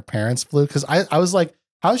plane that her parents flew. Cause I was like,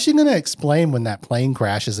 how is she going to explain when that plane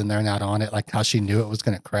crashes and they're not on it? Like how she knew it was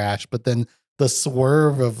going to crash. But then the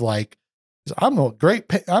swerve of like, I'm a great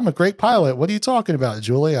pilot. What are you talking about,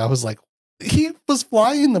 Julie? I was like, he was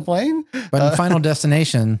flying the plane. But in Final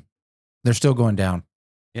Destination, they're still going down.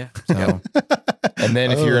 Yeah. So And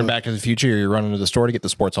then if you're in Back to the Future, you're running to the store to get the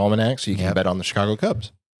sports almanac so you can bet on the Chicago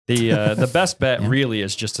Cubs. The best bet really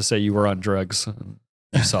is just to say you were on drugs.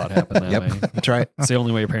 You saw it happen that way. That's right. It's the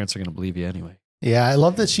only way your parents are going to believe you anyway. Yeah, I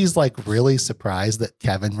love that she's like really surprised that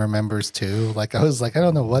Kevin remembers too. Like I was like, I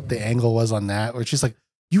don't know what the angle was on that, where she's like,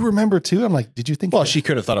 "You remember too?" I'm like, "Did you think?" Well, she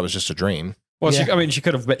could have thought it was just a dream. Well, she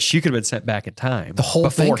could have been sent back in time. The whole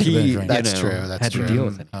thing before could have been a he, dream. That's true. That's had true. to deal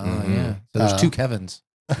with it. oh yeah. So there's two Kevins.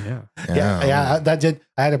 Yeah. Yeah, that did.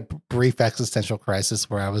 I had a brief existential crisis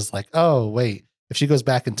where I was like, "Oh wait, if she goes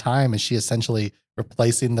back in time, is she essentially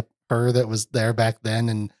replacing her that was there back then?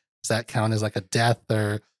 And does that count as like a death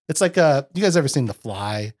or?" It's like you guys ever seen The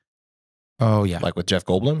Fly? Oh yeah. Like with Jeff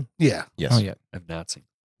Goldblum? Yeah. Yes. Oh yeah. I've not seen.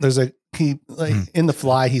 There's in The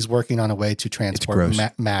Fly, he's working on a way to transport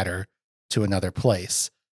gross. matter to another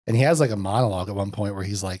place. And he has like a monologue at one point where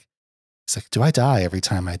he's like, do I die every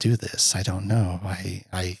time I do this? I don't know.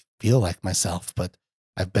 I feel like myself, but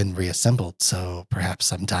I've been reassembled. So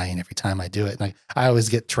perhaps I'm dying every time I do it. And I always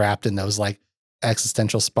get trapped in those like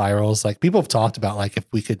existential spirals. Like people have talked about like if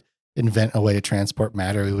we could invent a way to transport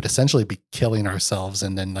matter, we would essentially be killing ourselves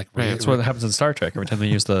and then like That's what happens in Star Trek every time they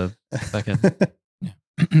use the fucking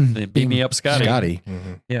they beat me up, Scotty.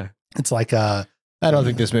 Mm-hmm. Yeah, it's like I don't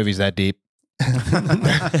think this movie's that deep.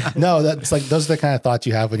 no, that's like those are the kind of thoughts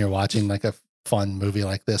you have when you're watching like a fun movie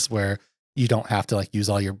like this, where you don't have to like use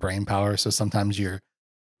all your brain power. So sometimes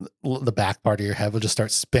the back part of your head will just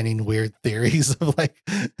start spinning weird theories of like,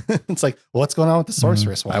 it's like, what's going on with the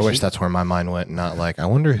sorceress? I wish that's where my mind went, not like, I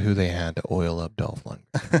wonder who they had to oil up Dolph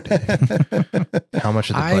Lundgren. How much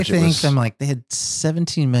of the budget was... I'm like, they had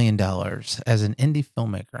 $17 million as an indie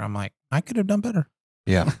filmmaker. I'm like, I could have done better.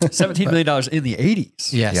 Yeah. $17 million in the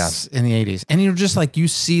 80s. Yes, in the 80s. And you're just like, you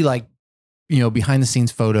see like, behind the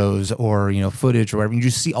scenes photos or, footage or whatever. You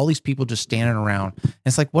just see all these people just standing around. And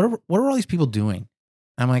it's like, what are all these people doing?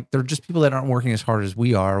 I'm like, they're just people that aren't working as hard as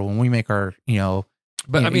we are when we make our,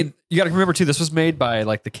 But I mean, you got to remember too, this was made by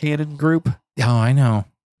like the Canon Group. Oh, I know.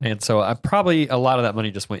 And so probably a lot of that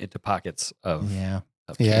money just went into pockets of. Yeah.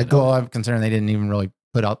 Of Yeah. Canon. I'm concerned they didn't even really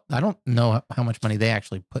put out. I don't know how much money they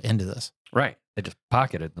actually put into this. Right. They just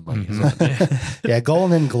pocketed the money. Mhm. Yeah.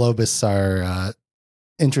 Golan and Globus are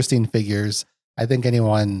interesting figures. I think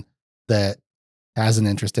anyone that has an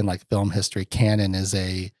interest in like film history, Canon is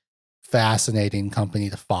a fascinating company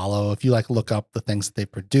to follow. If you like look up the things that they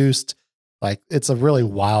produced, like it's a really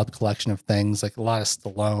wild collection of things, like a lot of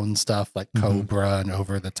Stallone stuff, like Cobra and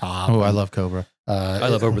Over the Top. Oh, I love Cobra. I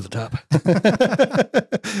love Over the Top.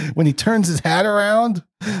 When he turns his hat around,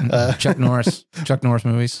 Chuck Norris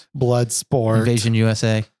movies, Bloodsport, Invasion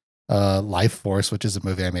USA, Life Force, which is a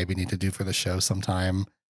movie I maybe need to do for the show sometime.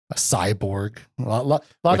 A Cyborg,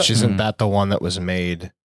 Isn't that the one that was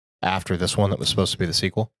made after this one that was supposed to be the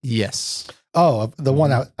sequel? yes. Oh, the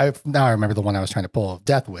one I now I remember the one I was trying to pull of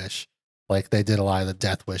Death Wish. Like they did a lot of the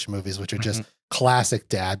Death Wish movies, which are just classic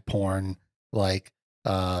dad porn. Like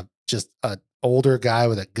just an older guy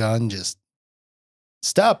with a gun, just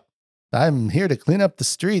stop. I'm here to clean up the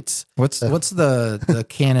streets. What's the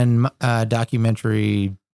Canon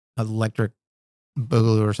documentary, Electric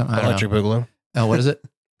Boogaloo or something? I don't Electric know. Boogaloo? Oh, what is it?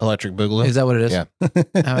 Electric Boogaloo? Is that what it is? Yeah.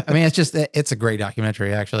 I mean, it's a great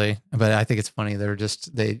documentary actually, but I think it's funny.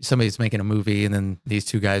 Somebody's making a movie and then these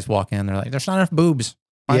two guys walk in. They're like, there's not enough boobs.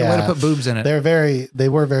 Find a way to put boobs in it. They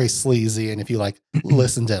were very sleazy. And if you like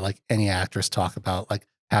listen to like any actress talk about like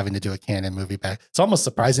having to do a Canon movie back, it's almost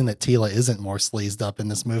surprising that Tila isn't more sleazed up in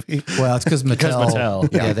this movie. Well, it's because Mattel.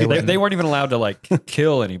 Yeah, they weren't even allowed to like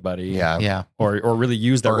kill anybody. Yeah. Or really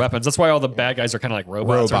use their weapons. That's why all the bad guys are kind of like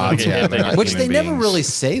robots. Which they never really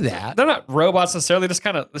say that. They're not robots necessarily. It's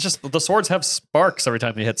just the swords have sparks every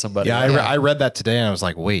time you hit somebody. Yeah, I read that today and I was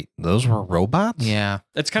like, wait, those were robots? Yeah.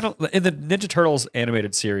 It's kind of in the Ninja Turtles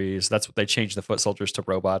animated series. That's what they changed the foot soldiers to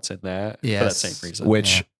robots in that for that same reason.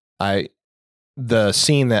 Which the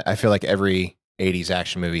scene that I feel like every 80s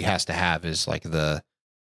action movie has to have is like the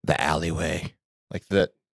alleyway. Like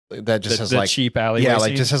that just has like cheap alleyway. Yeah, like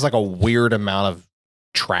scene. just has like a weird amount of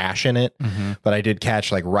trash in it. Mm-hmm. But I did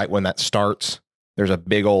catch like right when that starts, there's a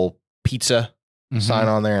big old pizza Mhm. sign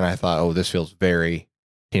on there, and I thought, oh, this feels very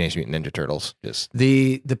Teenage Mutant Ninja Turtles. Just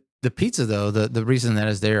The pizza though, the reason that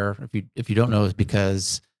is there, if you don't know, is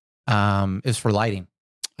because it's for lighting.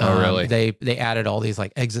 Oh, really? They added all these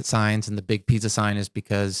like exit signs, and the big pizza sign is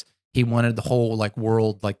because he wanted the whole like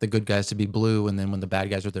world, like the good guys to be blue, and then when the bad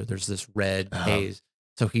guys are there, there's this red haze.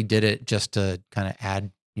 So he did it just to kind of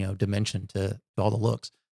add, dimension to all the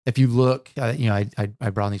looks. If you look, I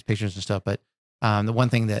brought in these pictures and stuff, but the one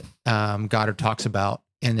thing that Goddard talks about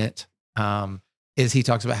in it is he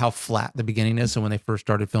talks about how flat the beginning is. So when they first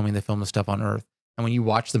started filming, they filmed the stuff on Earth, and when you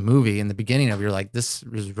watch the movie in the beginning of it, you're like, this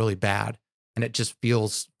is really bad, and it just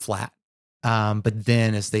feels flat. But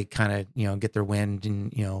then as they kind of get their wind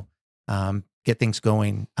and get things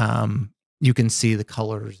going, you can see the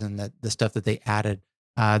colors and the stuff that they added.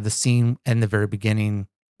 The scene in the very beginning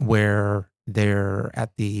where they're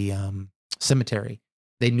at the cemetery,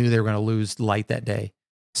 they knew they were going to lose light that day.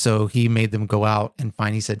 So he made them go out and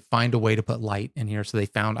find a way to put light in here. So they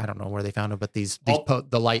found, I don't know where they found it, but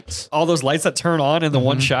the lights. All those lights that turn on in the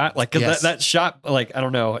one shot, like 'cause Yes. that shot, like, I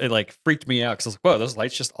don't know, it like freaked me out because I was like, whoa, those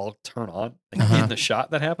lights just all turn on like, in the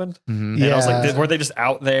shot that happened. Mhm. And I was like, Yeah. were they just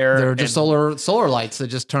out there? They're just solar lights that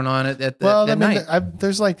just turn on at night.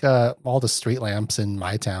 There's like all the street lamps in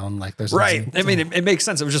my town. Like there's Right. I mean, it makes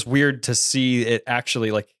sense. It was just weird to see it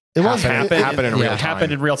actually like It was happen in real time.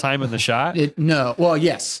 happen in real time in the shot.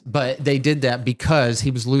 Yes, but they did that because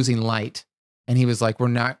he was losing light, and he was like,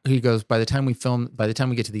 he goes, by the time we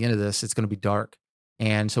get to the end of this, it's going to be dark.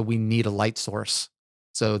 And so we need a light source.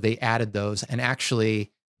 So they added those, and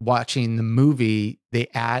actually watching the movie, they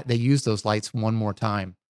use those lights one more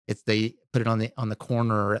time. They put it on the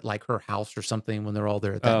corner at like her house or something when they're all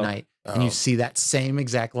there at that night. And you see that same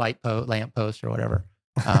exact lamp post or whatever.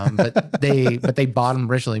 But they bought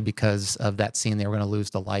him originally because of that scene. They were going to lose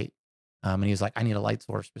the light. And he was like, I need a light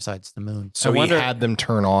source besides the moon. so he had them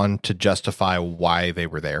turn on to justify why they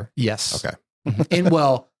were there. Yes. Okay. And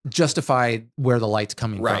justify where the light's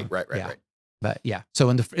coming Right. from. Yeah. But yeah. So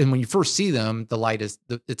when you first see them, the light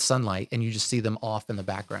it's sunlight, and you just see them off in the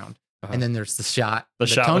background. And then there's the shot that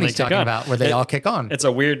shot when Tony's they kick talking on. about where they all kick on. It's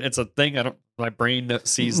a thing. My brain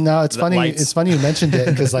sees. No, it's the funny. lights. It's funny you mentioned it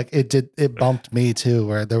because like it bumped me too,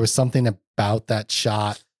 where there was something about that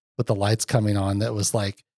shot with the lights coming on that was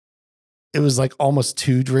like, it was like almost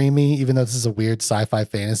too dreamy, even though this is a weird sci-fi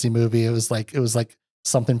fantasy movie. It was like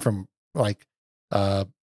something from like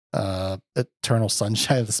Eternal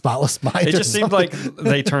Sunshine of the Spotless Mind. It or just seemed something. like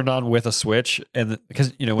they turned on with a switch, and because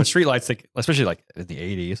when streetlights, especially like in the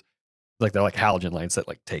 80s, like they're like halogen lights that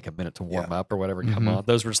like take a minute to warm up or whatever and come on.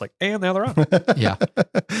 Those were just like, and now they're on. Yeah.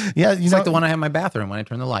 Yeah. It's like the one I have in my bathroom. When I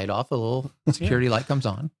turn the light off, a little security light comes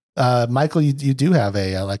on. Michael, you do have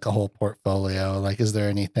a like a whole portfolio. Like, is there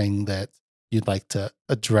anything that you'd like to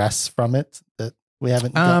address from it that we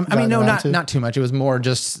haven't? No, to? not too much. It was more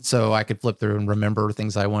just so I could flip through and remember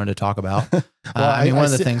things I wanted to talk about. Well, one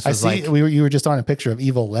of the things was like, you were just on a picture of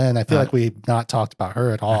Evil Lynn. I feel like we've not talked about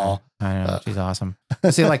her at all. I know she's awesome.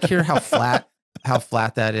 See, like here, how flat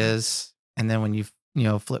that is, and then when you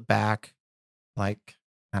flip back, like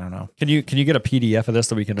I don't know. Can you get a PDF of this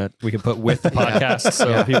that we can put with the podcast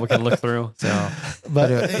so people can look through? So, But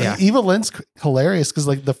yeah. Evil Lynn's hilarious because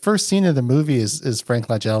like the first scene of the movie is Frank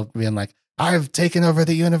Langella being like, "I've taken over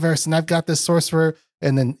the universe and I've got this sorcerer,"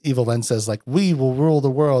 and then Evil Lynn says like, "We will rule the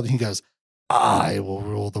world." And he goes, "I will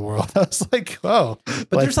rule the world." I was like, "Oh," but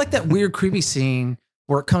there's like that weird creepy scene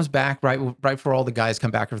where it comes back right before all the guys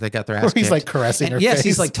come back after they got their ass where he's kicked. like caressing And her yes, face.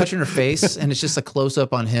 he's like touching her face, and it's just a close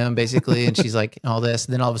up on him basically, and she's like all this.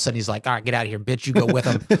 And then all of a sudden he's like, "All right, get out of here, bitch! You go with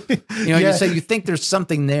him." So you think there's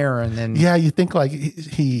something there, and then you think like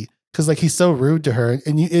he because like he's so rude to her,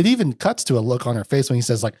 and it even cuts to a look on her face when he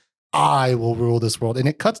says like, "I will rule this world," and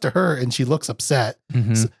it cuts to her, and she looks upset.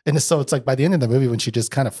 And so it's like by the end of the movie when she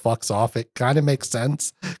just kind of fucks off, it kind of makes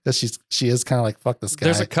sense because she is kind of like, "Fuck this guy."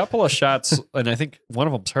 there's a couple of shots, and I think one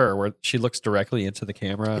of them's her, where she looks directly into the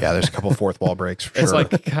camera. Yeah, there's a couple fourth wall breaks. For It's sure.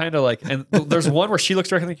 like kind of like, and there's one where she looks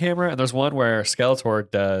directly at the camera, and there's one where Skeletor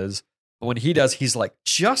does. But when he does, he's like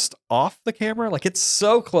just off the camera, like it's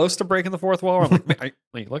so close to breaking the fourth wall. I'm like, "Man,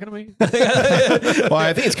 are you looking at me?" well,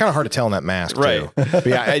 I think it's kind of hard to tell in that mask, Right. too. But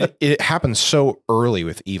yeah, it happened so early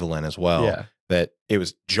with Evelyn as well Yeah. that it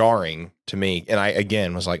was jarring to me. And I,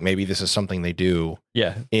 again, was like, maybe this is something they do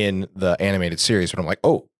Yeah. in the animated series. But I'm like,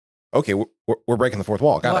 oh, okay, we're breaking the fourth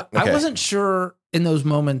wall. Got it. Okay. I wasn't sure in those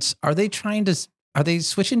moments. Are they trying to are they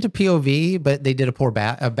switching to POV, but they did a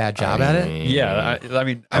bad job at it? Yeah, I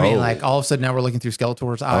mean, I mean, like all of a sudden now we're looking through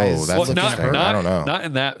Skeletor's eyes. that's well, not, fair. not, I don't know.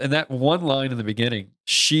 Not in that one line in the beginning.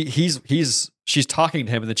 She's talking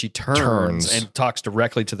to him, and then she turns and talks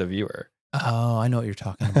directly to the viewer. Oh, I know what you're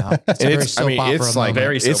talking about. It's, it's like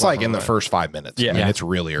very it's soap like opera in the moment. first 5 minutes. Yeah. I mean, it's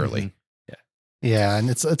really early. Mhm. Yeah, and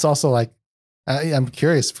it's also like I'm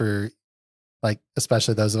curious for like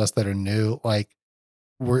especially those of us that are new, like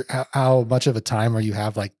how much of a time are you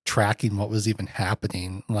have like tracking what was even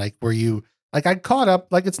happening? Like were you like I caught up?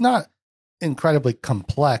 Like it's not incredibly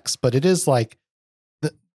complex, but it is like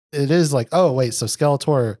oh wait, so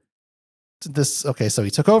Skeletor so he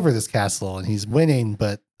took over this castle and he's winning,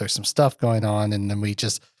 but there's some stuff going on, and then we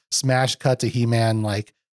just smash cut to He-Man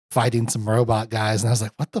like fighting some robot guys, and I was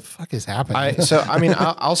like, what the fuck is happening?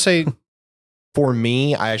 I'll say for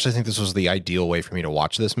me, I actually think this was the ideal way for me to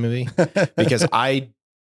watch this movie because I'm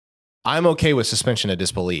okay with suspension of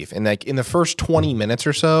disbelief. And like in the first 20 minutes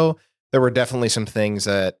or so, there were definitely some things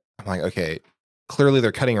that I'm like, okay, clearly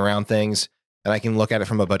they're cutting around things, and I can look at it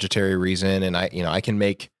from a budgetary reason, and I can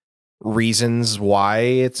make reasons why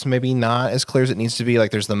it's maybe not as clear as it needs to be.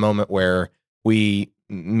 Like there's the moment where we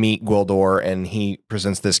meet Gwildor and he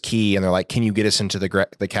presents this key, and they're like, can you get us into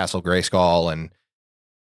the Castle Grayskull? And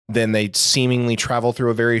then they seemingly travel through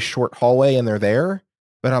a very short hallway and they're there.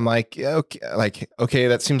 But I'm like, okay,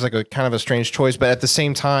 that seems like a kind of a strange choice. But at the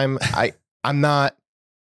same time, I'm not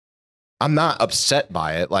upset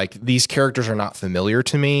by it. Like these characters are not familiar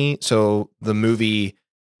to me. So the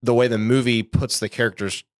way the movie puts the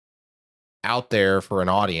characters out there for an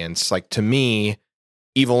audience, like to me,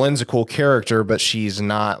 Evelyn's a cool character, but she's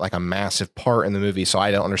not like a massive part in the movie. So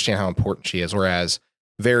I don't understand how important she is. Whereas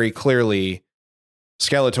very clearly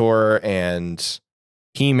Skeletor and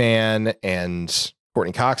He-Man and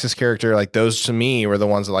Courtney Cox's character, like those to me were the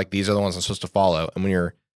ones that like, these are the ones I'm supposed to follow. And when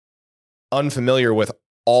you're unfamiliar with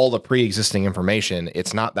all the pre-existing information,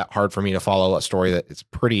 it's not that hard for me to follow a story that it's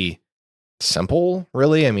pretty simple,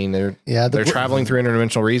 really. I mean, they're traveling through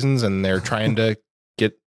interdimensional reasons, and they're trying to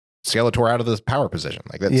get Skeletor out of this power position.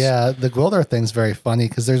 Like that's the Gwildor thing's very funny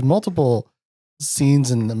because there's multiple scenes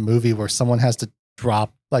in the movie where someone has to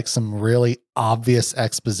drop like some really obvious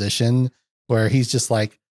exposition where he's just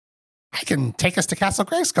like, I can take us to Castle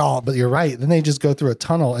Grayskull, but you're right. Then they just go through a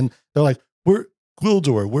tunnel and they're like,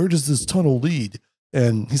 Gwildor, where does this tunnel lead?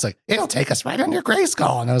 And he's like, it'll take us right under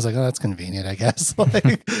Grayskull. And I was like, oh, that's convenient, I guess. Like,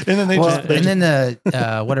 and then then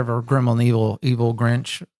the whatever Gremlin evil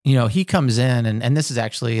Grinch, he comes in, and this is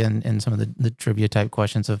actually in some of the trivia type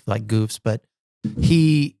questions of like goofs, but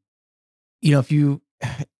he, if you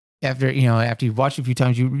after you've watched it a few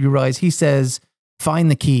times, you realize he says, find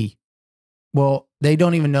the key. Well, they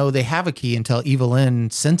don't even know they have a key until Evelyn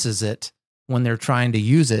senses it when they're trying to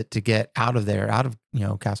use it to get out of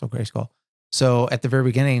Castle Grayskull. So at the very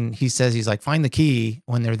beginning, he says, he's like, find the key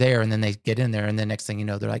when they're there. And then they get in there. And the next thing you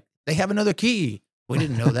know, they're like, they have another key. We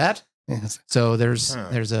didn't know that. Yes. So there's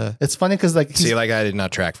it's funny because like, I did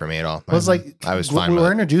not track for me at all. It was like, I was fine. We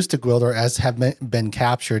were introduced to Gwildor as have been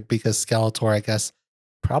captured because Skeletor, I guess,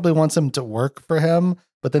 probably wants him to work for him,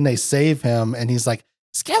 but then they save him. And he's like,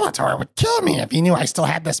 Skeletor would kill me if he knew I still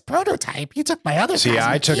had this prototype. He took my other.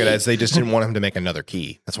 I took it as they just didn't want him to make another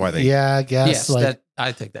key. That's why they. Yeah, I guess. Yes,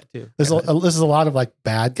 I think that too. This is a lot of like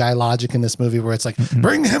bad guy logic in this movie where it's like,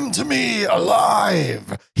 bring him to me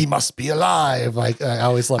alive. He must be alive. Like I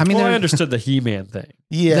always love. I understood the He-Man thing.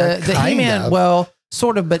 Yeah, the He-Man. Well,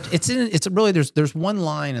 sort of, but it's really there's one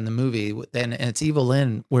line in the movie, and it's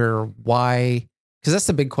Evelyn where why. Because that's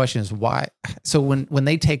the big question is why. So when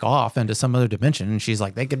they take off into some other dimension, and she's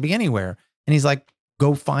like, they could be anywhere. And he's like,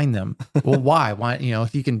 go find them. Well, why? Why,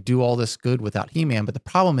 if you can do all this good without He-Man. But the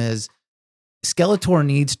problem is Skeletor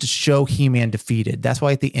needs to show He-Man defeated. That's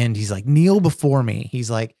why at the end, he's like, kneel before me.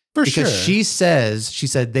 He's like, because she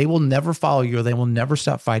said, they will never follow you or they will never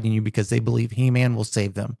stop fighting you because they believe He-Man will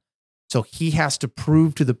save them. So he has to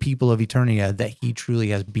prove to the people of Eternia that he truly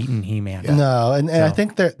has beaten He-Man. No, and I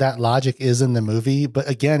think that logic is in the movie. But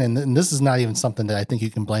again, and this is not even something that I think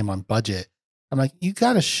you can blame on budget. I'm like, you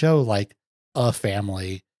got to show like a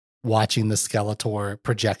family watching the Skeletor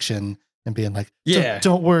projection and being like,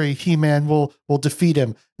 don't worry, He-Man will defeat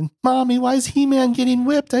him. And, Mommy, why is He-Man getting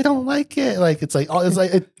whipped? I don't like it. Like it's like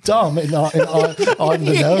dumb and on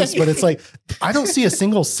the nose, but it's like I don't see a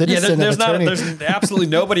single citizen. there's of Eternia. there's absolutely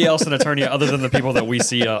nobody else in Eternia other than the people that we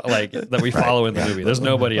see like that we follow in the movie. There's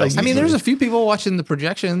nobody else. I mean, there's a few people watching the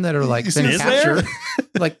projection that are like been Is there? captured.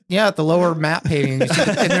 Like, yeah, at the lower map painting, and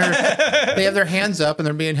they have their hands up and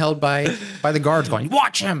they're being held by the guards going,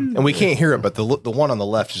 watch him. And we can't hear it, but the one on the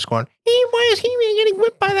left is going, hey, why is he getting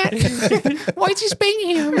whipped by that? Why is he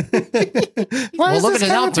spanking him? Why is look this at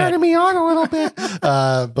his kind of outfit. turning me on a little bit?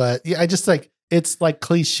 But yeah, I just like it's like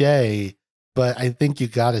cliche, but I think you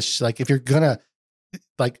gotta like if you're gonna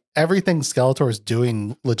like everything Skeletor is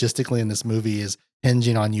doing logistically in this movie is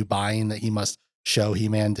hinging on you buying that he must show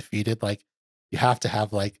He-Man defeated. Like you have to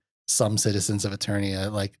have like some citizens of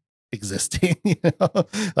Eternia like existing, you know?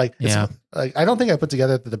 Like Yeah. like I don't think I put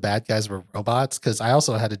together that the bad guys were robots because I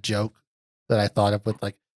also had a joke that I thought of with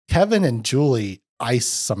like Kevin and Julie ice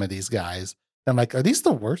some of these guys. And I'm like, are these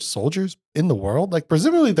the worst soldiers in the world? Like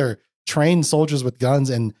presumably they're trained soldiers with guns,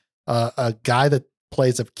 and a guy that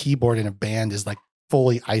plays a keyboard in a band is like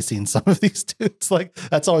fully icing some of these dudes. Like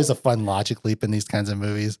that's always a fun logic leap in these kinds of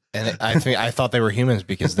movies. And I thought they were humans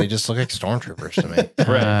because they just look like stormtroopers to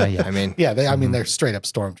me. Yeah. I mean, Yeah, I mean they're straight up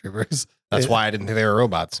stormtroopers. that's why I didn't think they were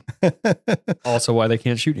robots. also why they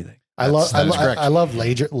can't shoot anything. I love That is correct. I love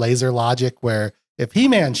laser logic where if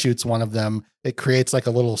He-Man shoots one of them, it creates like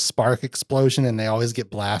a little spark explosion and they always get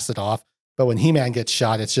blasted off. But when He-Man gets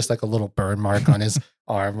shot, it's just like a little burn mark on his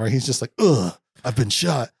arm where he's just like, ugh, I've been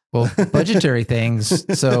shot. Well, budgetary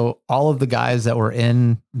things. So all of the guys that were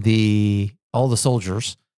in all the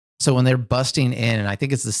soldiers. So when they're busting in, and I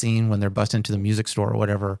think it's the scene when they're busting to the music store or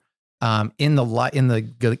whatever, in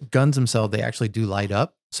the guns themselves, they actually do light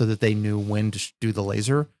up so that they knew when to do the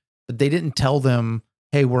laser. But they didn't tell them,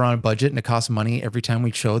 hey, we're on a budget and it costs money every time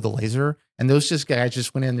we show the laser. And those guys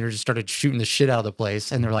just went in there and just started shooting the shit out of the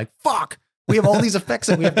place. And they're like, fuck, we have all these effects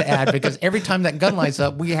that we have to add because every time that gun lights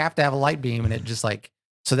up, we have to have a light beam. And it just like,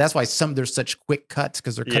 so that's why there's such quick cuts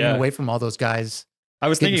because they're cutting away from all those guys. I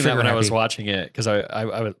was getting thinking that when I was trigger-happy. watching it because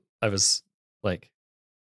I was like,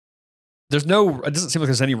 it doesn't seem like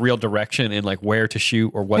there's any real direction in like where to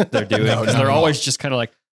shoot or what they're doing. No, Because not they're at all. always just kind of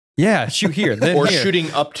like, yeah, shoot here, then Or here.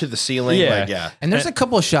 shooting up to the ceiling. Yeah. Like, yeah. And there's a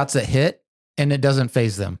couple of shots that hit and it doesn't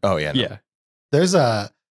phase them. Oh, yeah. No. Yeah, There's I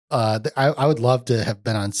would love to have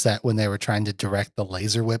been on set when they were trying to direct the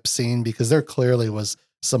laser whip scene because there clearly was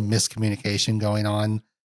some miscommunication going on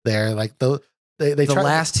there. Like they The try,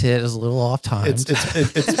 last hit is a little off time.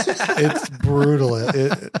 it's brutal.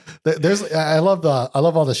 I love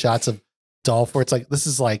all the shots of Dolph where it's like this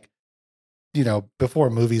is like, you know, before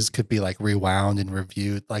movies could be like rewound and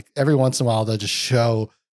reviewed. Like every once in a while they'll just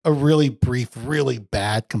show a really brief, really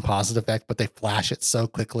bad composite effect, but they flash it so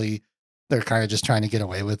quickly. They're kind of just trying to get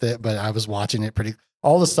away with it. But I was watching it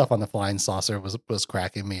all the stuff on the flying saucer was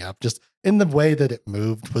cracking me up. Just in the way that it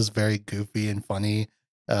moved was very goofy and funny.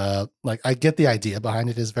 Like I get the idea behind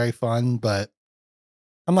it is very fun, but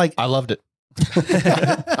I'm like, I loved it.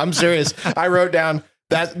 I'm serious. I wrote down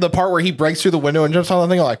that the part where he breaks through the window and jumps on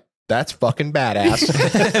the thing. I'm like, that's fucking badass.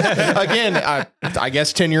 Again, I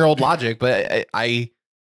guess 10-year-old logic, but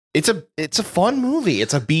it's a fun movie.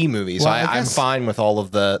 It's a B movie, so Well, I'm fine with all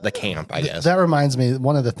of the camp. I guess that reminds me,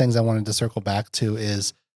 one of the things I wanted to circle back to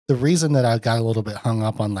is the reason that I got a little bit hung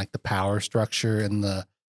up on like the power structure and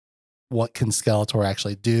what can Skeletor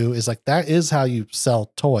actually do is like that is how you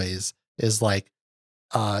sell toys is like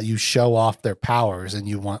you show off their powers and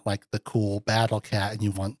you want like the cool battle cat and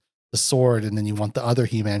you want the sword and then you want the other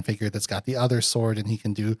He-Man figure that's got the other sword and he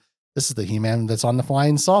can do this is the He-Man that's on the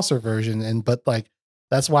flying saucer version but like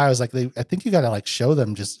that's why I was like I think you got to like show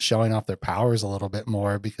them just showing off their powers a little bit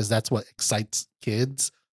more because that's what excites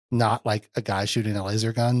kids, not like a guy shooting a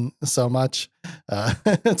laser gun so much.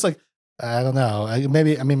 It's like I don't know.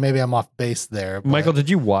 Maybe I'm off base there. But Michael, did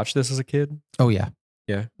you watch this as a kid? Oh yeah.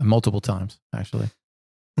 Yeah. Multiple times, actually.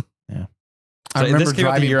 Yeah. So I this remember came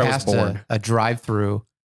out the driving year I was past born. a drive-in.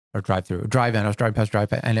 I was driving past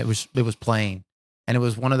and it was playing. And it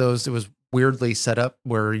was one of those, it was weirdly set up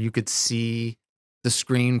where you could see the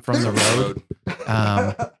screen from the road.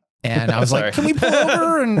 And I was like, can we pull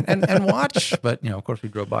over and watch? But, of course we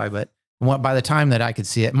drove by. But by the time that I could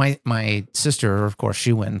see it, my sister, of course,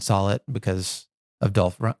 she went and saw it because of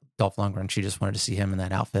Dolph Lundgren. She just wanted to see him in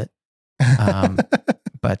that outfit. So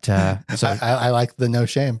I like the no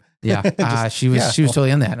shame. yeah, she was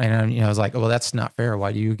totally in that. And I was like, well, that's not fair.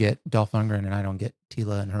 Why do you get Dolph Lundgren and I don't get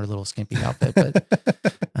Tila in her little skimpy outfit? But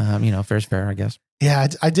fair's fair, I guess. Yeah,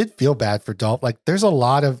 I did feel bad for Dolph. Like, there's a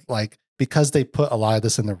lot of like because they put a lot of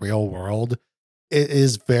this in the real world. It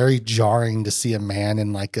is very jarring to see a man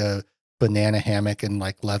in like a banana hammock and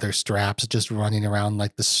like leather straps, just running around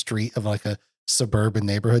like the street of like a suburban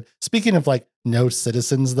neighborhood. Speaking of like no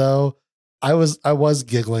citizens though, I was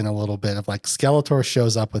giggling a little bit of like Skeletor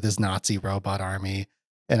shows up with his Nazi robot army.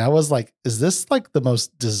 And I was like, is this like the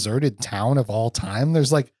most deserted town of all time?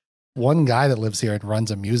 There's like one guy that lives here and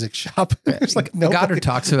runs a music shop. There's like nobody. Goddard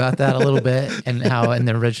talks about that a little bit, and how in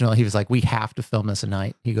the original he was like, "We have to film this at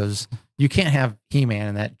night." He goes, "You can't have He-Man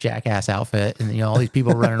in that jackass outfit, and all these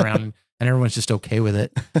people running around, and everyone's just okay with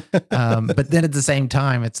it." But then at the same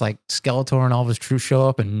time, it's like Skeletor and all of his troops show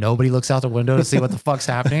up, and nobody looks out the window to see what the fuck's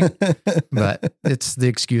happening. But it's the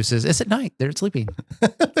excuses. It's at night; they're sleeping.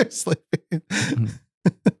 They're sleeping.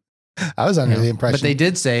 I was under the impression, but they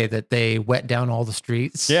did say that they wet down all the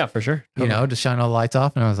streets. Yeah, for sure. To shine all the lights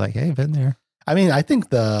off. And I was like, "Hey, been there." I mean, I think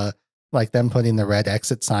them putting the red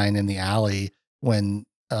exit sign in the alley when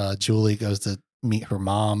Julie goes to meet her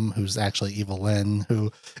mom, who's actually Evil Lynn,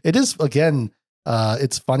 who it is again.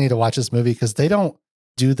 It's funny to watch this movie because they don't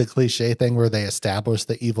do the cliche thing where they establish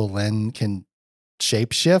that Evil Lynn can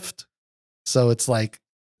shapeshift. So it's like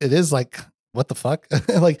it is like, what the fuck?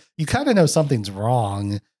 Like you kind of know something's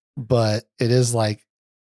wrong. But it is like,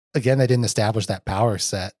 again, they didn't establish that power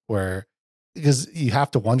set because you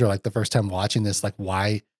have to wonder, like the first time watching this, like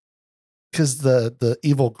why? Because the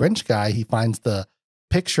evil Grinch guy, he finds the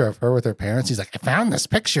picture of her with her parents. He's like, I found this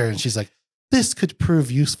picture. And she's like, this could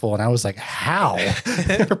prove useful. And I was like, how?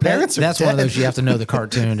 Her parents are That's dead. one of those, you have to know the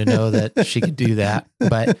cartoon to know that she could do that.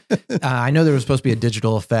 But I know there was supposed to be a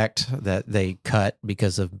digital effect that they cut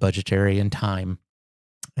because of budgetary and time.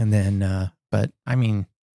 And then, but I mean,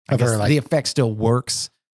 I guess the effect still works,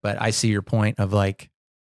 but I see your point of like,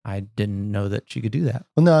 I didn't know that she could do that.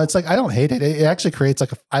 Well, no, it's like, I don't hate it. It actually creates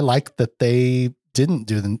like, I like that they didn't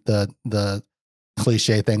do the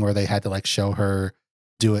cliche thing where they had to like show her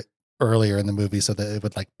do it earlier in the movie so that it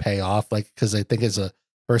would like pay off. Like, cause I think as a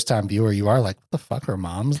first time viewer, you are like, what the fuck, her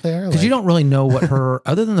mom's there? Cause you don't really know what her,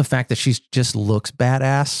 other than the fact that she just looks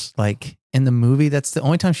badass, like in the movie, that's the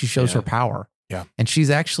only time she shows her power. Yeah. And she's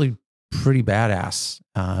actually pretty badass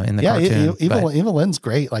in the cartoon. Evil Lynn's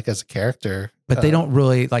great, like as a character, but they don't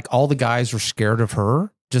really like. All the guys are scared of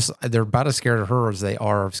her. Just they're about as scared of her as they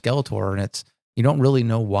are of Skeletor, and you don't really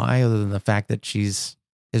know why, other than the fact that she's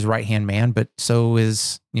his right hand man. But so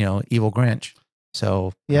is Evil Grinch.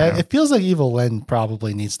 So yeah, it feels like Evil Lynn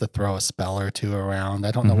probably needs to throw a spell or two around.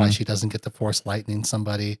 I don't know why she doesn't get to force lightning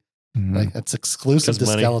somebody. Like it's exclusive to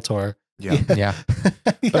money. Skeletor. Yeah.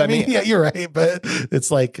 But I mean, yeah, you're right. But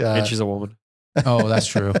it's like, and she's a woman. Oh, that's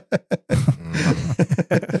true.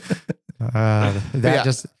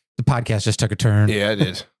 The podcast just took a turn. Yeah, it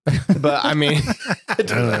did. But I mean,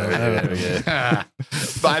 but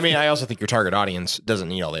I mean, I also think your target audience doesn't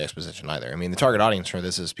need all the exposition either. I mean, the target audience for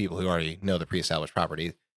this is people who already know the pre-established property.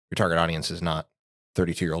 Your target audience is not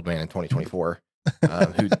 32-year-old man in 2024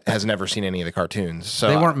 who has never seen any of the cartoons. So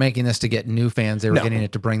they weren't making this to get new fans. They were getting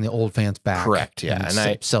it to bring the old fans back. Correct. Yeah,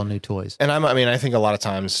 and sell new toys. And I think a lot of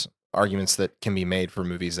times arguments that can be made for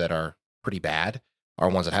movies that are pretty bad are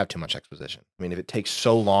ones that have too much exposition. I mean, if it takes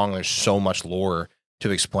so long, there's so much lore to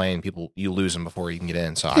explain, you lose them before you can get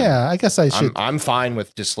in. So yeah, I guess I should. I'm fine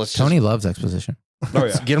with just Tony loves exposition. Oh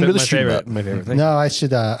yeah, get him to the shoot up. My favorite thing. No, I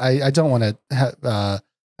should. I don't want to.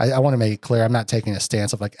 I want to make it clear. I'm not taking a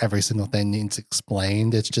stance of like every single thing needs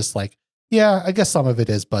explained. It's just like, yeah, I guess some of it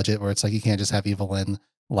is budget, where it's like you can't just have Evil Lynn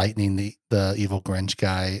lightning the evil Grinch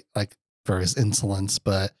guy like for his insolence.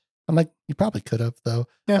 But I'm like, you probably could have though.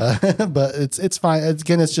 Yeah. But it's fine.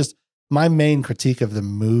 Again, it's just my main critique of the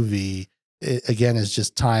movie. Again, is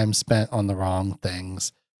just time spent on the wrong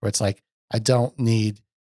things. Where it's like, I don't need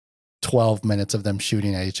 12 minutes of them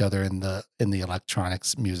shooting at each other in the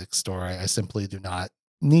electronics music store. I simply do not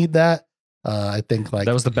need that. I think like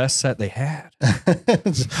that was the best set they had.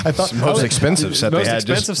 I thought most expensive set they had.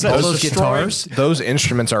 Expensive set. Those guitars, those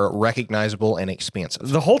instruments are recognizable and expansive.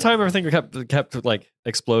 The whole time everything kept like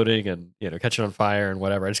exploding and catching on fire and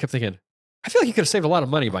whatever. I just kept thinking, I feel like you could have saved a lot of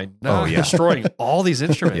money by not destroying all these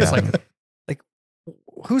instruments. Yeah. Like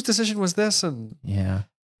whose decision was this? And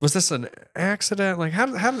was this an accident? Like how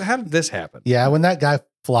did this happen? Yeah, when that guy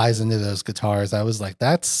flies into those guitars, I was like,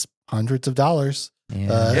 that's hundreds of dollars.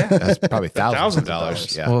 Yeah, that's probably thousands of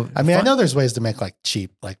dollars. Yeah. Well, I mean, I know there's ways to make like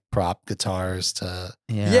cheap, like prop guitars to.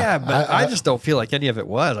 Yeah, but I just don't feel like any of it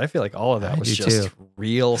was. I feel like all of that was just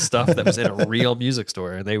real stuff that was in a real music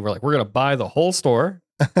store. And they were like, we're going to buy the whole store.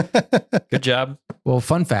 Good job. Well,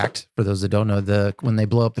 fun fact for those that don't know, when they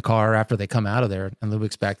blow up the car after they come out of there and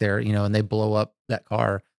Ludwig's back there, and they blow up that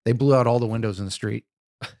car, they blew out all the windows in the street.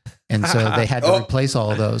 And so they had to replace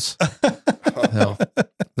all of those. So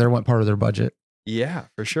there went part of their budget. Yeah,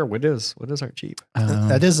 for sure. Windows aren't cheap.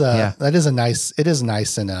 That is yeah. nice. It is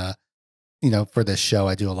nice, and for this show,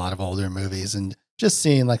 I do a lot of older movies, and just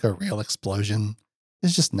seeing like a real explosion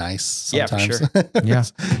is just nice. Yeah, for Sometimes. sure. Yeah.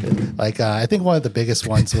 Like I think one of the biggest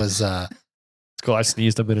ones was. It's cool. I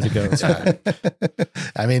sneezed a minute ago. It's fine.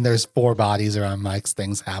 I mean, there's 4 bodies around mics.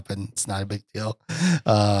 Things happen. It's not a big deal.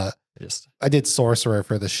 I did Sorcerer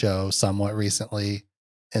for the show somewhat recently,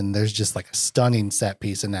 and there's just like a stunning set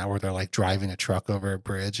piece in that where they're like driving a truck over a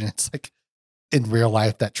bridge, and it's like in real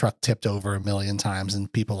life that truck tipped over 1,000,000 times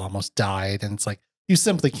and people almost died, and it's like you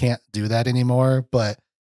simply can't do that anymore. But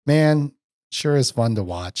man, sure is fun to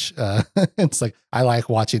watch. It's like I like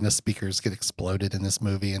watching the speakers get exploded in this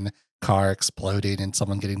movie and the car exploding and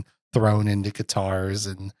someone getting thrown into guitars,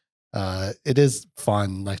 and it is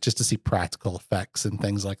fun, like just to see practical effects and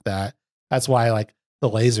things like that. That's why like the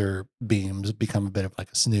laser beams become a bit of like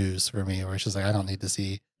a snooze for me, where it's just like I don't need to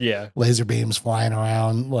see Yeah. laser beams flying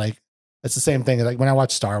around. Like it's the same thing. Like when I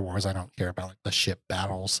watch Star Wars, I don't care about like the ship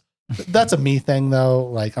battles. That's a me thing though.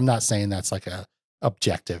 Like I'm not saying that's like a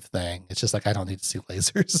objective thing. It's just like I don't need to see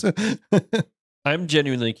lasers. I'm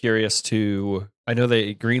genuinely curious I know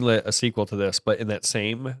they greenlit a sequel to this, but in that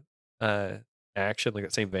same action, like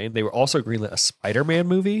that same vein, they were also greenlit a Spider-Man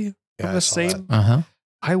movie Yeah, from I the saw same. Uh-huh.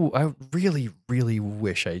 I really, really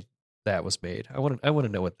wish that was made. I want to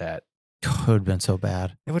know what that. It would have been so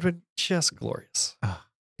bad. It would have been just glorious.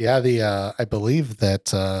 Yeah, I believe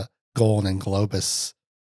that Golan and Globus.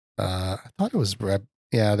 I thought it was Reb.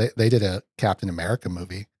 Yeah, they did a Captain America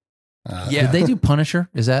movie. Yeah. Did they do Punisher?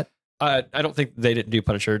 Is that? I don't think they didn't do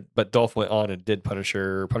Punisher, but Dolph went on and did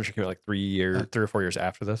Punisher. Punisher came out like 3 or 4 years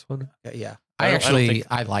after this one. Yeah. I don't think-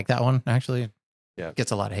 I like that one actually. Yeah. It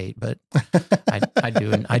gets a lot of hate, but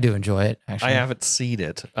I do enjoy it actually. I haven't seen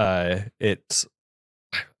it. I feel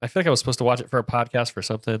like I was supposed to watch it for a podcast for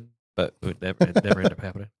something, but it never ended up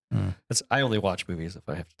happening. Mm. I only watch movies if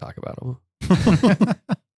I have to talk about them.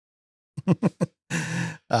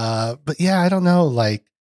 But yeah, I don't know. Like,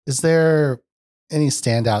 is there any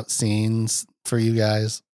standout scenes for you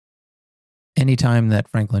guys? Anytime that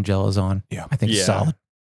Franklin Jella's on, Yeah. I think Yeah. it's solid.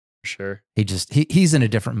 For sure. He's in a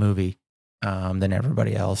different movie than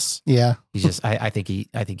everybody else. Yeah, He's just I think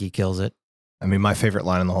he kills it. I mean, my favorite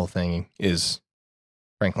line in the whole thing is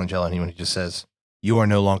Franklin Jelani when he just says, "You are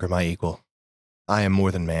no longer my equal. I am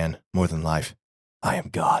more than man, more than life. I am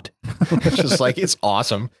God." It's just like, it's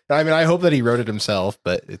awesome. I mean, I hope that he wrote it himself,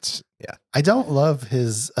 but it's, yeah. I don't love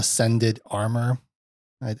his ascended armor.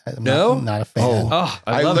 I'm No? not a fan. Oh,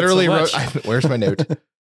 I love literally it so wrote, much. where's my note?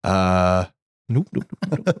 Nope.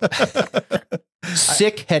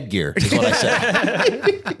 Sick headgear is what I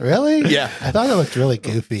said. Really? Yeah. I thought it looked really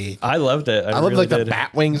goofy. I loved it. I love really like the did.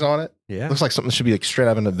 bat wings on it. Yeah. Looks like something that should be like straight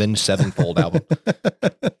out of an Avenged Sevenfold album.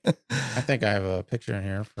 I think I have a picture in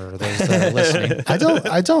here for those that are listening.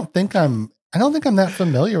 I don't think I'm that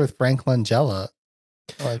familiar with Frank Langella.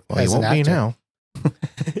 Like, Well, he as an won't be actor. now.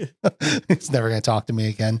 He's never going to talk to me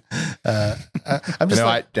again. I'm just No,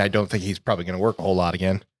 like, I don't think he's probably going to work a whole lot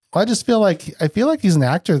again. I just feel like he's an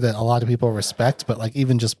actor that a lot of people respect, but like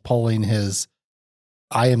even just pulling his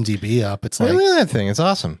IMDb up, it's like, Look at that thing. It's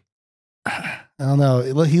awesome. I don't know.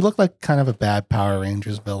 He looked like kind of a bad Power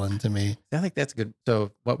Rangers villain to me. I think that's good.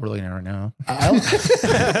 So what we're looking at right now.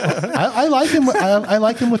 I like him. I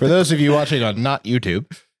like him with For those of you watching on not YouTube,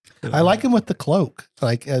 I like him with the cloak.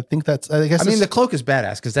 Like I think that's. I guess I mean, it's- the cloak is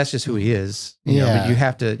badass because that's just who he is. You know, Yeah. but you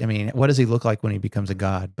have to. I mean, what does he look like when he becomes a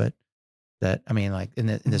god? But that, I mean, like in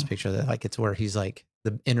this picture, that like it's where he's like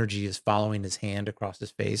the energy is following his hand across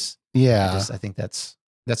his face. yeah. I think that's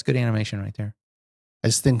good animation right there. I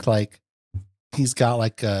just think like he's got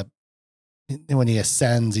like when he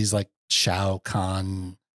ascends, he's like Shao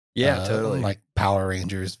Kahn. Yeah, totally. Like Power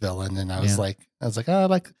Rangers villain. And I was Yeah. like,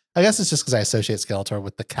 oh, I guess it's just because I associate Skeletor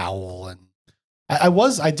with the cowl. And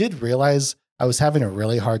I did realize I was having a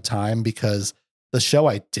really hard time because the show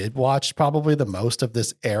I did watch probably the most of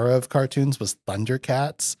this era of cartoons was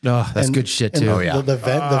Thundercats. Oh, that's And- good shit And too. Oh, yeah. The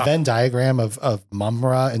Venn diagram of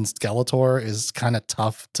Mumra and Skeletor is kind of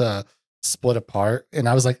tough to split apart. And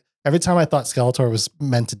I was like, every time I thought Skeletor was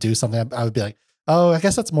meant to do something, I would be like, oh, I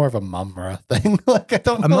guess that's more of a Mumra thing. Like I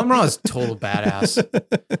don't A know. Mumra is total badass.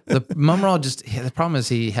 The Mumra the problem is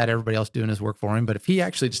he had everybody else doing his work for him, but if he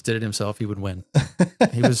actually just did it himself, he would win.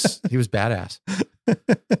 He was badass.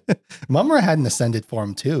 Mumra had an ascended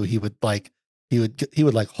form too. He would like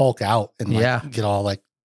Hulk out and like Yeah. get all like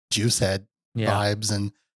juice head Yeah. vibes.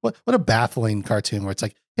 And what a baffling cartoon where it's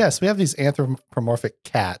like, yes, we have these anthropomorphic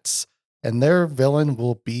cats and their villain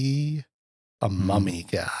will be a mummy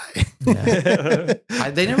guy. Yeah.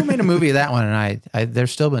 They never made a movie of that one, and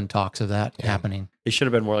there's still been talks of that happening. He should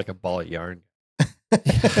have been more like a ball of yarn.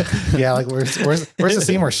 Yeah, like where's the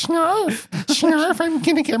scene where Snarf, I'm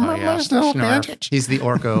gonna get my little advantage. He's the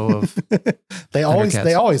Orko of. They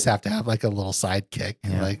Thundercats. always have to have like a little sidekick.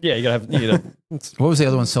 Yeah. Like Yeah, you gotta have. What was the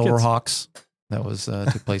other one? Silverhawks. That was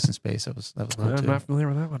took place in space. That was cool I'm too. not familiar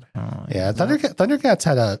with that one. Oh, yeah, Thundercats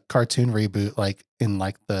had a cartoon reboot like in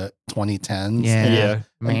like the 2010s. Yeah.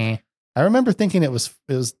 Meh. I remember thinking it was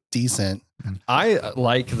decent. I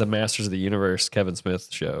like the Masters of the Universe Kevin Smith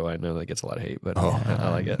show. I know that gets a lot of hate, but I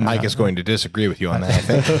like it. Mike is going to disagree with you on that, I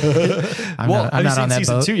think. I'm not have you on seen that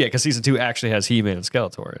season boat. 2 yet? Because season 2 actually has He-Man and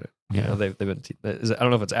Skeletor in it. You Yeah. know, they've been. I don't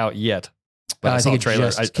know if it's out yet, but I I saw think a it trailer.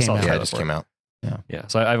 just I came saw out. the Yeah, it trailer just for came it. out. Yeah,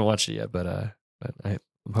 so I haven't watched it yet, but I'm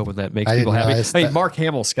hoping that makes I people didn't happy. realize I mean, that- Mark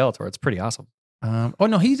Hamill Skeletor, it's pretty awesome. Oh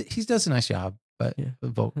no, he does a nice job, but Yeah.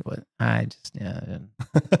 but I just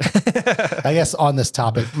I guess on this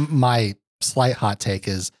topic, my slight hot take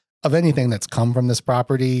is of anything that's come from this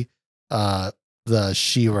property, the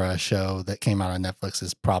She-Ra show that came out on Netflix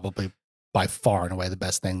is probably by far and away the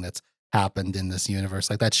best thing that's happened in this universe.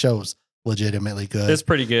 Like that show's legitimately good. It's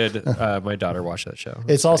pretty good. My daughter watched that show.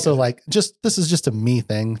 It's pretty also good. like this is just a me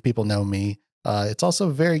thing. People know me. It's also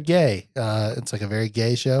very gay. It's like a very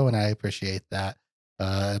gay show, and I appreciate that.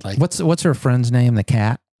 Like what's her friend's name? The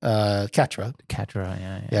cat. Catra. Catra.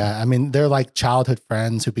 Yeah. Yeah, I mean they're like childhood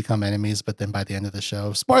friends who become enemies, but then by the end of the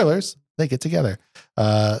show, spoilers, they get together.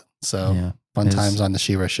 So Yeah. fun It's- times on the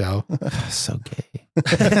She-Ra show. So gay.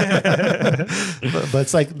 but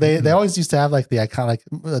it's like they always used to have like the icon, like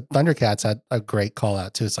Thundercats had a great call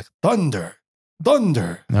out too. It's like thunder,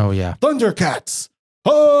 Oh yeah, Thundercats.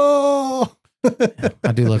 Oh,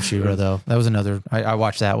 I do love She-Ra though. That was another. I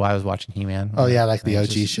watched that while I was watching He-Man. oh yeah, like the It's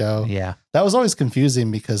OG just- show. Yeah. That was always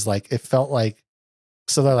confusing because like it felt like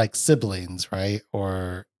so they're like siblings, right?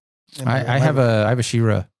 Or I have a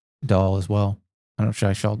She-Ra doll as well. I don't know if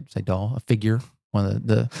I shall say doll, a figure. One of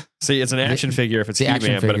the See, it's an action figure if it's the He-Man,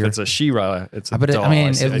 action but if figure. it's a She-Ra, it's a but doll. I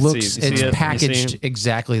mean, see- it I looks see- you see it's it? You packaged see?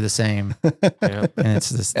 exactly the same, Yeah. and it's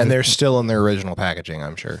this. And they're still in their original packaging,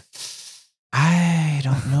 I'm sure. I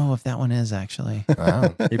don't know if that one is actually.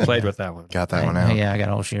 Wow. He played with that one. Got that one out. Yeah, I got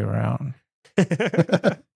all She-Ra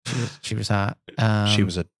out. She was hot. She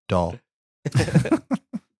was a doll.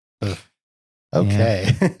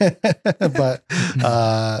 okay, but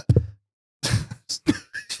Just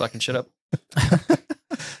fucking shit up.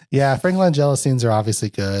 yeah, Frank Langella scenes are obviously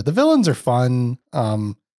good. The villains are fun.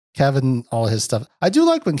 Kevin, all his stuff. I do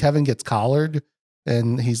like when Kevin gets collared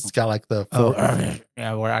and he's got like the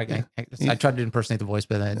yeah. Where I tried to impersonate the voice,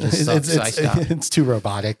 but it just sucks. it's, So I stopped. it's too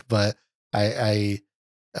robotic. But I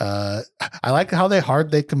like how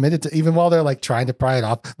they committed to, even while they're like trying to pry it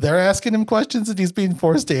off, they're asking him questions and he's being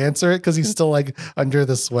forced to answer it because he's still like under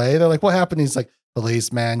the sway. They're like, "What happened?" He's like,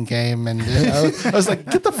 "Policeman came," and I was like,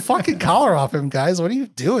 "Get the fucking collar off him, guys! What are you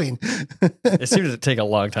doing?" It seemed to take a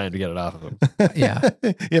long time to get it off of him. Yeah.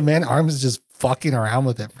 Yeah, man, Arms is just fucking around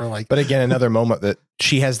with it for like. But again, another moment that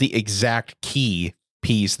she has the exact key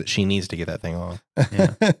piece that she needs to get that thing off.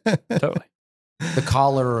 Yeah. Totally. The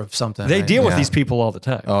collar of something. They right? deal with Yeah. these people all the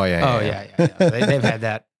time. Oh yeah. Oh yeah. They've had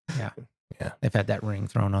that. Yeah. Yeah. They've had that ring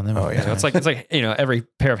thrown on them. Oh, yeah. You know, it's like every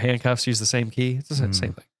pair of handcuffs use the same key. It's the same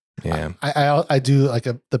thing. Yeah. I do like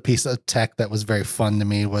the piece of tech that was very fun to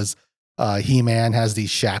me was He-Man has these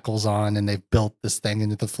shackles on and they've built this thing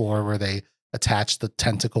into the floor where they attach the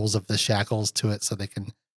tentacles of the shackles to it so they can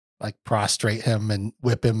like prostrate him and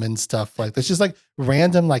whip him and stuff like there's just like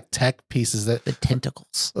random like tech pieces that The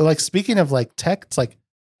tentacles. like speaking of like tech, it's like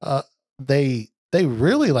they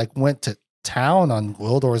really like went to town on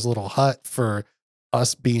Gwildor's little hut for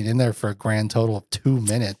us being in there for a grand total of 2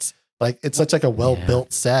 minutes. Like it's such like a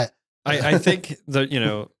well-built set. I think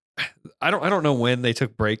that I don't know when they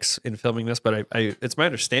took breaks in filming this, but I it's my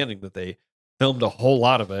understanding that they filmed a whole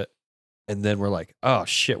lot of it, and then we're like, oh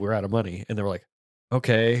shit, we're out of money, and they were like,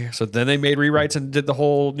 okay, so then they made rewrites and did the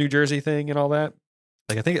whole New Jersey thing and all that.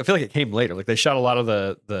 Like I feel like it came later. Like they shot a lot of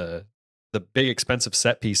the big expensive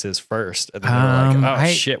set pieces first, and then they were like, oh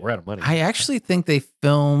shit, we're out of money. I actually think they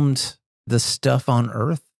filmed the stuff on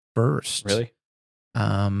Earth first. Really?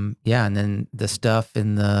 Yeah, and then the stuff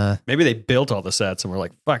in the Maybe they built all the sets and we're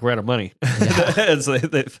like, fuck, we're out of money. Yeah. And so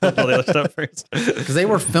they filmed all the other stuff first. because they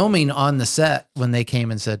were filming on the set when they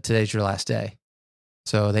came and said today's your last day,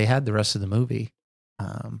 so they had the rest of the movie.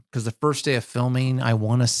 Because the first day of filming, I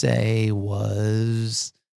want to say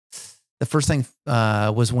was the first thing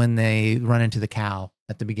was when they run into the cow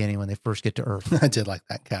at the beginning when they first get to Earth. I did like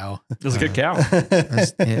that cow. It was a good cow.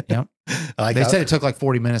 Yep. I like They how- said it took like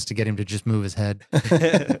 40 minutes to get him to just move his head.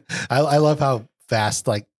 I love how fast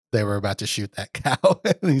like they were about to shoot that cow,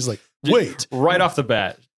 and he's like, "Wait, Right off the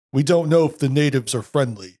bat. we don't know if the natives are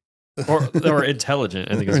friendly." Or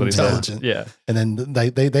intelligent, I think is what he said. Intelligent. Yeah. And then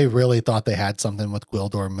they really thought they had something with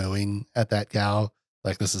Gwildor mooing at that cow.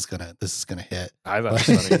 Like this is gonna hit. I thought it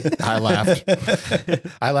was funny. I laughed.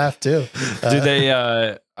 I laughed too. Do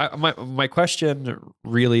they my question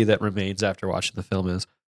really that remains after watching the film is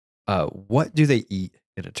what do they eat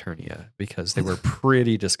in Eternia? Because they were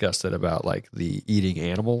pretty disgusted about like the eating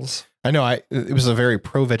animals. I know. It was a very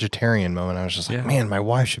pro-vegetarian moment. I was just like, Yeah. man, my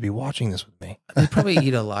wife should be watching this with me. They probably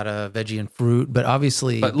eat a lot of veggie and fruit, but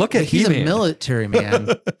obviously, But look at he's He-Man. a military man.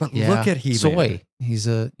 But Yeah. look at He-Man. Soy. He's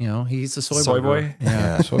a soy, Soy boy. boy?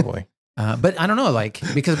 Yeah. soy boy. But I don't know, like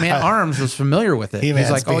because Man Arms was familiar with it. He-Man's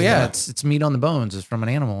He's like, oh being, yeah, it's meat on the bones. It's from an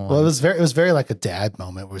animal. Well, it was very like a dad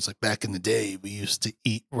moment where it's like back in the day we used to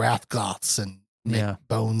eat Rathgoths and make Yeah.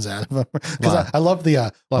 bones out of them. Because I love the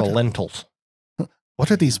A lot of lentils. what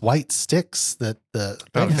are these white sticks that the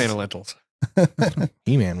Not a fan of lentils.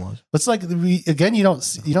 He-Man was. It's like you don't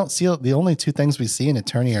see the only two things we see in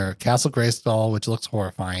Eternia are Castle Grayskull, which looks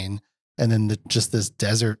horrifying, and then just this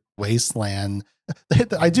desert wasteland.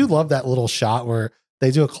 I do love that little shot where they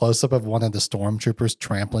do a close up of one of the stormtroopers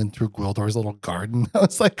trampling through Gwildor's little garden. I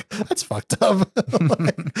was like, that's fucked up.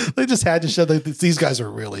 Like, they just had to show that these guys are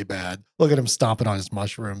really bad. Look at him stomping on his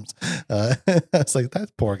mushrooms. I was like,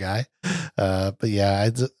 that poor guy. But yeah,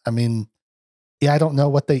 I mean. Yeah, I don't know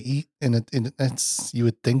what they eat, and it's you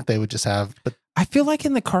would think they would just have, but I feel like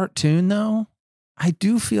in the cartoon though, I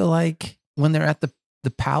do feel like when they're at the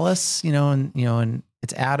palace, and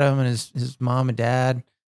it's Adam and his mom and dad,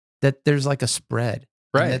 that there's like a spread,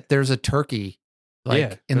 and Right. that there's a turkey, like Yeah, in I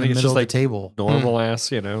the think it's middle just of like the table. Normal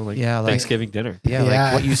ass, like Yeah, like- Thanksgiving dinner. Yeah, Yeah.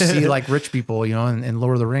 like what you see like rich people, in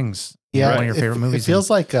Lord of the Rings. yeah, One of your favorite movies. It feels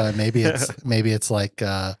like maybe it's like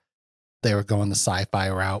they were going the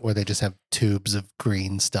sci-fi route where they just have tubes of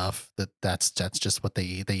green stuff. That's just what they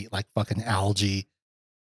eat. They eat like fucking algae.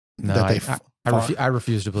 No, that I, they I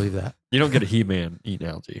refuse to believe that. You don't get a He-Man eating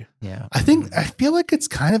algae. Yeah. I feel like it's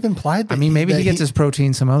kind of implied. That I mean, maybe that he gets his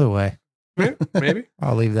protein some other way. Maybe.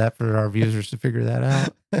 I'll leave that for our viewers to figure that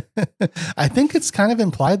out. I think it's kind of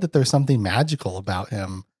implied that there's something magical about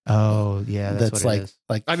him. Oh, yeah. That's what it is.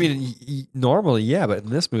 like I mean, normally, yeah, but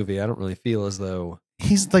in this movie, I don't really feel as though.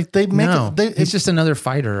 he's like they make No, it. he's just another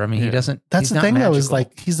fighter. I mean, he Yeah. doesn't. That's he's the not thing though, is magical.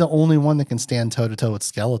 like he's the only one that can stand toe to toe with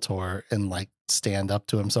Skeletor and like stand up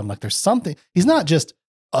to him. So I'm like, there's something. He's not just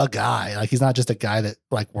a guy. Like he's not just a guy that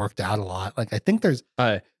like worked out a lot. Like I think there's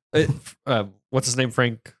What's his name?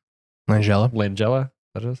 Frank Langella. Langella.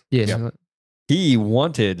 That is. Yes. Yeah. He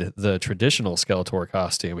wanted the traditional Skeletor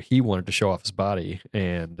costume. He wanted to show off his body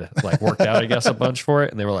and like worked out, I guess, a bunch for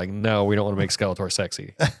it. And they were like, "No, we don't want to make Skeletor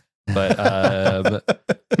sexy." But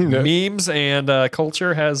memes and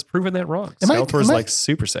culture has proven that wrong. Skeletor's like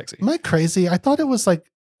super sexy. Am I crazy? I thought it was like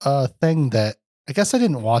a thing that I guess I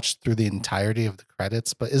didn't watch through the entirety of the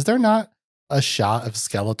credits, but is there not a shot of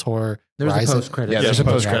Skeletor There's a rising, post-credit. Yeah, there's a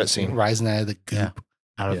scene. post-credit scene. rising out of the Yeah. goop?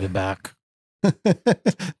 Out of Yeah. the back.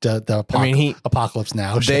 the I mean, Apocalypse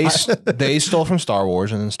Now. they shot. they stole from Star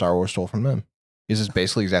Wars, and then Star Wars stole from them. This is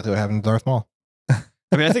basically exactly what happened to Darth Maul.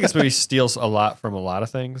 I mean, I think this movie steals a lot from a lot of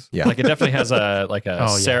things. Yeah. Like it definitely has a Oh, yeah.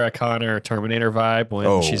 Sarah Connor Terminator vibe when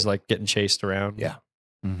Oh. she's like getting chased around. Yeah.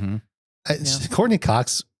 Mm-hmm. Courtney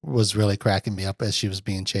Cox was really cracking me up as she was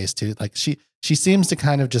being chased too. Like she seems to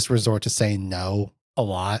kind of just resort to saying no a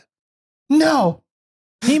lot. No,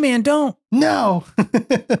 Hey, man, don't. no.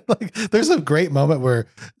 Like there's a great moment where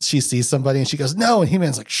she sees somebody and she goes, no. And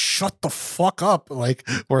He-Man's like, shut the fuck up. Like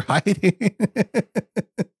we're hiding.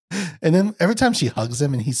 And then every time she hugs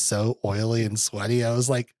him and he's so oily and sweaty, I was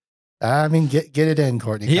like, I mean, get it in,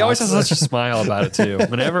 Courtney. He always Cox. has such a smile about it too.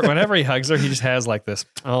 Whenever he hugs her, he just has like this.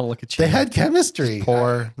 Oh, look at you. They had chemistry.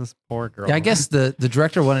 This poor girl. Yeah, I guess the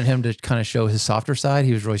director wanted him to kind of show his softer side.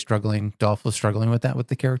 He was really struggling. Dolph was struggling with that with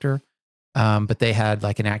the character. But they had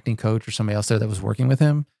like an acting coach or somebody else there that was working with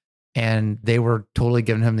him. And they were totally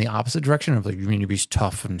giving him the opposite direction of like, you mean to be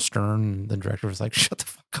tough and stern? And the director was like, shut the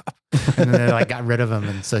fuck up. And then they like got rid of him.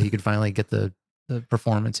 And so he could finally get the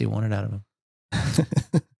performance he wanted out of him.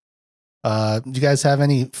 Do you guys have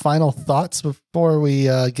any final thoughts before we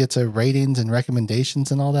get to ratings and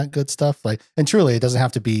recommendations and all that good stuff? Like, and truly, it doesn't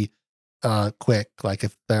have to be quick. Like,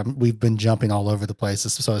 if we've been jumping all over the place,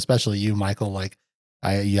 so especially you, Michael. Like,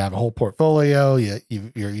 you have a whole portfolio.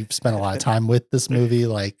 You've spent a lot of time with this movie.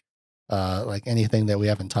 Like, like anything that we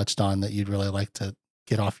haven't touched on that you'd really like to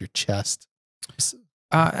get off your chest?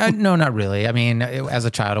 No, not really. I mean, as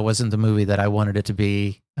a child, it wasn't the movie that I wanted it to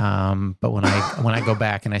be. But when I go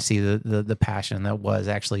back and I see the passion that was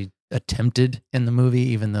actually attempted in the movie,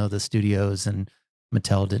 even though the studios and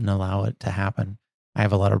Mattel didn't allow it to happen, I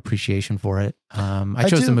have a lot of appreciation for it. I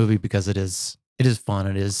chose the movie because it is fun.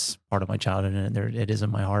 It is part of my childhood, and it is in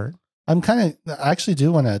my heart. I actually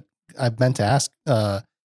do want to. I meant to ask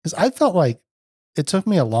because I felt like it took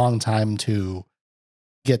me a long time to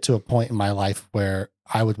get to a point in my life where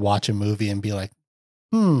I would watch a movie and be like,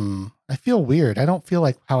 I feel weird. I don't feel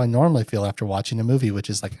like how I normally feel after watching a movie, which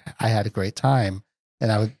is like, I had a great time.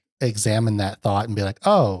 And I would examine that thought and be like,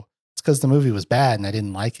 oh, it's because the movie was bad and I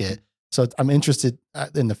didn't like it. So I'm interested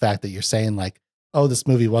in the fact that you're saying like, oh, this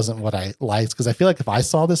movie wasn't what I liked. Because I feel like if I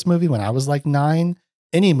saw this movie when I was like 9,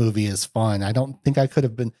 any movie is fun. I don't think I could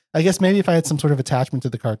have been, I guess maybe if I had some sort of attachment to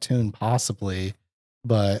the cartoon, possibly.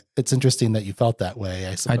 But it's interesting that you felt that way.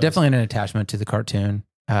 I suppose. I definitely had an attachment to the cartoon.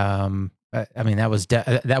 I mean, that was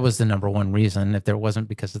the number one reason. If there wasn't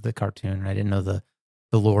because of the cartoon, I didn't know the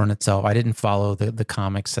lore in itself. I didn't follow the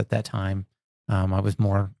comics at that time. I was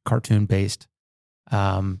more cartoon based.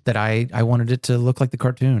 That I wanted it to look like the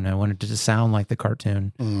cartoon. I wanted it to sound like the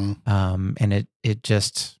cartoon. And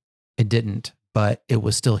it didn't. But it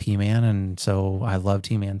was still He-Man, and so I loved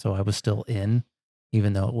He-Man. So I was still in,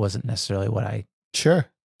 even though it wasn't necessarily what I. Sure.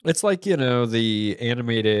 It's like, the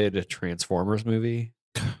animated Transformers movie.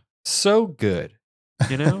 So good,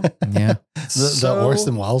 Yeah. The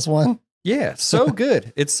Orson Welles one? Yeah, so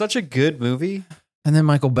good. It's such a good movie. And then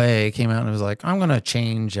Michael Bay came out and was like, I'm going to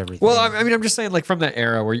change everything. Well, I mean, I'm just saying, like, from that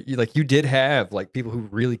era where you did have like people who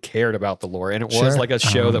really cared about the lore, and it was like a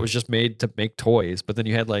show that was just made to make toys. But then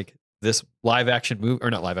you had like this live action movie,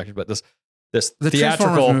 or not live action, but this the theatrical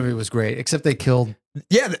Transformers movie was great, except they killed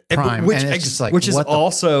Prime, which and it's just like, which is what the-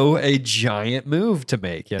 also a giant move to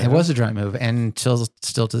make. It was a giant move, and still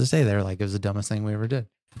to this day, they're like, it was the dumbest thing we ever did.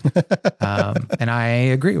 And I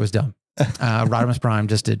agree, it was dumb. Rodimus Prime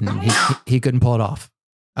just didn't. He couldn't pull it off.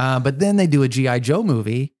 But then they do a G.I. Joe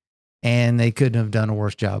movie, and they couldn't have done a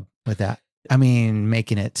worse job with that. I mean,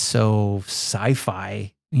 making it so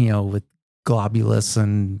sci-fi, with Globulus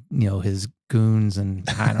and his goons, and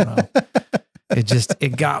I don't know.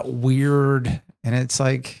 It got weird, and it's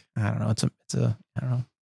like, I don't know.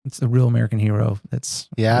 It's a real American hero. That's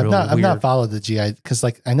I've not followed the GI because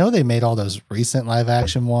like I know they made all those recent live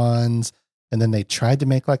action ones, and then they tried to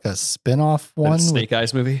make like a spin-off one. Snake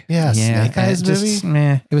Eyes movie. Snake Eyes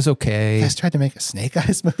movie. It was okay. You guys tried to make a Snake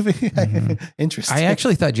Eyes movie. Mm-hmm. Interesting. I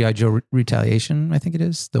actually thought G.I. Joe Retaliation, I think it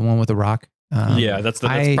is, the one with the Rock. That's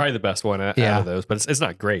probably the best one out of those, but it's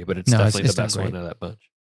not great, but it's definitely the best one out of that bunch.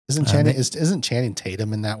 Isn't Channing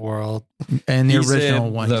Tatum in that world? And the original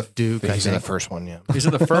one, Duke. He's in the first one, yeah. He's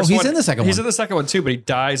in the first one. He's in the second one. He's in the second one too, but he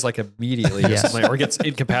dies like immediately or something, or gets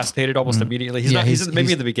incapacitated almost immediately. He's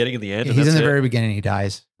maybe in the beginning and the end. He's in the very beginning. He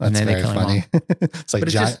dies. That's and then very funny. It's like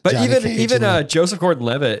even Joseph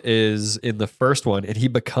Gordon-Levitt is in the first one, and he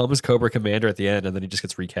becomes Cobra Commander at the end, and then he just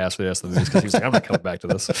gets recast for the rest of the movies because he's like, I'm not coming back to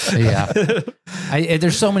this.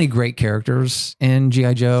 There's so many great characters in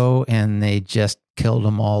G.I. Joe, and they just killed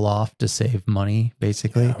them all off to save money,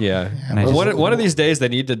 basically. One of these days they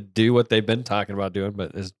need to do what they've been talking about doing,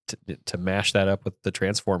 but is to mash that up with the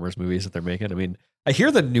Transformers movies that they're making. I mean, I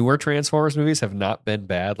hear the newer Transformers movies have not been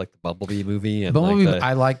bad, like the Bumblebee movie. And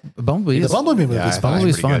I like Bumblebee. The Bumblebee movie is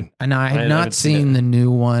Bumblebee's fun. good. And I have not seen the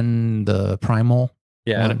new one, the Primal.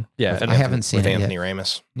 And I haven't seen with it Anthony yet.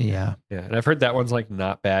 Ramis. Yeah. And I've heard that one's like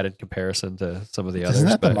not bad in comparison to some of the others. Isn't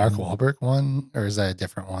that the Mark Wahlberg one, or is that a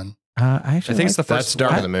different one? I think it's the first. That's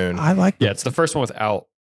Dark of the Moon. I like. It's the first one without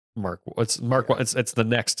Mark. It's the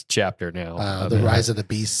next chapter now. The Rise of the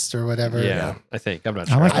Beasts or whatever. Yeah, I think I'm not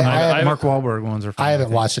sure. I like the Mark Wahlberg ones are fun. I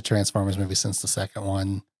haven't watched a Transformers movie since the second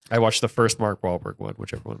one. I watched the first Mark Wahlberg one,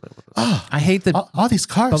 whichever one that was. Oh, I hate that all these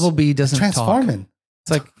cars. Bumblebee doesn't transforming. Talk.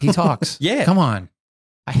 It's like he talks. Yeah, come on.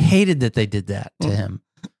 I hated that they did that to him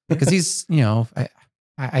because he's,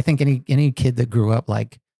 I think any kid that grew up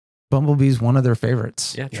like Bumblebee's one of their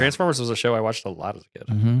favorites. Yeah, Transformers was a show I watched a lot as a kid.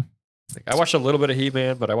 Mm-hmm. I watched a little bit of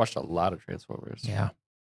He-Man, but I watched a lot of Transformers. Yeah,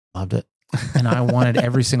 loved it. And I wanted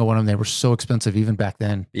every single one of them. They were so expensive even back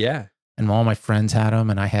then. Yeah. And all my friends had them,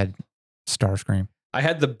 and I had Starscream. I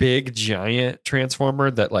had the big giant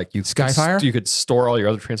Transformer that like Skyfire? You could store all your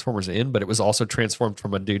other Transformers in, but it was also transformed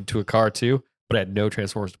from a dude to a car too. But I had no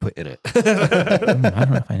Transformers to put in it. I don't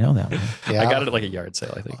know if I know that one. Yeah, I got it at like a yard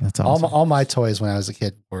sale, I think. That's awesome. All my toys when I was a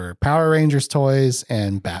kid were Power Rangers toys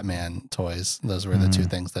and Batman toys. Those were the two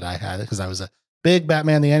things that I had because I was a big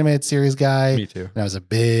Batman the Animated Series guy. Me too. And I was a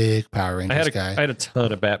big Power Rangers guy. I had a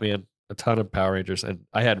ton of Batman, a ton of Power Rangers, and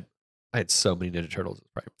I had so many Ninja Turtles. It's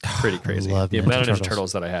probably pretty crazy. love The Ninja amount of Ninja Turtles.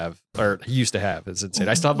 Turtles that I have or used to have is insane.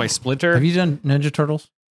 I still have my Splinter. Have you done Ninja Turtles?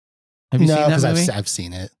 Have you No, seen that because movie? I've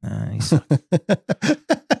seen it. You suck.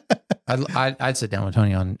 I'd sit down with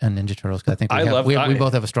Tony on Ninja Turtles because I think we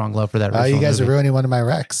both have a strong love for that. You original guys are movie. ruining one of my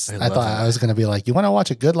recs. I I love thought that. I was going to be like, you want to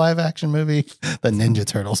watch a good live action movie? The Ninja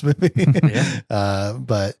Turtles movie. Yeah.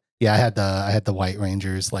 But yeah, I had the White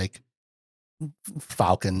Rangers, like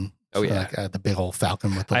Falcon. Oh, yeah. Like, the big old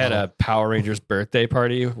Falcon with the I had little- a Power Rangers birthday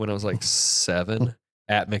party when I was like 7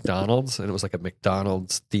 at McDonald's, and it was like a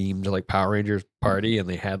McDonald's themed like Power Rangers party, and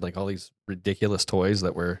they had like all these ridiculous toys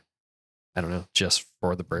that were, I don't know, just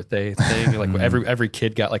for the birthday thing. Like every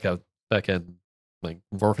kid got like a fucking like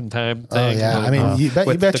morphin time Oh thing. yeah, with- I mean, you bet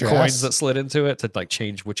with the the your coins ass. that slid into it to like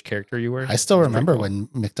change which character you were. I still It was pretty remember cool. when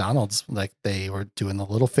McDonald's, like, they were doing the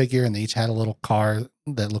little figure and they each had a little car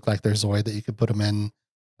that looked like their Zoid that you could put them in.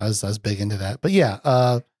 I was big into that. But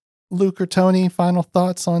yeah, Luke or Tony, final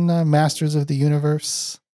thoughts on Masters of the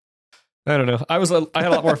Universe? I don't know. I had a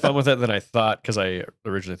lot more fun with it than I thought, because I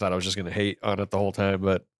originally thought I was just going to hate on it the whole time.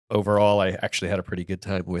 But overall, I actually had a pretty good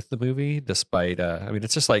time with the movie, despite, I mean,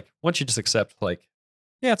 it's just like, once you just accept, like,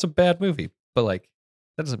 yeah, it's a bad movie, but like,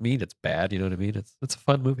 that doesn't mean it's bad. You know what I mean? It's a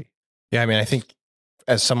fun movie. Yeah, I mean, I think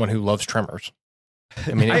as someone who loves Tremors,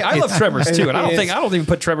 I mean, I love Tremors too, and I it's- don't even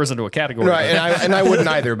put Tremors into a category. Right, and I wouldn't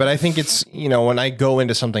either. But I think it's, when I go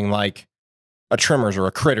into something like a Tremors or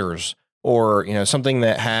a Critters, or something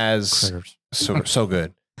that has Critters. so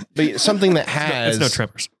good, but something that has it's no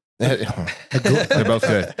Tremors. they're both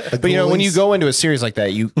good. But when you go into a series like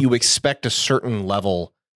that, you expect a certain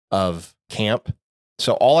level of camp.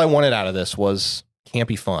 So all I wanted out of this was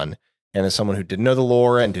campy fun. And as someone who didn't know the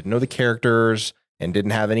lore and didn't know the characters and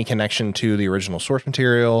didn't have any connection to the original source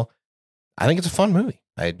material, I think it's a fun movie.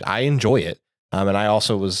 I enjoy it. And I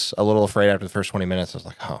also was a little afraid after the first 20 minutes. I was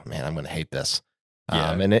like, oh man, I'm going to hate this.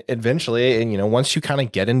 Yeah. And eventually, once you kind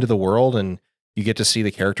of get into the world and you get to see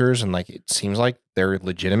the characters, and like, it seems like they're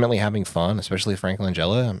legitimately having fun, especially Frank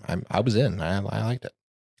Langella. I was in. I liked it.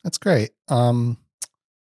 That's great. Do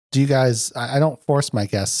you guys, I don't force my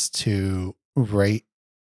guests to rate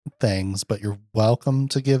things, but you're welcome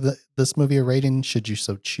to give this movie a rating should you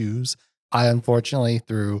so choose. I, unfortunately,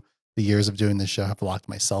 through the years of doing this show, have locked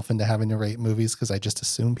myself into having to rate movies because I just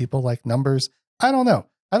assume people like numbers. I don't know.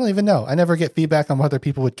 I don't even know. I never get feedback on whether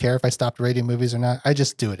people would care if I stopped rating movies or not. I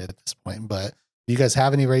just do it at this point. But if you guys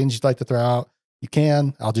have any ratings you'd like to throw out, you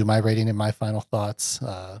can. I'll do my rating and my final thoughts.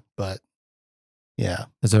 But yeah,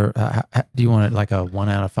 Is there? Do you want it like a 1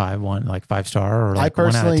 out of 5, like 5-star, or like I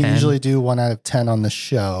 1 out of personally 10? usually do 1 out of 10 on the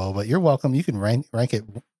show, but you're welcome. You can rank it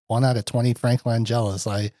 1 out of 20 Frank Langella's,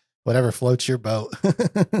 whatever floats your boat.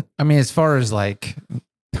 I mean, as far as like,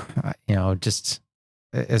 just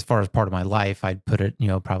as far as part of my life, I'd put it,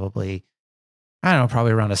 probably, I don't know,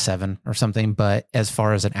 probably around a 7 or something. But as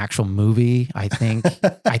far as an actual movie, I think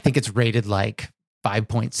it's rated like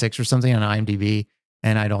 5.6 or something on IMDb,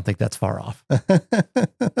 and I don't think that's far off.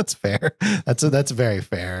 That's fair. That's very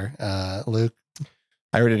fair. Luke,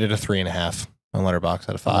 I rated it a 3.5 on Letterboxd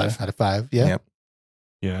out of 5. out of 5. Yeah. Yep.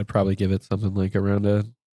 Yeah, I'd probably give it something like around a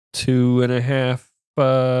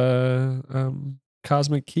 2.5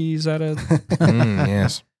 cosmic keys out of.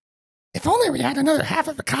 Yes. If only we had another half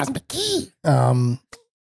of a cosmic key. Yeah.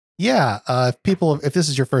 If this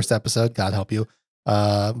is your first episode, God help you.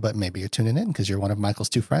 But maybe you're tuning in because you're one of Michael's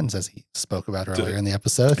 2 friends, as he spoke about earlier in the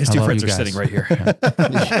episode. His I 2 love friends you are guys. sitting right here.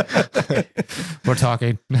 We're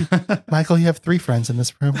talking. Michael, you have 3 friends in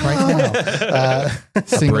this room right now.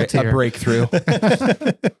 Single A tier. breakthrough.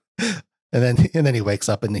 And then he wakes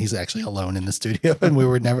up and he's actually alone in the studio, and we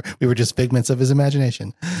were just figments of his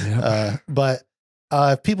imagination. But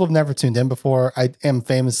if people have never tuned in before, I am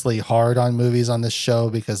famously hard on movies on this show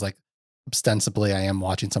because, ostensibly, I am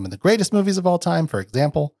watching some of the greatest movies of all time. For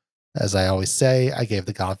example, as I always say, I gave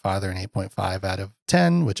The Godfather an 8.5 out of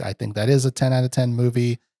 10, which I think that is a 10 out of 10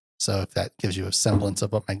 movie. So if that gives you a semblance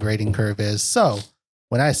of what my grading curve is. So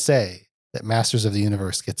when I say that Masters of the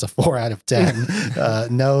Universe gets a 4 out of 10,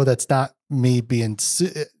 no, that's not me being,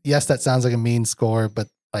 yes, that sounds like a mean score, but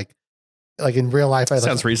like in real life,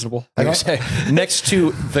 Sounds reasonable. I I don't- say, next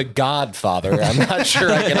to The Godfather, I'm not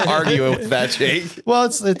sure I can argue with that, Jake. Well,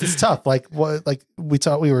 it's tough.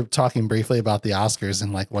 We were talking briefly about the Oscars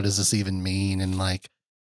and what does this even mean, and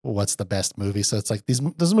what's the best movie. So it's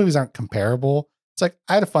those movies aren't comparable. It's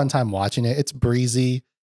I had a fun time watching it. It's breezy.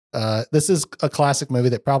 This is a classic movie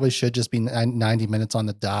that probably should just be 90 minutes on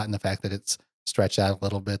the dot, and the fact that it's stretched out a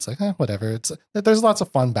little bit. It's like, whatever. There's lots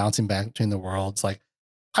of fun bouncing back between the worlds. Like,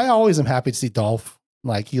 I always am happy to see Dolph.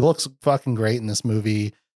 Like, he looks fucking great in this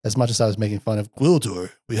movie. As much as I was making fun of Gwildor,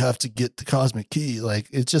 we have to get the cosmic key. Like,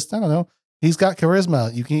 it's just, I don't know. He's got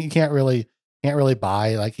charisma. You can't really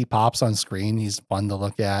buy. Like, he pops on screen. He's fun to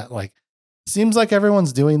look at. Like, seems like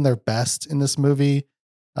everyone's doing their best in this movie.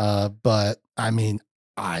 But I mean,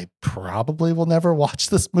 I probably will never watch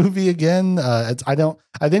this movie again. I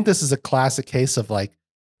think this is a classic case of like,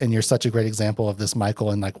 and you're such a great example of this, Michael,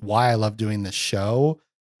 and like why I love doing this show.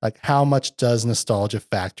 Like, how much does nostalgia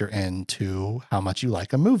factor into how much you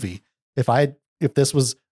like a movie? If this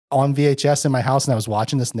was on VHS in my house and I was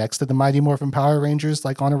watching this next to the Mighty Morphin Power Rangers,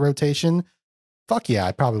 like on a rotation, fuck yeah,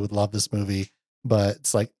 I probably would love this movie. But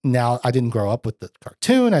it's like, now I didn't grow up with the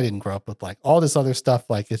cartoon. I didn't grow up with like all this other stuff.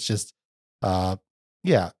 Like, it's just,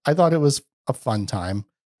 yeah, I thought it was a fun time,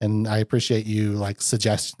 and I appreciate you like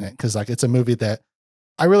suggesting it. Cause like, it's a movie that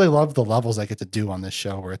I really love the levels I get to do on this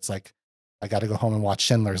show, where it's like, I got to go home and watch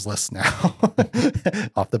Schindler's List now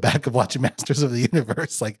off the back of watching Masters of the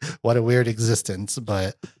Universe. Like, what a weird existence.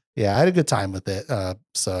 But yeah, I had a good time with it.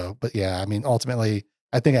 But yeah, I mean, ultimately,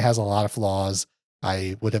 I think it has a lot of flaws.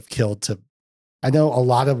 I would have killed to, I know a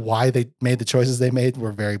lot of why they made the choices they made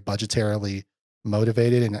were very budgetarily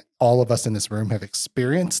motivated. And all of us in this room have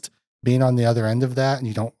experienced being on the other end of that. And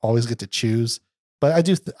you don't always get to choose. But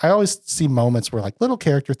I always see moments where like little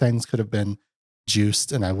character things could have been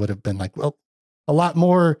juiced, and I would have been like, well, a lot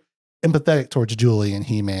more empathetic towards Julie and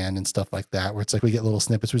He-Man and stuff like that, where it's like we get little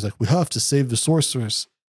snippets where he's like, we have to save the sorceress.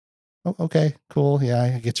 Oh, okay, cool. Yeah,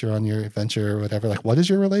 I get you're on your adventure or whatever. Like, what is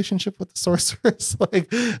your relationship with the sorceress? Like,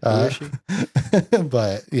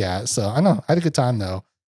 but yeah, so I know I had a good time though.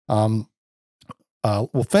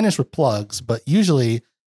 We'll finish with plugs, but usually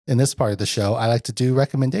in this part of the show, I like to do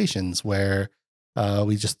recommendations where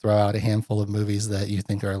we just throw out a handful of movies that you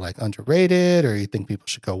think are like underrated or you think people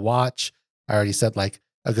should go watch. I already said like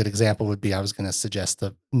a good example would be, I was going to suggest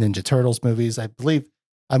the Ninja Turtles movies. I believe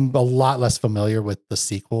I'm a lot less familiar with the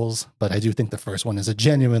sequels, but I do think the first one is a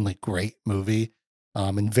genuinely great movie.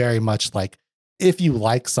 And very much like, if you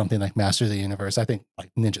like something like Master of the Universe, I think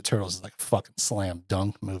like Ninja Turtles is like a fucking slam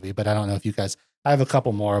dunk movie. But I don't know if you guys, I have a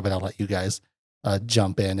couple more, but I'll let you guys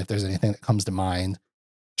jump in if there's anything that comes to mind.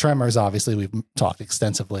 Tremors, obviously, we've talked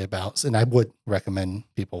extensively about, and I would recommend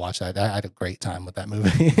people watch that. I had a great time with that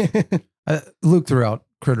movie. Luke threw out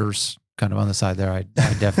Critters kind of on the side there. I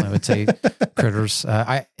definitely would say Critters.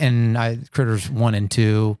 Critters 1 and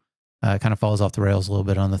 2 kind of falls off the rails a little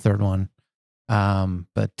bit on the third one.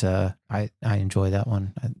 But I enjoy that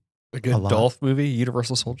one. A good Dolph movie,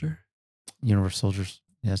 Universal Soldier. Universal Soldiers.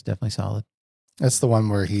 Yeah, it's definitely solid. That's the one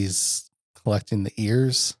where he's collecting the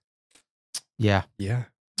ears. Yeah. Yeah.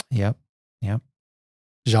 Yep.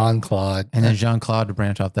 Jean-Claude. And then Jean-Claude to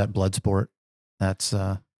branch off that Bloodsport. That's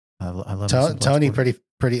I love Tony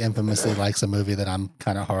pretty infamously likes a movie that I'm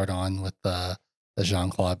kind of hard on with the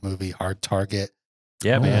Jean-Claude movie, Hard Target.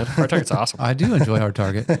 Yeah, man. Hard Target's awesome. I do enjoy Hard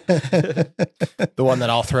Target. The one that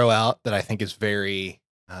I'll throw out that I think is very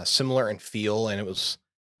similar in feel, and it was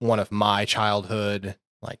one of my childhood,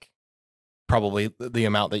 like probably the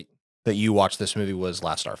amount that you watched this movie was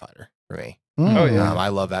Last Starfighter for me. Oh yeah. I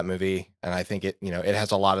love that movie, and I think it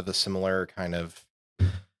has a lot of the similar kind of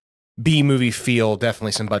B movie feel.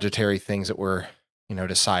 Definitely some budgetary things that were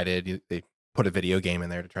decided. They put a video game in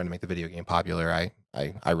there to try to make the video game popular.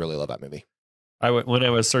 I really love that movie. When I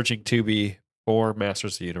was searching Tubi for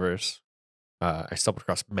Masters of the Universe, I stumbled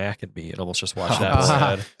across Mac and Me and almost just watched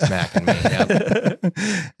that instead. Mac and Me.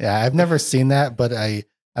 Yeah. Yeah, I've never seen that, but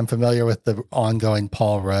I'm familiar with the ongoing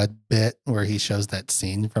Paul Rudd bit where he shows that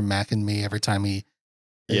scene from Mac and Me every time he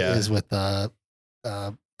is with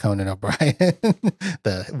Conan O'Brien,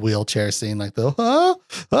 the wheelchair scene, like the oh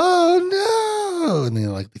no, and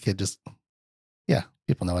then like the kid just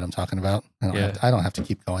people know what I'm talking about. I don't have to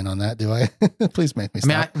keep going on that, do I? Please make me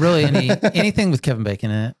stop. I mean, really anything with Kevin Bacon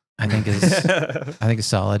in it, I think is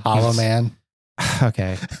solid. Hollow Man.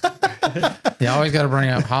 Okay. You always got to bring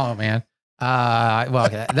up Hollow Man. I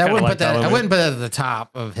wouldn't put that at the top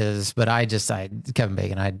of his, but Kevin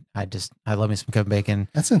Bacon. I love me some Kevin Bacon.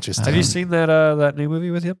 That's interesting. Have you seen that new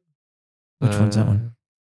movie with him? Which one's that one?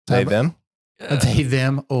 They Them. They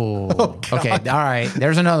Them. Oh okay. All right.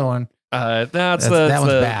 There's another one. That one's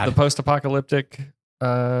bad. The post-apocalyptic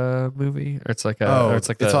movie. It's like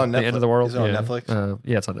it's on the end of the world. Is it on Netflix?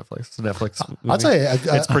 Yeah, it's on Netflix. It's a Netflix movie. I'll tell you,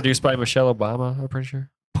 it's produced by Michelle Obama, I'm pretty sure.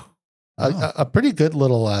 A pretty good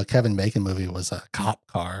little Kevin Bacon movie was a Cop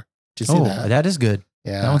Car. Did you see that? That is good.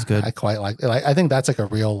 Yeah, that one's good. I quite like. I think that's like a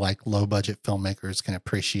real like low budget filmmakers can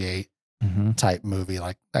appreciate Mhm. type movie.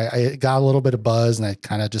 Like I got a little bit of buzz, and I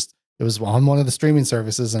kind of just, it was on one of the streaming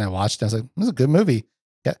services, and I watched it. I was like, this is a good movie.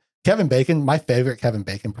 Yeah. Kevin Bacon, my favorite Kevin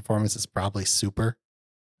Bacon performance is probably Super.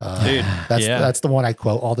 Dude, That's the one I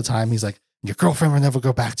quote all the time. He's like, your girlfriend will never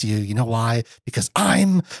go back to you. You know why? Because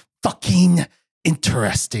I'm fucking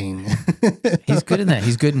interesting. He's good in that.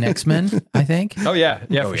 He's good in X-Men, I think. Oh yeah, Oh,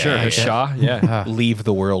 for yeah, sure. yeah, As yeah. Shaw, yeah. Leave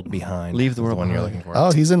the World Behind. Leave the is World one you're Behind. looking for.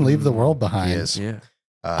 Oh, he's in Leave the World Behind. He is. Yeah.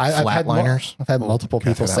 I've had Flatliners. I've had multiple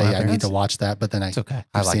people Catherine say I Flatliners. need to watch that, but then It's okay.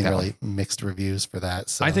 I've I like seen that really mixed reviews for that.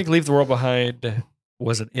 So I think Leave the World Behind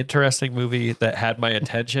was an interesting movie that had my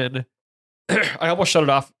attention. I almost shut it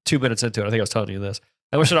off 2 minutes into it. I think I was telling you this.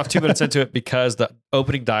 I almost shut off 2 minutes into it because the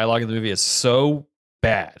opening dialogue in the movie is so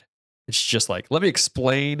bad. It's just like, let me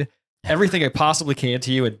explain everything I possibly can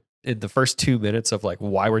to you in the first 2 minutes of like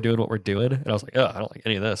why we're doing what we're doing. And I was like, oh, I don't like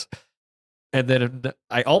any of this. And then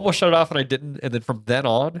I almost shut it off and I didn't. And then from then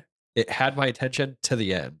on, it had my attention to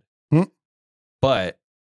the end. Hmm. But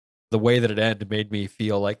the way that it ended made me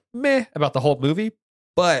feel like meh about the whole movie.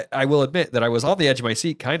 But I will admit that I was on the edge of my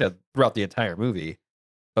seat kind of throughout the entire movie.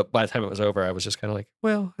 But by the time it was over, I was just kind of like,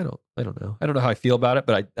 well, I don't know. I don't know how I feel about it,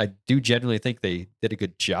 but I do genuinely think they did a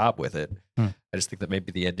good job with it. Hmm. I just think that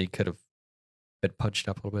maybe the ending could have been punched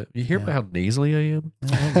up a little bit. You hear Yeah. how nasally I am?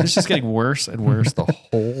 It's just getting worse and worse the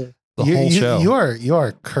whole show. You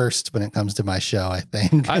are cursed when it comes to my show, I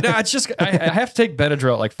think. I know, it's just I have to take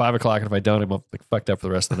Benadryl at like 5 o'clock, and if I don't, I'm like fucked up for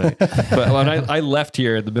the rest of the night. But when I left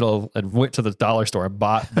here in the middle and went to the dollar store, I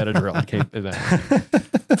bought Benadryl and came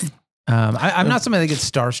back. I'm not somebody that gets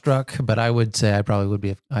starstruck, but I would say I probably would be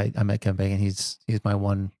if I met Kevin Bacon. He's my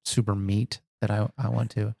one super meet that I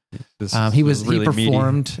went to. He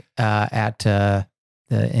performed at the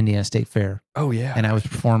Indiana State Fair, Oh yeah, and I was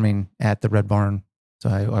performing at the Red Barn, so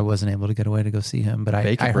I wasn't able to get away to go see him. But I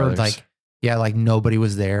Bacon heard Brothers. like nobody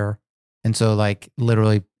was there, and so like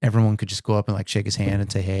literally everyone could just go up and like shake his hand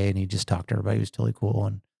and say hey, and he just talked to everybody. He was totally cool.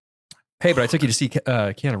 And Hey, but I took you to see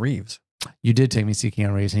Keanu Reeves. you did take me to see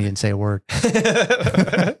Keanu Reeves, and he didn't say a word.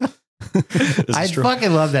 I true.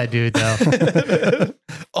 fucking love that dude though.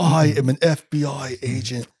 I am an FBI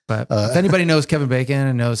agent. But if anybody knows Kevin Bacon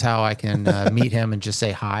and knows how I can meet him and just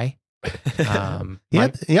say hi,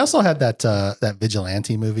 He also had that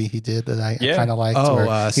vigilante movie he did that I Yeah. kind of liked.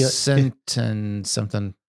 where he- Sentence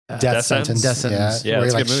something. Death Sentence. Death Sentence. Yeah, where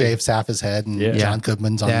he that's a like good movie. shaves half his head, and Yeah. John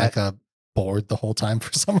Goodman's on That- like a board the whole time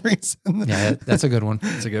for some reason. Yeah, that's a good one.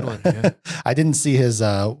 It's a good one. Yeah. I didn't see his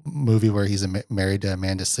movie where he's married to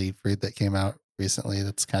Amanda Seyfried that came out recently.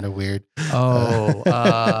 That's kind of weird. Oh,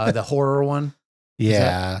 the horror one.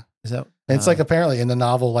 Yeah. Is that? It's like apparently in the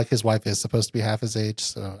novel, like his wife is supposed to be half his age.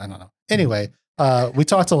 So I don't know. Anyway, we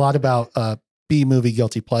talked a lot about B movie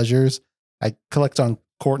guilty pleasures. I collect on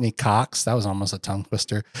Courtney Cox. That was almost a tongue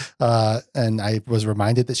twister. And I was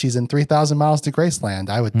reminded that she's in 3,000 Miles to Graceland.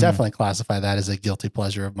 I would definitely classify that as a guilty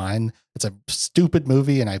pleasure of mine. It's a stupid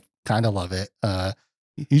movie and I kind of love it.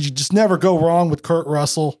 You just never go wrong with Kurt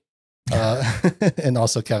Russell. And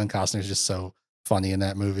also Kevin Costner is just so funny in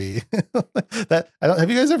that movie. Have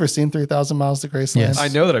you guys ever seen 3,000 Miles to Graceland? Yes. I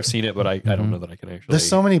know that I've seen it, but I don't know that I can actually. There's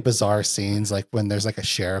so many bizarre scenes, like when there's like a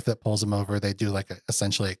sheriff that pulls him over, they do like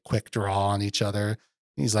essentially a quick draw on each other.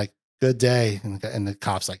 He's like, good day. And the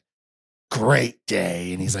cop's like, great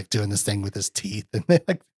day. And he's like doing this thing with his teeth. And they're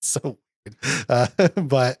like, so weird.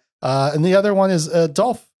 And the other one is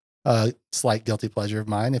Dolph, slight guilty pleasure of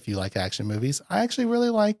mine. If you like action movies, I actually really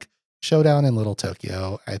like Showdown in Little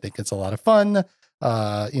Tokyo. I think it's a lot of fun.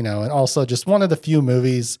 And also just one of the few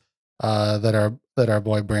movies that our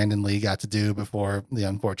boy Brandon Lee got to do before the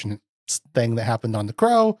unfortunate thing that happened on The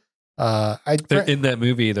Crow. In that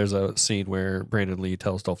movie, there's a scene where Brandon Lee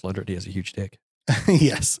tells Dolph Lundgren he has a huge dick.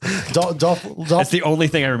 Yes, Dolph. That's the only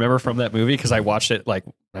thing I remember from that movie because I watched it like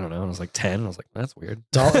I don't know, I was like 10. And I was like, that's weird.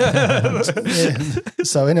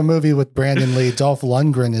 So in a movie with Brandon Lee, Dolph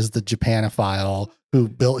Lundgren is the Japanophile who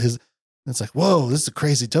built his. It's like, whoa, this is a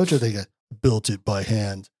crazy dojo. They got built it by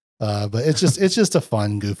hand. But it's just a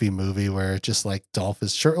fun, goofy movie where it's just like Dolph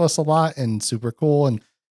is shirtless a lot and super cool. And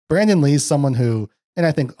Brandon Lee's someone who, and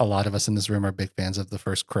I think a lot of us in this room are big fans of the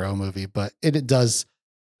first Crow movie, but the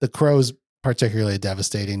Crow's particularly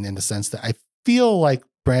devastating in the sense that I feel like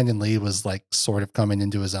Brandon Lee was like sort of coming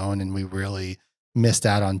into his own and we really missed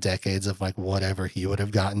out on decades of like whatever he would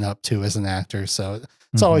have gotten up to as an actor. So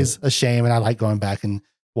it's always a shame. And I like going back and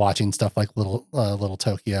watching stuff like Little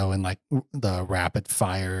Tokyo and like the Rapid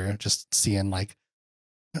Fire, just seeing like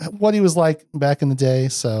what he was like back in the day.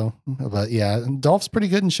 So, but yeah, Dolph's pretty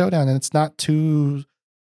good in Showdown and it's not too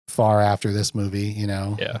far after this movie, you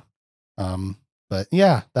know? Yeah. But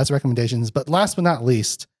yeah, that's recommendations. But last but not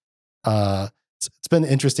least, it's been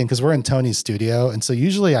interesting because we're in Tony's studio, and so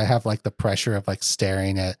usually I have like the pressure of like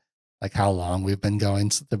staring at like how long we've been going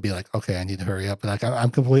to be like, okay, I need to hurry up. But like I'm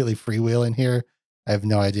completely freewheeling here. I have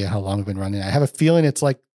no idea how long we've been running. I have a feeling it's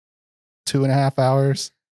like 2.5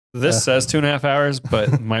 hours. This says 2.5 hours,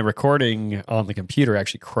 but my recording on the computer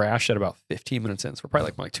actually crashed at about 15 minutes in. So we're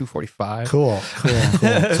probably like 2:45. Cool. So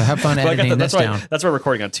have fun editing this down. That's why we're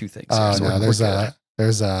recording on two things. Oh So no, we're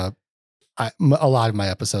there's a lot of my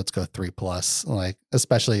episodes go 3+, like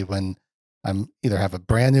especially when I'm either have a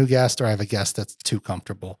brand new guest or I have a guest that's too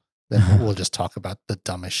comfortable. Then we'll just talk about the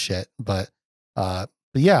dumbest shit. But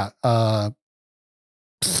yeah,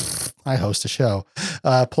 I host a show.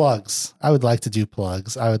 Plugs. I would like to do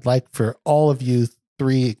plugs. I would like for all of you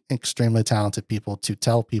 3 extremely talented people to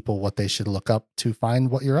tell people what they should look up to find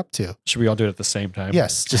what you're up to. Should we all do it at the same time?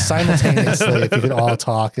 Yes, just simultaneously. If you could all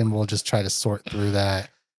talk, and we'll just try to sort through that.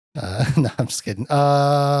 No, I'm just kidding.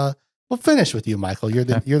 We'll finish with you, Michael. You're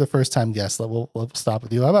the first time guest. We'll stop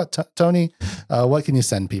with you. How about Tony? What can you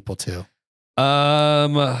send people to?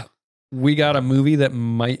 We got a movie that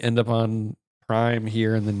might end up on Prime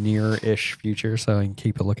here in the near-ish future, so I can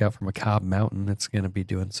keep a lookout for Macabre Mountain. It's going to be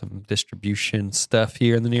doing some distribution stuff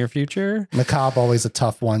here in the near future. Macabre, always a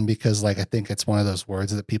tough one because, like, I think it's one of those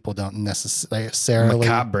words that people don't necessarily.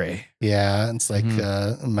 Macabre. Yeah, it's like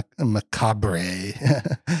macabre.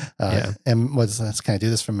 Yeah. Can I do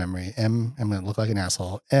this from memory? I'm going to look like an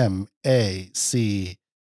asshole. MACBRE.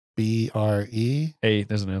 Hey,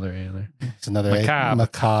 there's another A in there. It's another Macabre. A.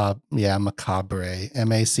 Macabre. Yeah, macabre.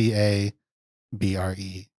 MACABRE.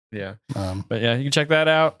 Yeah. But yeah, you can check that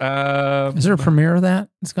out. Is there a premiere of that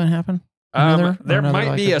that's going to happen? There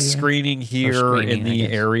might be a screening here in the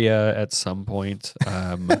I area at some point.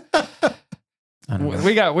 I don't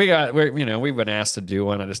know. We've been asked to do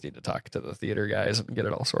one. I just need to talk to the theater guys and get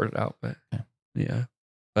it all sorted out. But yeah.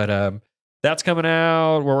 But that's coming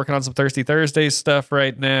out. We're working on some Thirsty Thursday stuff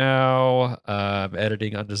right now.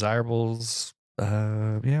 Editing Undesirables. But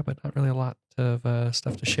not really a lot of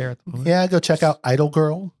stuff to share at the moment. Yeah, go check out Idol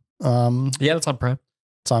Girl. Yeah, that's on Prime.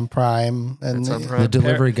 It's on Prime. And It's on Prime. The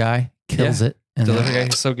delivery guy kills it. And Delivery guy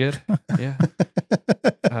is so good. Yeah.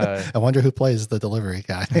 I wonder who plays the delivery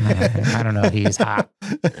guy. I don't know. He's hot.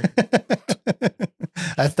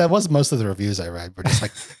 That was most of the reviews I read. Were just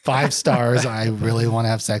like 5 stars. I really want to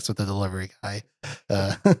have sex with the delivery guy.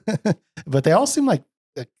 But they all seem like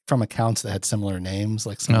from accounts that had similar names.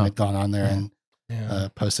 Like someone had gone on there and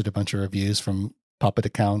posted a bunch of reviews from puppet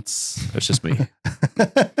accounts. It's just me.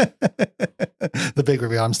 The big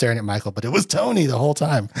review. I'm staring at Michael, but it was Tony the whole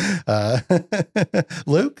time.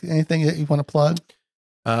 Luke, anything that you want to plug?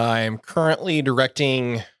 I am currently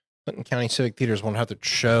directing Clinton County Civic Theater's 100th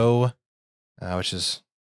show, which is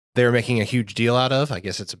they're making a huge deal out of. I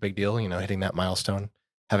guess it's a big deal, hitting that milestone.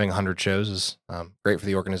 Having 100 shows is great for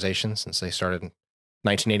the organization since they started in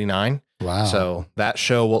 1989. Wow. So that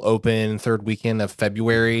show will open 3rd weekend of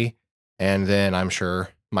February. And then I'm sure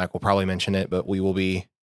Mike will probably mention it, but we will be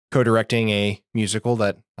co-directing a musical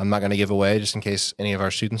that I'm not going to give away just in case any of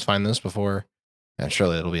our students find this before. And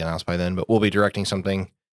surely it'll be announced by then, but we'll be directing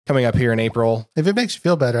something coming up here in April. If it makes you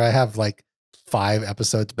feel better, I have like 5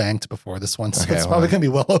 episodes banked before this one. So Okay, it's probably going to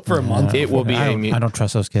be well over a month. It will be I don't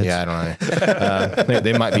trust those kids. Yeah, I don't know.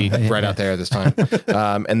 They might be right out there this time.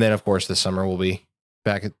 And then, of course, this summer we'll be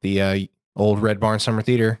back at the old Red Barn Summer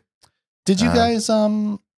Theater. Did you guys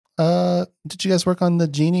work on the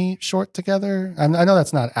Genie short together? I know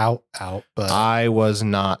that's not out, but I was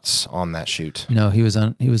not on that shoot. No, he was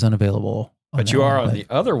unavailable. But you are on the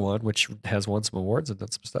other one, which has won some awards and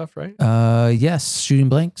done some stuff, right? Yes, Shooting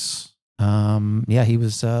Blanks. He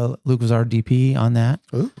was Luke was our DP on that.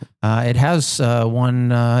 Ooh. It has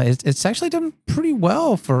won. It's actually done pretty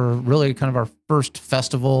well for really kind of our first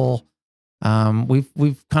festival.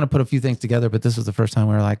 We've kind of put a few things together, but this was the first time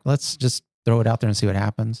we were like, let's just throw it out there and see what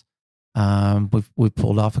happens. We've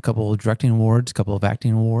pulled off a couple of directing awards, a couple of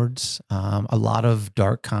acting awards, a lot of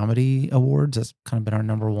dark comedy awards. That's kind of been our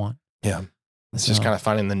number one. Yeah. It's just kind of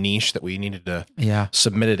finding the niche that we needed to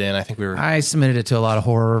submit it in. I think I submitted it to a lot of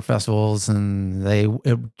horror festivals and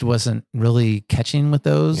it wasn't really catching with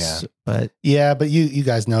those. Yeah. But you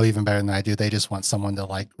guys know even better than I do. They just want someone to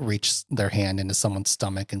like reach their hand into someone's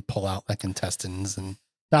stomach and pull out like intestines and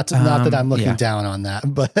not that I'm looking down on that,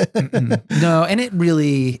 but no, and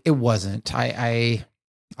it wasn't. I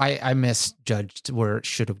misjudged where it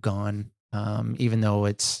should have gone. Even though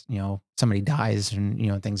it's, somebody dies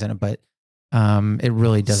and, things in it, but it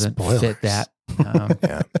really doesn't fit that.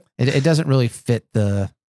 It doesn't really fit that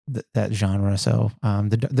genre. So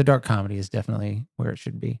the dark comedy is definitely where it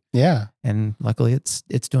should be. Yeah, and luckily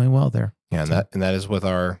it's doing well there. Yeah, and that is with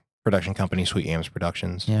our production company, Sweet Yams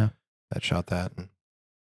Productions, Yeah. that shot that and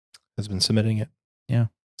has been submitting it.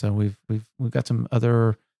 So we've got some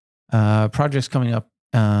other projects coming up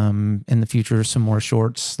in the future. Some more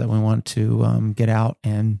shorts that we want to get out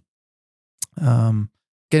and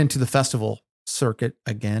get into the festival circuit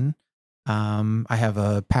again. I have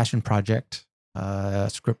a passion project, a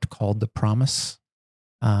script called The Promise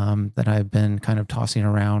that I've been kind of tossing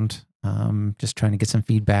around, just trying to get some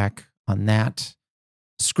feedback on that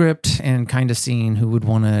script and kind of seeing who would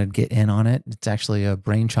want to get in on it. It's actually a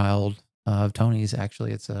brainchild of Tony's.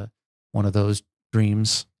 Actually, it's one of those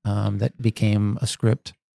dreams that became a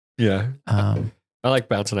script. Yeah. I like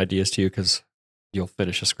bouncing ideas to you because you'll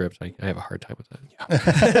finish a script. I have a hard time with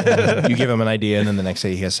that. You give him an idea, and then the next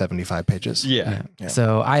day he has 75 pages. Yeah.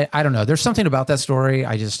 So I don't know. There's something about that story.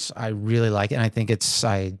 I really like it. And I think it's,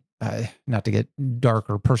 not to get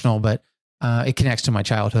dark or personal, but it connects to my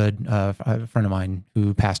childhood. A friend of mine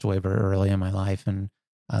who passed away very early in my life. And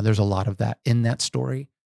there's a lot of that in that story.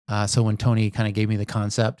 So when Tony kind of gave me the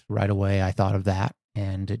concept right away, I thought of that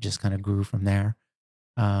and it just kind of grew from there.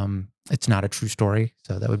 It's not a true story,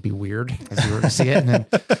 so that would be weird if you were to see it and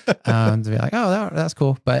then to be like, oh, that's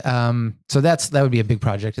cool. But so that would be a big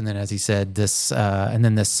project. And then, as he said, this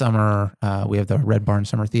summer we have the Red Barn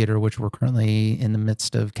Summer Theater, which we're currently in the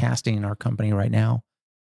midst of casting our company right now.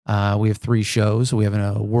 We have 3 shows. We have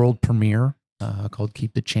a world premiere called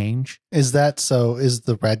Keep the Change. Is that so? Is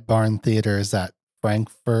the Red Barn Theater, is that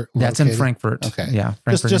Frankfurt? That's in located? Frankfurt. Okay. Yeah.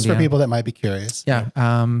 Frankfurt, Just for Indiana. people that might be curious. Yeah.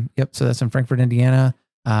 Yep. So that's in Frankfurt, Indiana.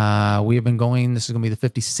 We have been going, this is going to be the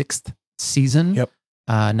 56th season. Yep.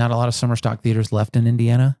 Not a lot of summer stock theaters left in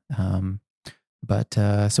Indiana. But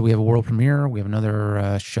so we have a world premiere. We have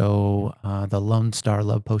another show, The Lone Star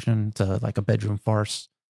Love Potion. It's like a bedroom farce,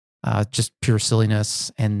 just pure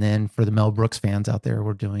silliness. And then for the Mel Brooks fans out there,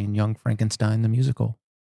 we're doing Young Frankenstein, the musical.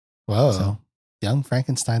 Whoa. So, Young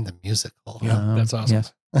Frankenstein, the musical. Yeah, that's awesome.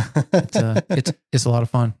 Yes. It's a lot of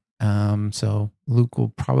fun. So Luke will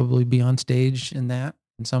probably be on stage in that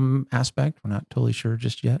in some aspect. We're not totally sure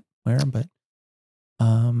just yet where, but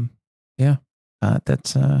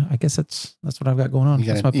that's I guess that's what I've got going on.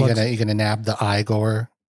 You're gonna nab the Igor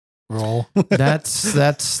role. That's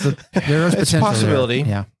there is It's potential a possibility.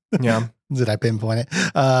 there. Yeah. Yeah. Did I pinpoint it?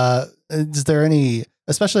 Is there any,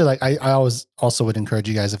 especially like I always also would encourage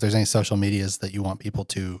you guys, if there's any social medias that you want people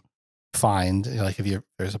to find, like if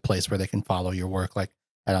there's a place where they can follow your work, like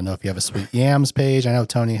I don't know if you have a Sweet Yams page. I know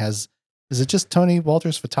Tony has, is it just Tony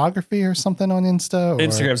Walters Photography or something on Insta? Or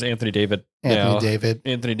Instagram's Anthony David.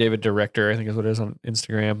 Anthony David Director, I think is what it is on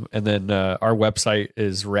Instagram. And then our website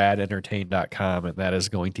is radentertain.com, and that is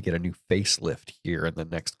going to get a new facelift here in the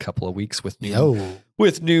next couple of weeks with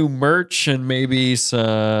new merch and maybe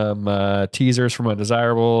some teasers from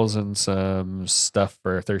Undesirables and some stuff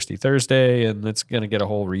for Thirsty Thursday. And it's going to get a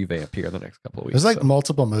whole revamp here in the next couple of weeks. There's like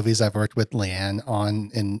multiple movies I've worked with Leanne on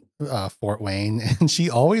in Fort Wayne, and she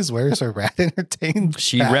always wears her Rad Entertain.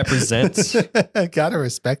 She represents. Gotta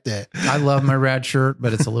respect it. I love my rad shirt,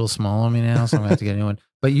 but it's a little small on me now, so I'm gonna have to get a new one.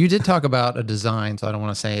 But you did talk about a design, so I don't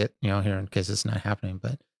want to say it, here in case it's not happening,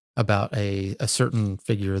 but about a certain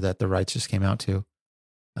figure that the rights just came out to.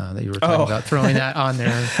 That you were talking about throwing that on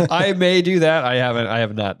there. I may do that. I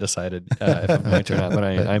have not decided if I'm going to or not, but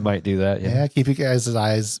I might do that. Yeah, keep you guys'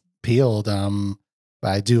 eyes peeled. But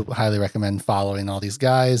I do highly recommend following all these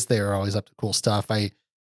guys. They are always up to cool stuff.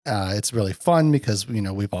 It's really fun because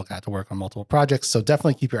we've all got to work on multiple projects. So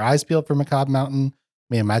definitely keep your eyes peeled for Macabre Mountain.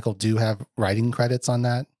 Me and Michael do have writing credits on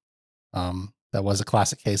that. That was a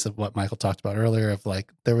classic case of what Michael talked about earlier, of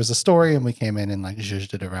like there was a story and we came in and like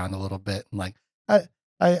zhuzhed it around a little bit, and like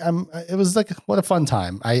it was like, what a fun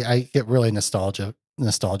time. I get really nostalgic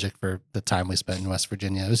for the time we spent in West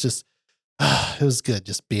Virginia. It was just, it was good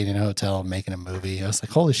just being in a hotel and making a movie. I was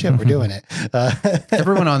like, holy shit, we're doing it.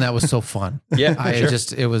 Everyone on that was so fun. Yeah,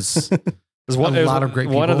 it was a lot of great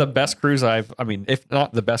people. One of the best crews if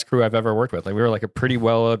not the best crew I've ever worked with. Like we were like a pretty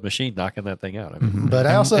well-oiled machine knocking that thing out. But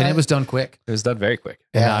it was done quick. It was done very quick.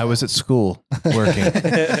 Yeah, I was at school working.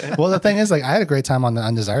 Well, the thing is, like, I had a great time on the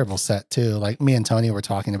Undesirable set too. Like me and Tony were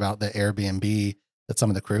talking about the Airbnb that some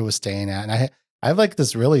of the crew was staying at, and I have like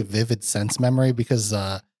this really vivid sense memory because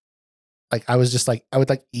like I was just like, I would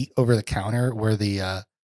like eat over the counter where the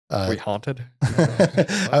we haunted.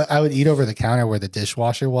 I would eat over the counter where the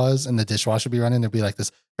dishwasher was, and the dishwasher would be running. There'd be like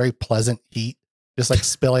this very pleasant heat just like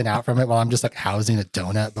spilling out from it while I'm just like housing a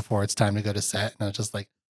donut before it's time to go to set. And I was just like,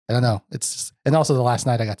 I don't know. It's just, and also the last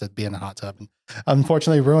night I got to be in the hot tub and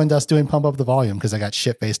unfortunately ruined us doing Pump Up the Volume because I got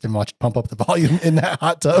shit faced and watched Pump Up the Volume in that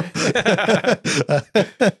hot tub.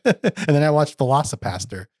 And then I watched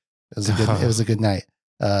Velocipaster. It was a good night.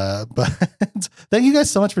 But thank you guys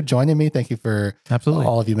so much for joining me. Thank you for Absolutely.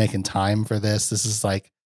 all of you making time for this. This is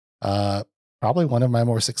like probably one of my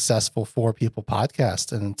more successful 4 people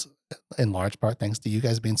podcasts, and it's in large part thanks to you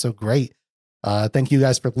guys being so great. Thank you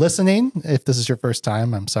guys for listening. If this is your first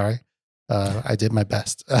time, I'm sorry. I did my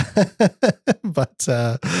best. But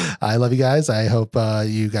I love you guys. I hope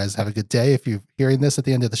you guys have a good day. If you're hearing this at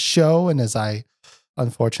the end of the show, and as I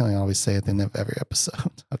unfortunately always say at the end of every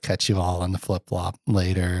episode, I'll catch you all on the flip flop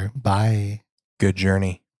later. Bye. Good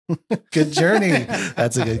journey. Good journey.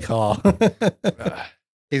 That's a good call.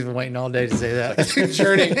 He's been waiting all day to say that. Good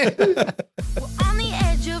journey.